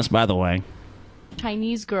Manson on this, by the way.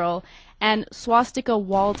 Chinese girl and swastika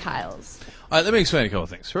wall tiles. All right, let me explain a couple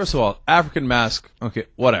things. First of all, African mask, okay,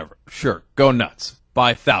 whatever. Sure, go nuts.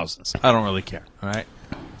 Buy thousands. I don't really care, all right?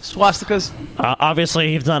 Swastikas?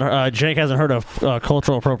 Obviously, he's not. Jake hasn't heard of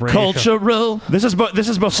cultural appropriation. Cultural. This is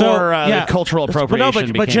before the cultural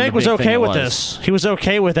appropriation. But Jake was okay with this. He was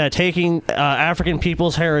okay with that, taking African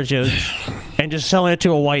people's heritage and just selling it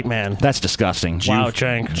to a white man. That's disgusting. Wow,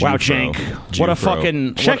 Cenk. Wow, Cenk. What a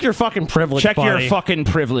fucking... Check your fucking privilege, Check buddy. your fucking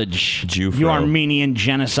privilege. You Armenian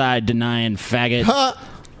genocide-denying faggot.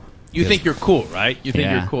 You think you're cool, right? You think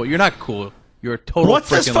you're cool. You're not cool. You're a total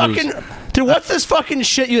freaking loser. Dude, what's this fucking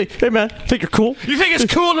shit? You hey man, think you're cool? You think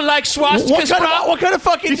it's cool to like swastikas, what kind of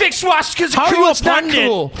fucking? You think swastikas are How cool? it's not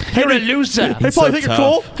cool? You're a loser. Hey, Paul, you think you're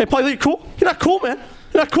cool? Hey, Paul, you think you're cool? You're not cool, man.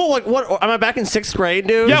 You're not cool. Like what? Am I back in 6th grade,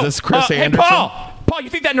 dude? Yo, Is this Chris Anderson? Hey, Paul, you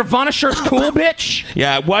think that Nirvana shirt's cool, bitch?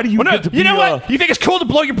 Yeah, why do you get to be You know what? You think it's cool to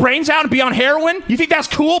blow your brains out and be on heroin? You think that's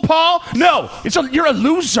cool, Paul? No. You're a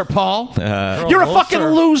loser, Paul. You're a fucking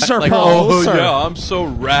loser, Paul. Oh, yeah, I'm so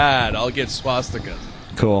rad. I'll get swastikas.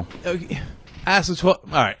 Cool. All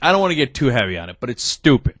right, I don't want to get too heavy on it, but it's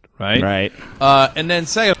stupid, right? Right. And then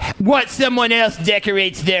second, what someone else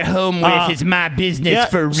decorates their home with is my business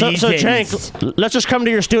for reasons. So, Cenk, let's just come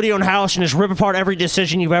to your studio and house and just rip apart every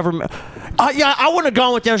decision you've ever made. Yeah, I would have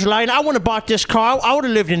gone with this line. I would have bought this car. I would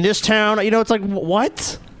have lived in this town. You know, it's like,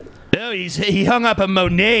 what? Oh, he hung up a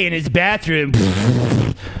Monet in his bathroom.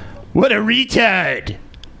 What a retard.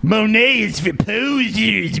 Monet is for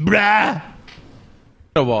posers, brah.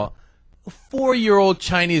 of all, a 4-year-old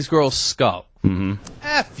Chinese girl's skull. Mm-hmm.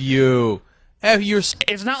 F you. F your.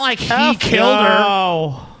 It's not like he killed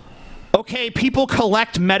her. Okay, people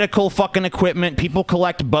collect medical fucking equipment. People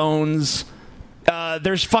collect bones.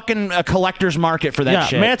 There's fucking a collector's market for that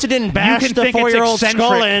shit. Manson didn't bash the 4-year-old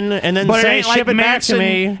skull in and then say, ship it back to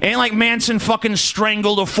me. Ain't like Manson fucking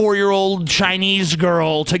strangled a 4-year-old Chinese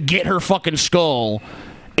girl to get her fucking skull.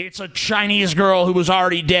 It's a Chinese girl who was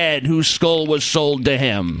already dead, whose skull was sold to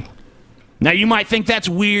him. Now, you might think that's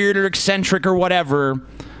weird or eccentric or whatever,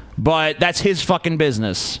 but that's his fucking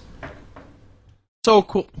business. So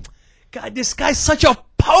cool. God, this guy's such a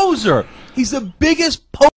poser. He's the biggest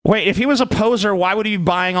poser. Wait, if he was a poser, why would he be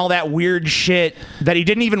buying all that weird shit that he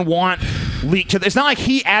didn't even want leaked to? It's not like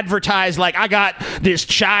he advertised, like, I got this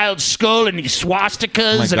child's skull and these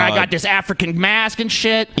swastikas, and I got this African mask and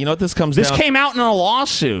shit. You know what this comes down? This came out in a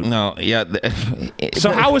lawsuit. No, yeah.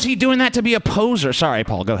 So how was he doing that to be a poser? Sorry,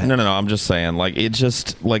 Paul, go ahead. No, I'm just saying, like, it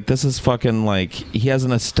just, like, this is fucking, like, he has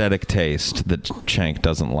an aesthetic taste that Cenk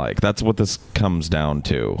doesn't like. That's what this comes down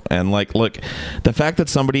to. And, like, look, the fact that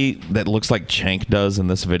somebody that looks like Cenk does in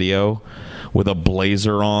this video with a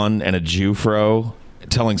blazer on and a Jufro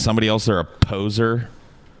telling somebody else they're a poser,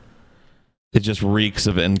 it just reeks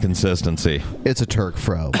of inconsistency. It's a Turk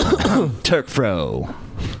fro. Turk fro.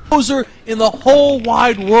 Poser in the whole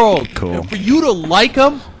wide world. Cool. And for you to like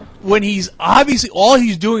him when he's obviously all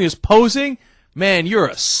he's doing is posing, man, you're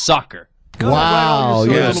a sucker. Wow.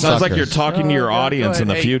 Yeah, it sounds like you're talking to your audience in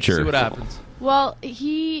the future. See what happens. Well,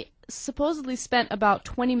 he supposedly spent about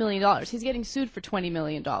 $20 million. He's getting sued for $20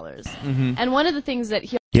 million. Mm-hmm. And one of the things that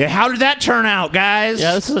he... Yeah, how did that turn out, guys?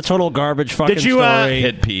 Yeah, this is a total garbage fucking Did you, story.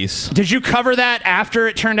 Hit piece. Did you cover that after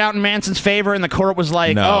it turned out in Manson's favor and the court was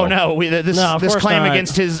like, No. oh no, this claim not.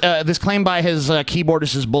 against his, this claim by his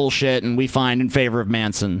keyboardist is bullshit and we find in favor of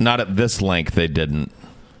Manson? Not at this length, they didn't.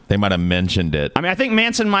 They might have mentioned it. I mean, I think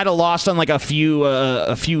Manson might have lost on like a few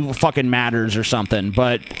fucking matters or something,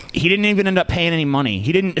 but he didn't even end up paying any money.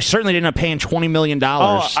 He certainly didn't end up paying $20 million.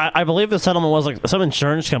 Oh, I believe the settlement was like some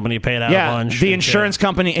insurance company paid out a bunch. The insurance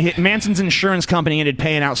company, Manson's insurance company ended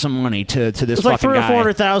paying out some money to this It was fucking like guy. $300,000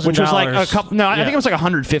 or $400,000. Which was like a couple, no, I think it was like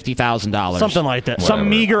 $150,000. Something like that. Some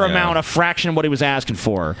meager Yeah. amount, a fraction of what he was asking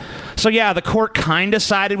for. So yeah, the court kind of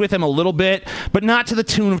sided with him a little bit, but not to the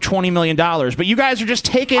tune of $20 million. But you guys are just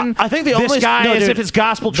taking I think the this only guy as dude, if it's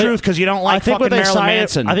gospel truth because you don't like fucking Marilyn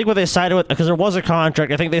Manson. I think what they sided with, because there was a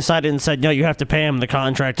contract, I think they sided and said, no, you have to pay him the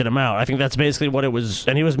contracted amount. I think that's basically what it was.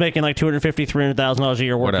 And he was making like $250,000, $300,000 a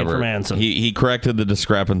year working for Manson. He corrected the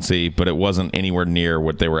discrepancy, but it wasn't anywhere near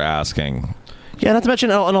what they were asking. Yeah, not to mention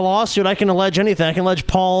in a lawsuit, I can allege anything. I can allege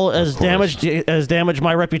Paul has damaged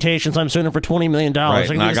my reputation, so I'm suing him for $20 million. Right, I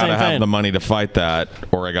can and do I the got to same have thing. the money to fight that,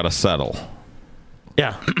 or I got to settle.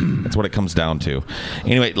 Yeah. That's what it comes down to.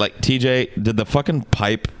 Anyway, like, TJ, did the fucking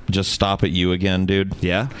pipe just stop at you again, dude?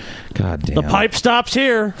 Yeah. God damn. The pipe stops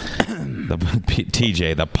here.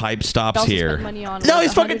 TJ, the pipe stops here. No,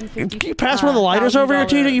 he's fucking. Can you pass one of the lighters over here,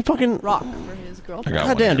 TJ? You fucking. Rock for his girlfriend.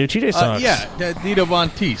 God damn, dude, TJ sucks. Yeah, Dita Von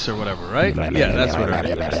Teese or whatever, right? Yeah, that's what her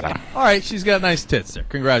name is. All right, she's got nice tits there.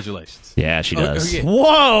 Congratulations. Yeah, she does. yeah.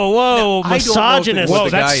 Whoa, Now, misogynist. Whoa,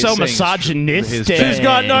 that's so misogynistic. She's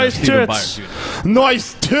got nice tits.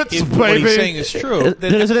 Nice tits, baby. What he's saying is true.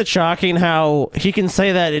 Isn't it shocking how he can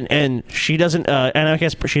say that and she doesn't, and I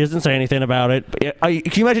guess she doesn't say anything about it. But, can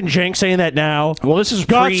you imagine Cenk saying that now? Well, this is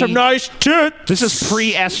got some nice tits. This is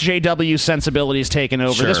pre-SJW sensibilities taking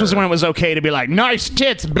over. Sure. This was when it was okay to be like, nice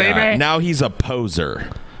tits, baby. Yeah, now he's a poser.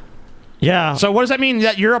 Yeah. So what does that mean?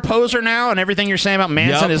 That you're a poser now, and everything you're saying about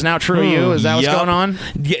Manson is now true of you? Is that what's going on?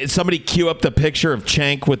 Yeah, somebody cue up the picture of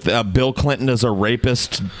Cenk with Bill Clinton as a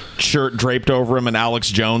rapist shirt draped over him and Alex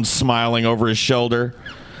Jones smiling over his shoulder.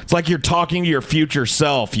 It's like you're talking to your future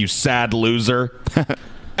self, you sad loser.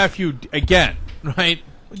 F you again, right?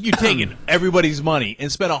 You taking everybody's money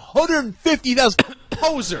and spent $150,000.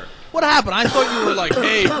 Poser. What happened? I thought you were like,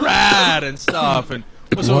 hey, rad and stuff, and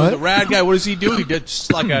was the rad guy. What does he do? He did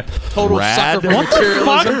just like a total sucker for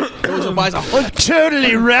materialism. Goes and buys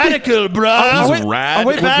totally radical, bro. Rad. Are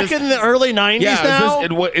we back in the early 90s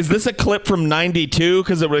now? Is this a clip from 92?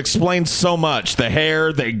 Because it would explain so much. The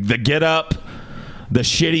hair, the get up, the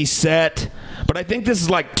shitty set. But I think this is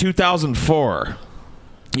like 2004.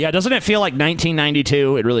 Yeah, doesn't it feel like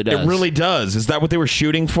 1992? It really does. It really does. Is that what they were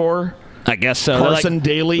shooting for? I guess so. Carson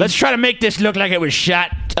Daly. Let's try to make this look like it was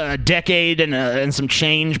shot a decade and some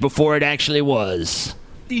change before it actually was.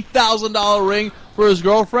 $50,000 ring for his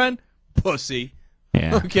girlfriend? Pussy.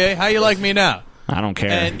 Yeah. Okay, how you like me now? I don't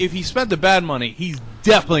care. And if he spent the bad money, he's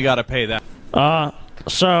definitely got to pay that.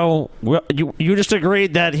 So you just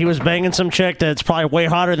agreed that he was banging some chick that's probably way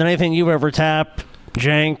hotter than anything you've ever tapped,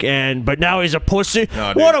 Cenk, but now he's a pussy.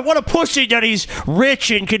 No, what a pussy that he's rich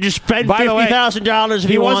and can just spend $50,000 if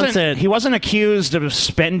he wants it. He wasn't accused of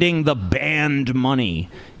spending the band money.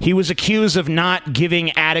 He was accused of not giving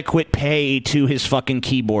adequate pay to his fucking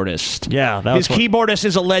keyboardist. Yeah, his keyboardist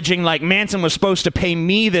is alleging like Manson was supposed to pay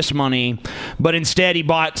me this money, but instead he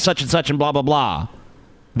bought such and such and blah blah blah.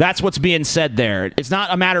 That's what's being said there. It's not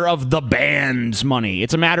a matter of the band's money.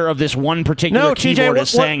 It's a matter of this one particular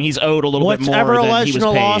keyboardist saying he's owed a little bit more whatever than he alleged was in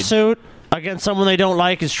a paid. lawsuit against someone they don't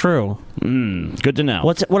like is true. Good to know.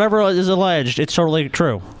 Whatever is alleged, it's totally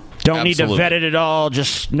true. Don't need to vet it at all.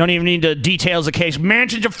 Just don't even need the details of the case.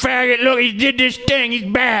 Manson's a faggot. Look, he did this thing. He's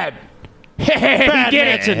bad. Bad he did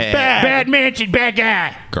Manson. it. Bad Manson. Bad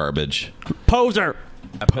guy. Garbage. Poser.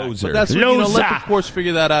 Poser. But that's let the courts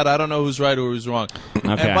figure that out. I don't know who's right or who's wrong. Okay.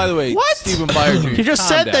 And by the way, Stephen Byer Jr. You just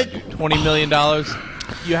said that $20 million.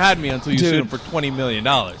 You had me until you sued him for $20 million.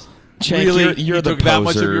 Cenk, Really, you're you the took poser. that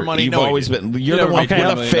much of your money? You've No, always you been. didn't. You're You the never made $1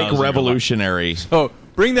 million fake in your life. revolutionary. So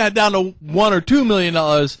bring that down to $1 or $2 million,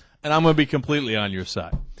 and I'm going to be completely on your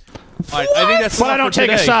side. All right, I think that's But enough I don't for take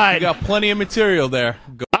a today. side. You got plenty of material there.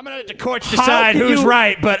 Go. I'm going to let the courts decide who's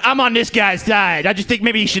right, but I'm on this guy's side. I just think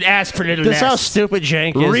maybe you should ask for a little This less. how stupid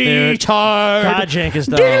Cenk is, dude. Retard. God, Cenk is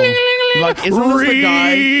dumb. Like, isn't this the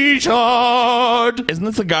guy? Retard. Isn't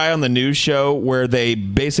this the guy on the news show where they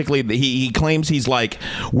basically he claims he's like,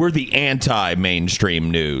 we're the anti-mainstream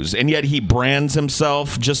news, and yet he brands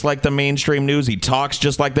himself just like the mainstream news. He talks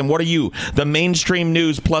just like them. What are you? The mainstream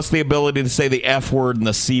news plus the ability to say the F word and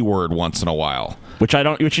the C word once in a while. Which you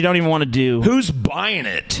don't even want to do. Who's buying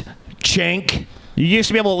it? Cenk? You used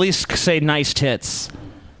to be able to at least say nice tits.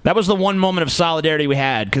 That was the one moment of solidarity we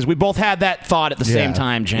had, because we both had that thought at the same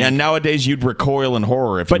time, Cenk. Yeah, nowadays you'd recoil in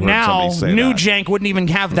horror if But you heard now, somebody say new that. Cenk wouldn't even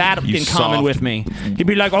have that You in common soft- with me. He'd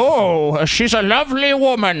be like, oh, she's a lovely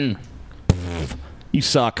woman. You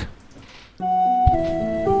suck.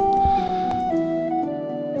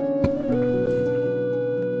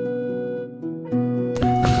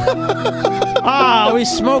 We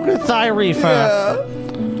smoking thigh reefer.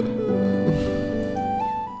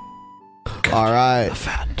 All right.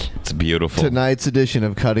 It's beautiful. Tonight's edition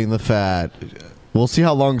of Cutting the Fat. We'll see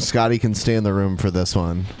how long Scotty can stay in the room for this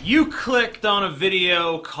one. You clicked on a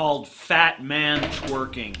video called Fat Man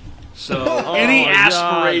Twerking. So Oh, any God.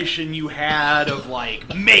 aspiration you had of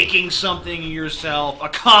like making something of yourself,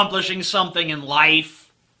 accomplishing something in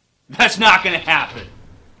life, that's not going to happen.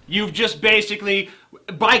 You've just basically,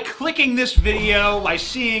 by clicking this video, by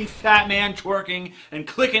seeing Fat Man Twerking and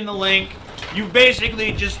clicking the link, you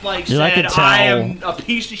basically just like Yeah, I said, can tell. I am a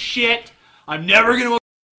piece of shit. I'm never going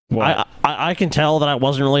to... I can tell that I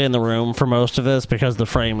wasn't really in the room for most of this because the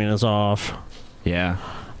framing is off. Yeah.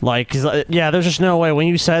 Like, 'cause, yeah, there's just no way when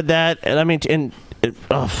you said that. And I mean, just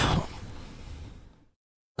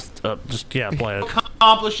play it.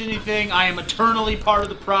 Accomplish anything. I am eternally part of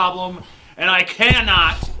the problem, and I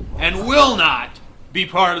cannot and will not be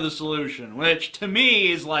part of the solution. Which to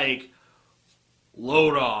me is like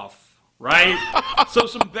load off. Right? So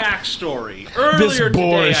some backstory. Earlier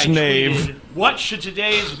today I tweeted, what should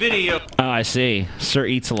today's video... Oh, I see. Sir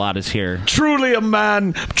Eats a Lot is here. Truly a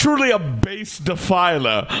man, truly a base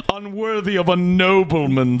defiler, unworthy of a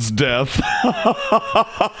nobleman's death.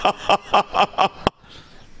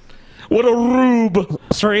 What a rube.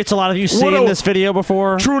 Sir Eats a Lot. Have you seen this video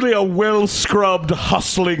before? Truly a well-scrubbed,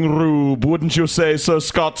 hustling rube, wouldn't you say, Sir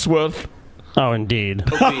Scotsworth? Oh, indeed.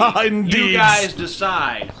 Indeed. You guys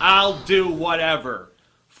decide. I'll do whatever.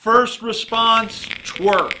 First response,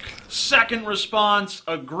 twerk. Second response,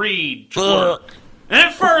 agreed, twerk. And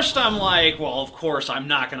at first I'm like, well, of course I'm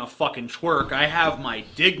not gonna fucking twerk. I have my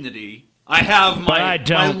dignity. I have my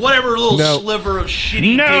whatever little sliver of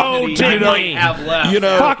shitty dignity I might have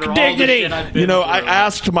left. Fuck dignity. I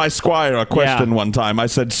asked my squire a question one time. I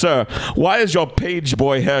said, "Sir, why is your page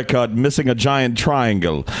boy haircut missing a giant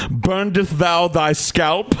triangle? Burnedest thou thy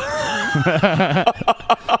scalp?"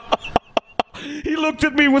 He looked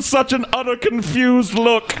at me with such an utter confused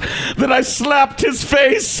look that I slapped his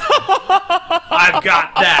face. I've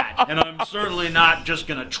got that, and I'm certainly not just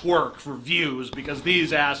gonna twerk for views because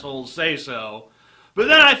these assholes say so. But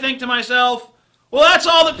then I think to myself, well, that's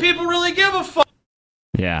all that people really give a fuck.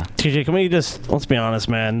 Yeah. TJ, can we let's be honest,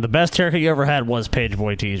 man. The best haircut you ever had was Page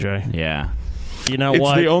Boy TJ. Yeah. You know it's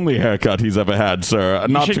what? the only haircut he's ever had, sir. You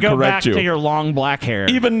Not should to go correct back you. to your long black hair.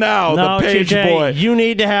 Even now, No, the page TJ, boy. you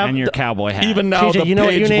need to have and your cowboy hat. Even now, TJ, the you know what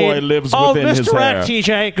page you boy need? lives within his hair. Misdirect,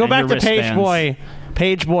 TJ. Go And back your to Page wristbands. Boy.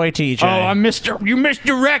 Page Boy TJ. Oh, you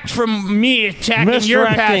misdirect from me attacking your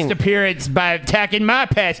past appearance by attacking my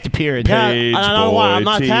past appearance. Yeah, I don't know why. I'm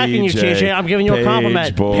not attacking you, TJ. I'm giving you a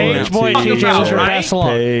compliment. Page Boy TJ was your best look.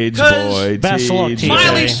 Page Boy Best look, TJ.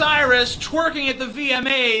 Miley Cyrus twerking at the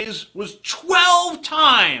VMAs was 12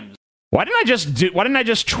 times. Why didn't I just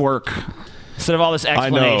twerk instead of all this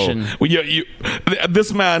explanation? I know. Well,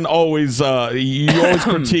 this man always you always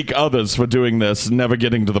critique others for doing this, never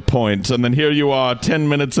getting to the point, and then here you are, 10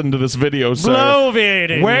 minutes into this video, sir.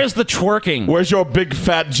 Bloviating. Where's the twerking? Where's your big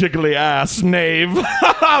fat jiggly ass, knave?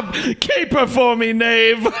 Caper for me,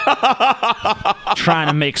 knave. Trying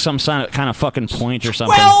to make some kind of fucking point or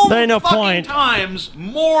something. 12 there ain't no fucking point. times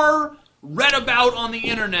more read about on the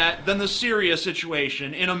internet than the Syria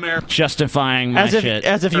situation in America. Justifying my shit.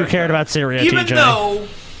 As if you cared about Syria, Even TJ. though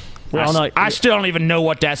I still don't even know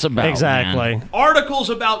what that's about. Exactly. Man.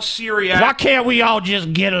 articles about Syria... Why can't we all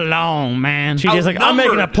just get along, man? TJ's like, I'm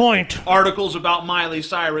making a point. Articles about Miley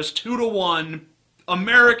Cyrus, 2-to-1.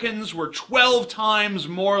 Americans were 12 times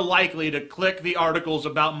more likely to click the articles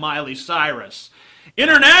about Miley Cyrus.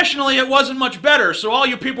 Internationally, it wasn't much better, so all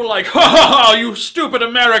you people are like, ha ha ha, you stupid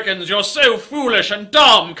Americans, you're so foolish and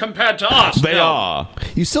dumb compared to us. They are.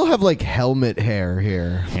 You still have like helmet hair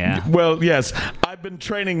here. Yeah. Well, yes. I've been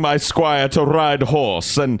training my squire to ride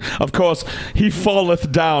horse, and of course he falleth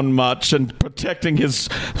down much, and protecting his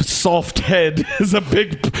soft head is a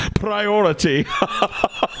big priority.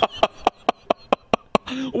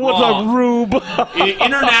 What a rube.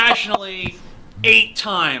 Internationally, 8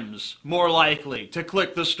 times more likely to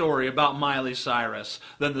click the story about Miley Cyrus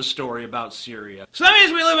than the story about Syria. So that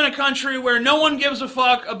means we live in a country where no one gives a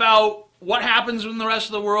fuck about what happens in the rest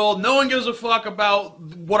of the world. No one gives a fuck about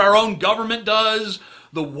what our own government does,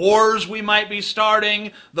 the wars we might be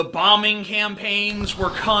starting, the bombing campaigns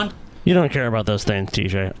we're You don't care about those things,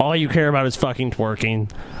 TJ. All you care about is fucking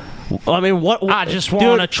twerking. I mean, what? I just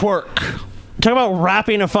want to twerk. Talk about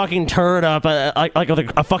wrapping a fucking turd up like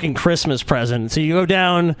a fucking Christmas present. So you go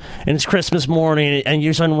down and it's Christmas morning and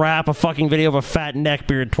you just unwrap a fucking video of a fat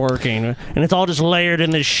neckbeard twerking, and it's all just layered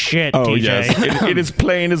in this shit, Oh, TJ. yes. It is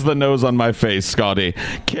plain as the nose on my face, Scotty.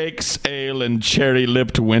 Cakes, ale, and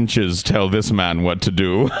cherry-lipped wenches tell this man what to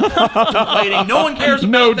do. contemplating. No one cares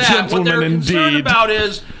about No that. What they're gentleman concerned indeed. about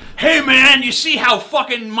is, hey man, you see how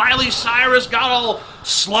fucking Miley Cyrus got all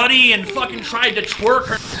slutty and fucking tried to twerk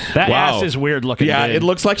her? That Wow. ass is weird looking. Yeah, dude. it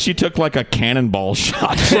looks like she took like a cannonball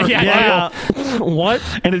shot. Yeah. What?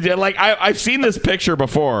 And it, like I've seen this picture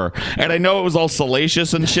before, and I know it was all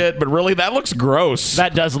salacious and shit, but really that looks gross.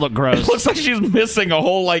 That does look gross. It looks like she's missing a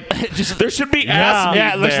whole like. There should be ass.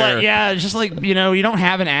 Yeah, it looks there. like it's just like you don't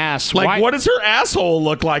have an ass. Like, Why? what does her asshole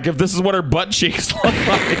look like if this is what her butt cheeks look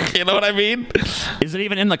like? You know what I mean? Is it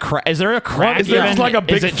even in the crack? Is there a crack? Is there even? just like a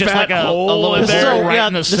big is it just fat like a hole little in bit? there? right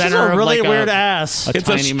in the center of really like weird ass. It's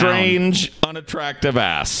a strange, unattractive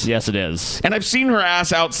ass. Yes, it is. And I've seen her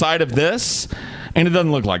ass outside of this, and it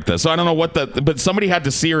doesn't look like this. So I don't know what but somebody had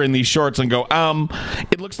to see her in these shorts and go,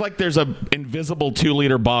 it looks like there's a invisible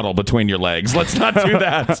 2-liter bottle between your legs. Let's not do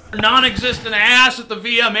that. Non-existent ass at the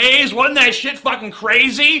VMAs. Wasn't that shit fucking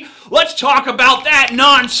crazy? Let's talk about that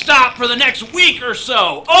non-stop for the next week or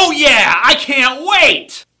so. Oh yeah, I can't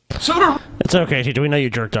wait. It's okay, TJ. We know you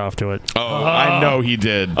jerked off to it. Oh, I know he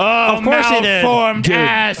did. Oh, of course he did. Malformed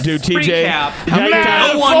ass. Dude, TJ.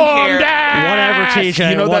 No one cared. Whatever,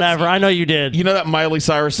 TJ. Whatever. I know you did. You know that Miley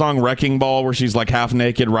Cyrus song "Wrecking Ball" where she's like half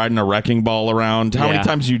naked riding a wrecking ball around? How many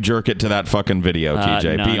times you jerk it to that fucking video,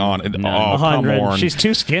 TJ? None. Be honest. None. Oh, come 100. on. She's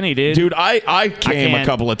too skinny, dude. Dude, I came a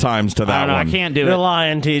couple of times to that one. I can't do it. You're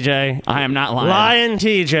lying, TJ. I am not lying. Lying,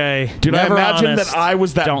 TJ. Dude, Never I imagine honest. that I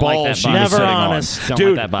was that Don't ball like that she body. was Never sitting honest. on. Don't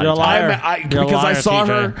Dude, like that body. You're a liar. because I liar, saw TJ.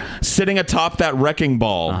 her sitting atop that wrecking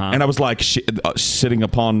ball, and I was like, sitting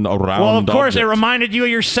upon a round Well, of course, object. it reminded you of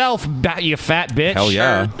yourself, you fat bitch. Hell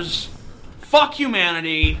yeah. Fuck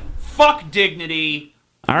humanity. Fuck dignity.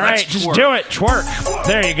 All right, Let's just twerk. do it. Twerk.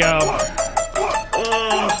 There you go.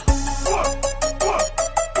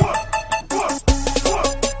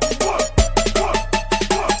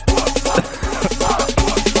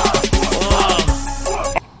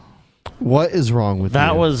 What is wrong with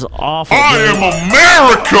That you? was awful. I dude. am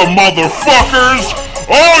America, motherfuckers!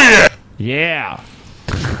 Oh yeah! Yeah.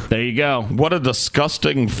 There you go. What a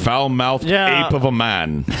disgusting, foul-mouthed ape of a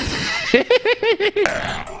man.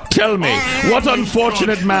 Tell me, what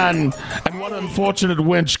unfortunate man and what unfortunate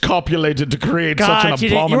wench copulated to create such an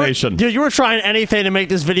TJ, abomination? You were trying anything to make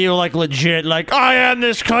this video like legit. Like, I am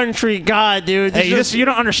this country. God, dude. Hey, you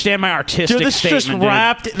don't understand my artistic Dude, this statement, is just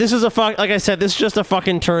wrapped. This is like I said, this is just a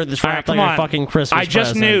fucking turd that's wrapped like a fucking Christmas I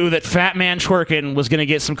just present. knew that Fat Man Twerking was going to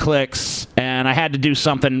get some clicks, and I had to do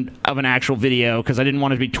something of an actual video because I didn't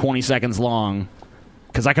want it to be 20 seconds long.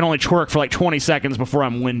 Because I can only twerk for like 20 seconds before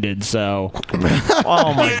I'm winded, so...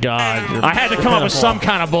 Oh my god. I had to come up with some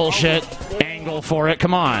kind of bullshit angle for it.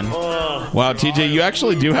 Come on. Wow, TJ, you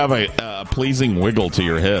actually do have a pleasing wiggle to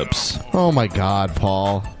your hips. Oh my god,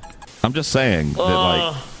 Paul. I'm just saying that,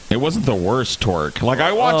 like, it wasn't the worst twerk. Like,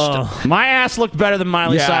 I watched... My ass looked better than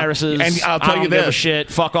Miley Yeah, Cyrus's. and I'll tell I you don't give a this.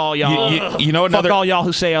 shit. Fuck all y'all. You know another... Fuck all y'all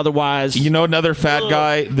who say otherwise. You know another fat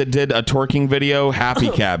guy that did a twerking video? Happy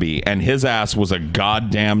Cabby. And his ass was a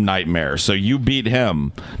goddamn nightmare. So you beat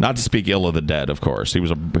him. Not to speak ill of the dead, of course. He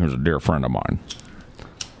was a dear friend of mine.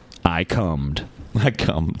 I cummed.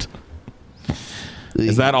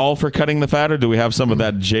 Is that all for cutting the fat, or do we have some of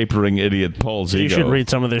that japering idiot Paul's ego? You should read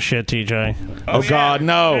some of this shit, TJ. Oh, God,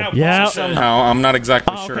 no. Yeah. Somehow, I'm not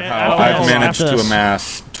exactly sure how I've managed to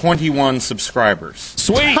amass 21 subsibers.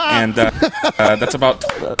 Sweet! And that's about...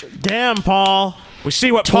 Damn, Paul. We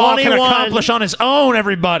see what Paul can accomplish on his own,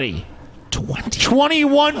 everybody.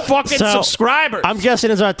 21 fucking subscribers. I'm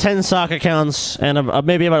guessing it's about 10 sock accounts and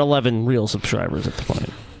maybe about 11 real subscribers at the point.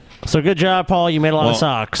 So good job, Paul. You made a lot of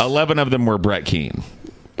socks. 11 of them were Brett Keane.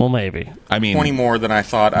 Well, maybe. I mean... 20 more than I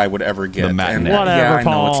thought I would ever get. The matinee. And, Whatever, yeah, I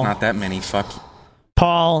know Paul. it's not that many. Fuck you.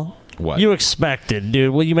 Paul, what? You expected,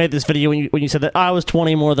 dude. When you made this video, when you said that I was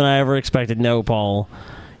 20 more than I ever expected. No, Paul.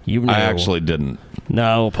 You knew. I actually didn't.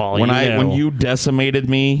 No, Paul. When you decimated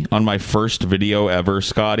me on my first video ever,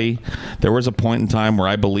 Scotty, there was a point in time where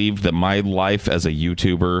I believed that my life as a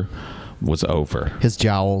YouTuber was over. His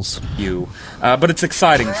jowls. But it's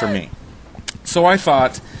exciting for me. So I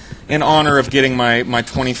thought, in honor of getting my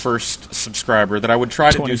 21st subscriber, that I would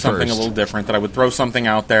try to do something a little different, that I would throw something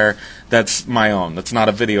out there that's my own, that's not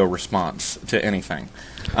a video response to anything.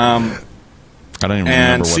 I don't even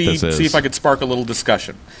remember what this is. See if I could spark a little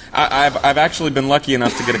discussion. I've actually been lucky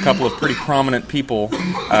enough to get a couple of pretty prominent people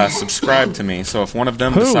subscribe to me, so if one of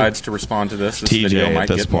them decides to respond to this video might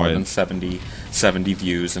get more than 70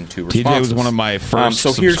 views and 2 responses. TJ was one of my first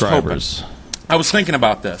subscribers. Here's I was thinking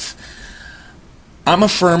about this. I'm a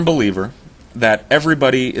firm believer that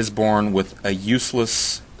everybody is born with a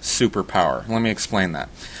useless superpower. Let me explain that.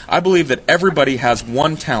 I believe that everybody has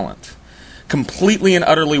one talent, completely and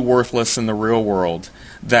utterly worthless in the real world,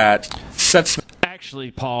 that sets...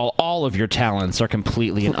 Actually, Paul, all of your talents are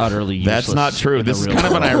completely and utterly useless. That's not true. This is kind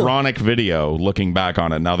of an world. ironic video, looking back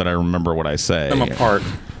on it, now that I remember what I say. them apart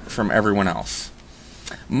from everyone else.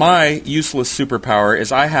 My useless superpower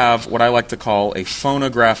is I have what I like to call a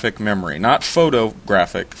phonographic memory. Not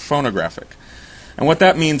photographic, phonographic. And what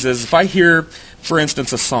that means is if I hear, for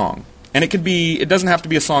instance, a song, and it doesn't have to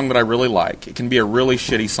be a song that I really like. It can be a really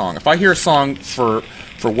shitty song. If I hear a song for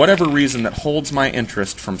whatever reason that holds my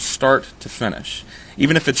interest from start to finish,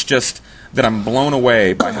 even if it's just that I'm blown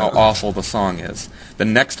away by how awful the song is. The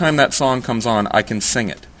next time that song comes on, I can sing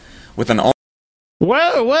it with an.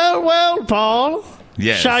 Well, Paul.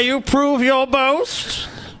 Yes. Shall you prove your boast?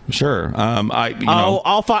 Sure.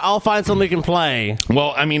 I'll find something we can play.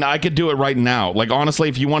 Well, I mean, I could do it right now. Like, honestly,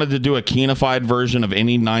 if you wanted to do a keenified version of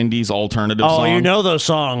any 90s alternative song. Oh, you know those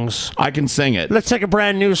songs. I can sing it. Let's take a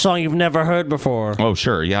brand new song you've never heard before. Oh,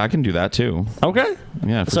 sure. Yeah, I can do that, too. Okay.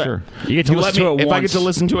 Yeah, for sure. You get to listen to it once. If I get to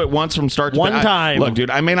listen to it once from start to One time. Look, dude,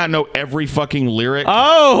 I may not know every fucking lyric.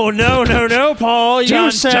 Oh, no, Paul. Dun,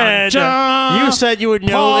 You said you would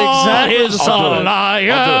know Paul exactly is the song. a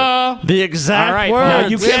liar. The exact All right,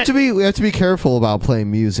 words. now We have to be careful about playing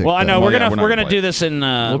music. Well, I know though. we're gonna do this in.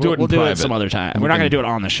 We'll do it it some other time. We're not gonna do it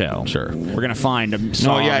on the show. Sure. We're gonna find a No,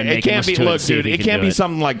 song. yeah, and it make him can't be. listen to Look, see if dude, he it can can't do be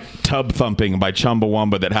something like "Tub Thumping" by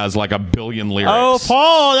Chumbawamba that has like 1 billion lyrics. Oh,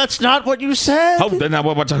 Paul, that's not what you said. Oh, then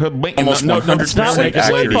what's Almost 100%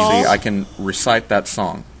 accuracy, I can recite that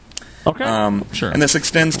song. Okay. Sure. And this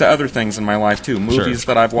extends to other things in my life too. Movies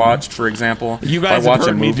that I've watched, for example. You guys if I watch have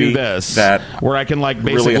heard a me movie do this, that where I can like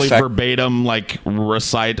really basically affect verbatim like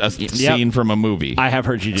recite a scene from a movie. I have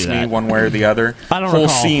heard you do me one way or the other. I don't Whole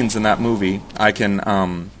recall. scenes in that movie, I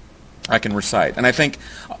can recite, and I think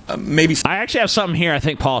maybe I actually have something here. I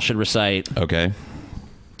think Paul should recite. Okay.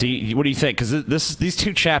 What do you think? Because these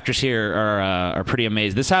 2 chapters here are pretty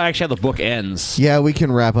amazing. This is actually how the book ends. Yeah, we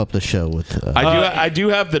can wrap up the show with. I do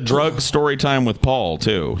have the drug story time with Paul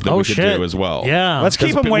too that we could do as well. Yeah, let's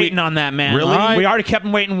keep him waiting on that, man. Really? We already kept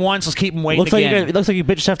him waiting once. Let's keep him waiting again. It looks like you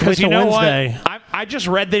bitches have to wait you till know Wednesday. what? I just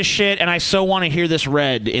read this shit, and I so want to hear this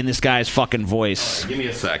read in this guy's fucking voice. Give me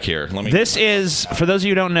a sec here. This is, for those of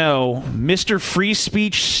you who don't know, Mr. Free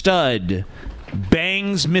Speech Stud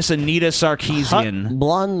bangs Miss Anita Sarkeesian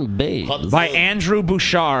Blonde Babe by Andrew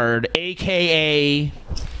Bouchard, a.k.a.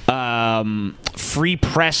 Free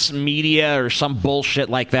Press Media or some bullshit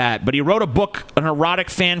like that. But he wrote a book, an erotic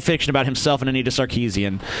fan fiction about himself and Anita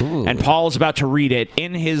Sarkeesian. Ooh. And Paul is about to read it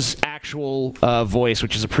in his actual voice,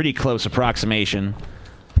 which is a pretty close approximation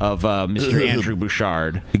of Mr. Andrew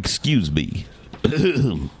Bouchard. Excuse me.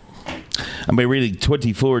 Am I reading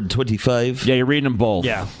 24 and 25? Yeah, you're reading them both.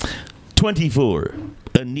 Yeah. 24.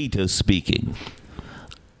 Anita speaking.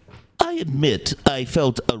 I admit I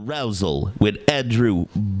felt arousal when Andrew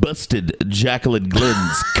busted Jacqueline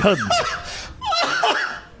Glenn's cunt.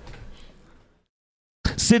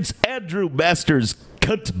 Since Andrew masters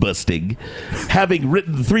cunt busting, having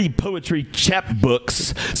written 3 poetry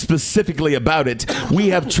chapbooks specifically about it, we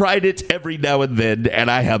have tried it every now and then,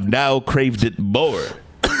 and I have now craved it more.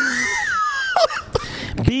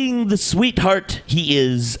 Being the sweetheart he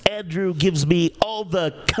is, Andrew gives me all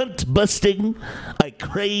the cunt busting I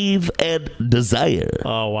crave and desire.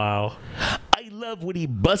 Oh, wow. I love when he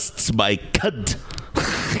busts my cunt.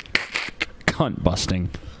 Cunt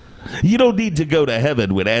busting. You don't need to go to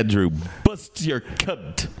heaven when Andrew busts your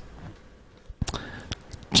cunt.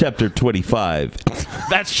 Chapter 25.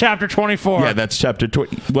 That's chapter 24. Yeah, that's chapter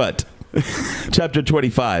 20. What? Chapter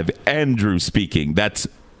 25. Andrew speaking. That's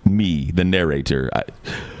me, the narrator.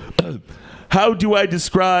 How do I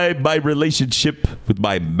describe my relationship with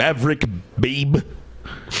my maverick babe?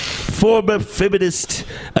 Former feminist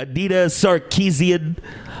Anita Sarkeesian.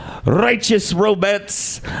 Righteous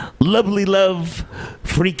romance. Lovely love.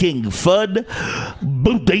 Freaking fun.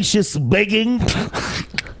 Bodacious begging.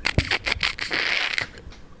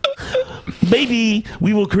 Maybe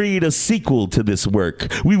we will create a sequel to this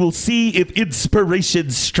work. We will see if inspiration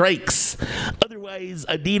strikes. Otherwise,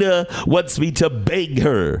 Anita wants me to bang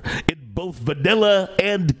her in both vanilla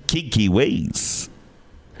and kinky ways.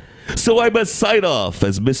 So I must sign off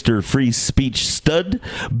as Mr. Free Speech Stud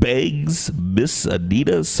bangs Miss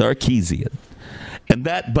Anita Sarkeesian. And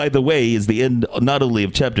that, by the way, is the end not only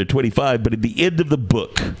of chapter 25, but at the end of the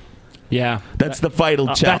book. Yeah. That's the final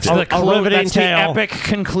chapter. That's the epic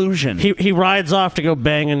conclusion. He rides off to go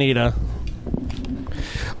bang Anita.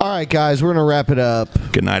 All right, guys, we're going to wrap it up.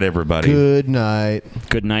 Good night, everybody. Good night.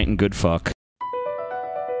 Good night and good fuck.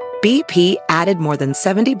 BP added more than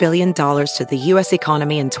 $70 billion to the U.S.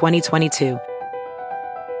 economy in 2022.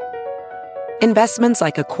 Investments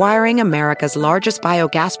like acquiring America's largest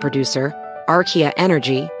biogas producer, Archaea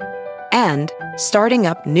Energy, and starting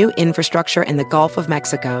up new infrastructure in the Gulf of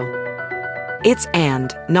Mexico. It's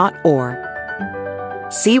and, not or.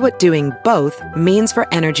 See what doing both means for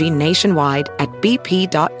energy nationwide at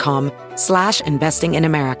bp.com/investing in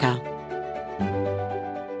America.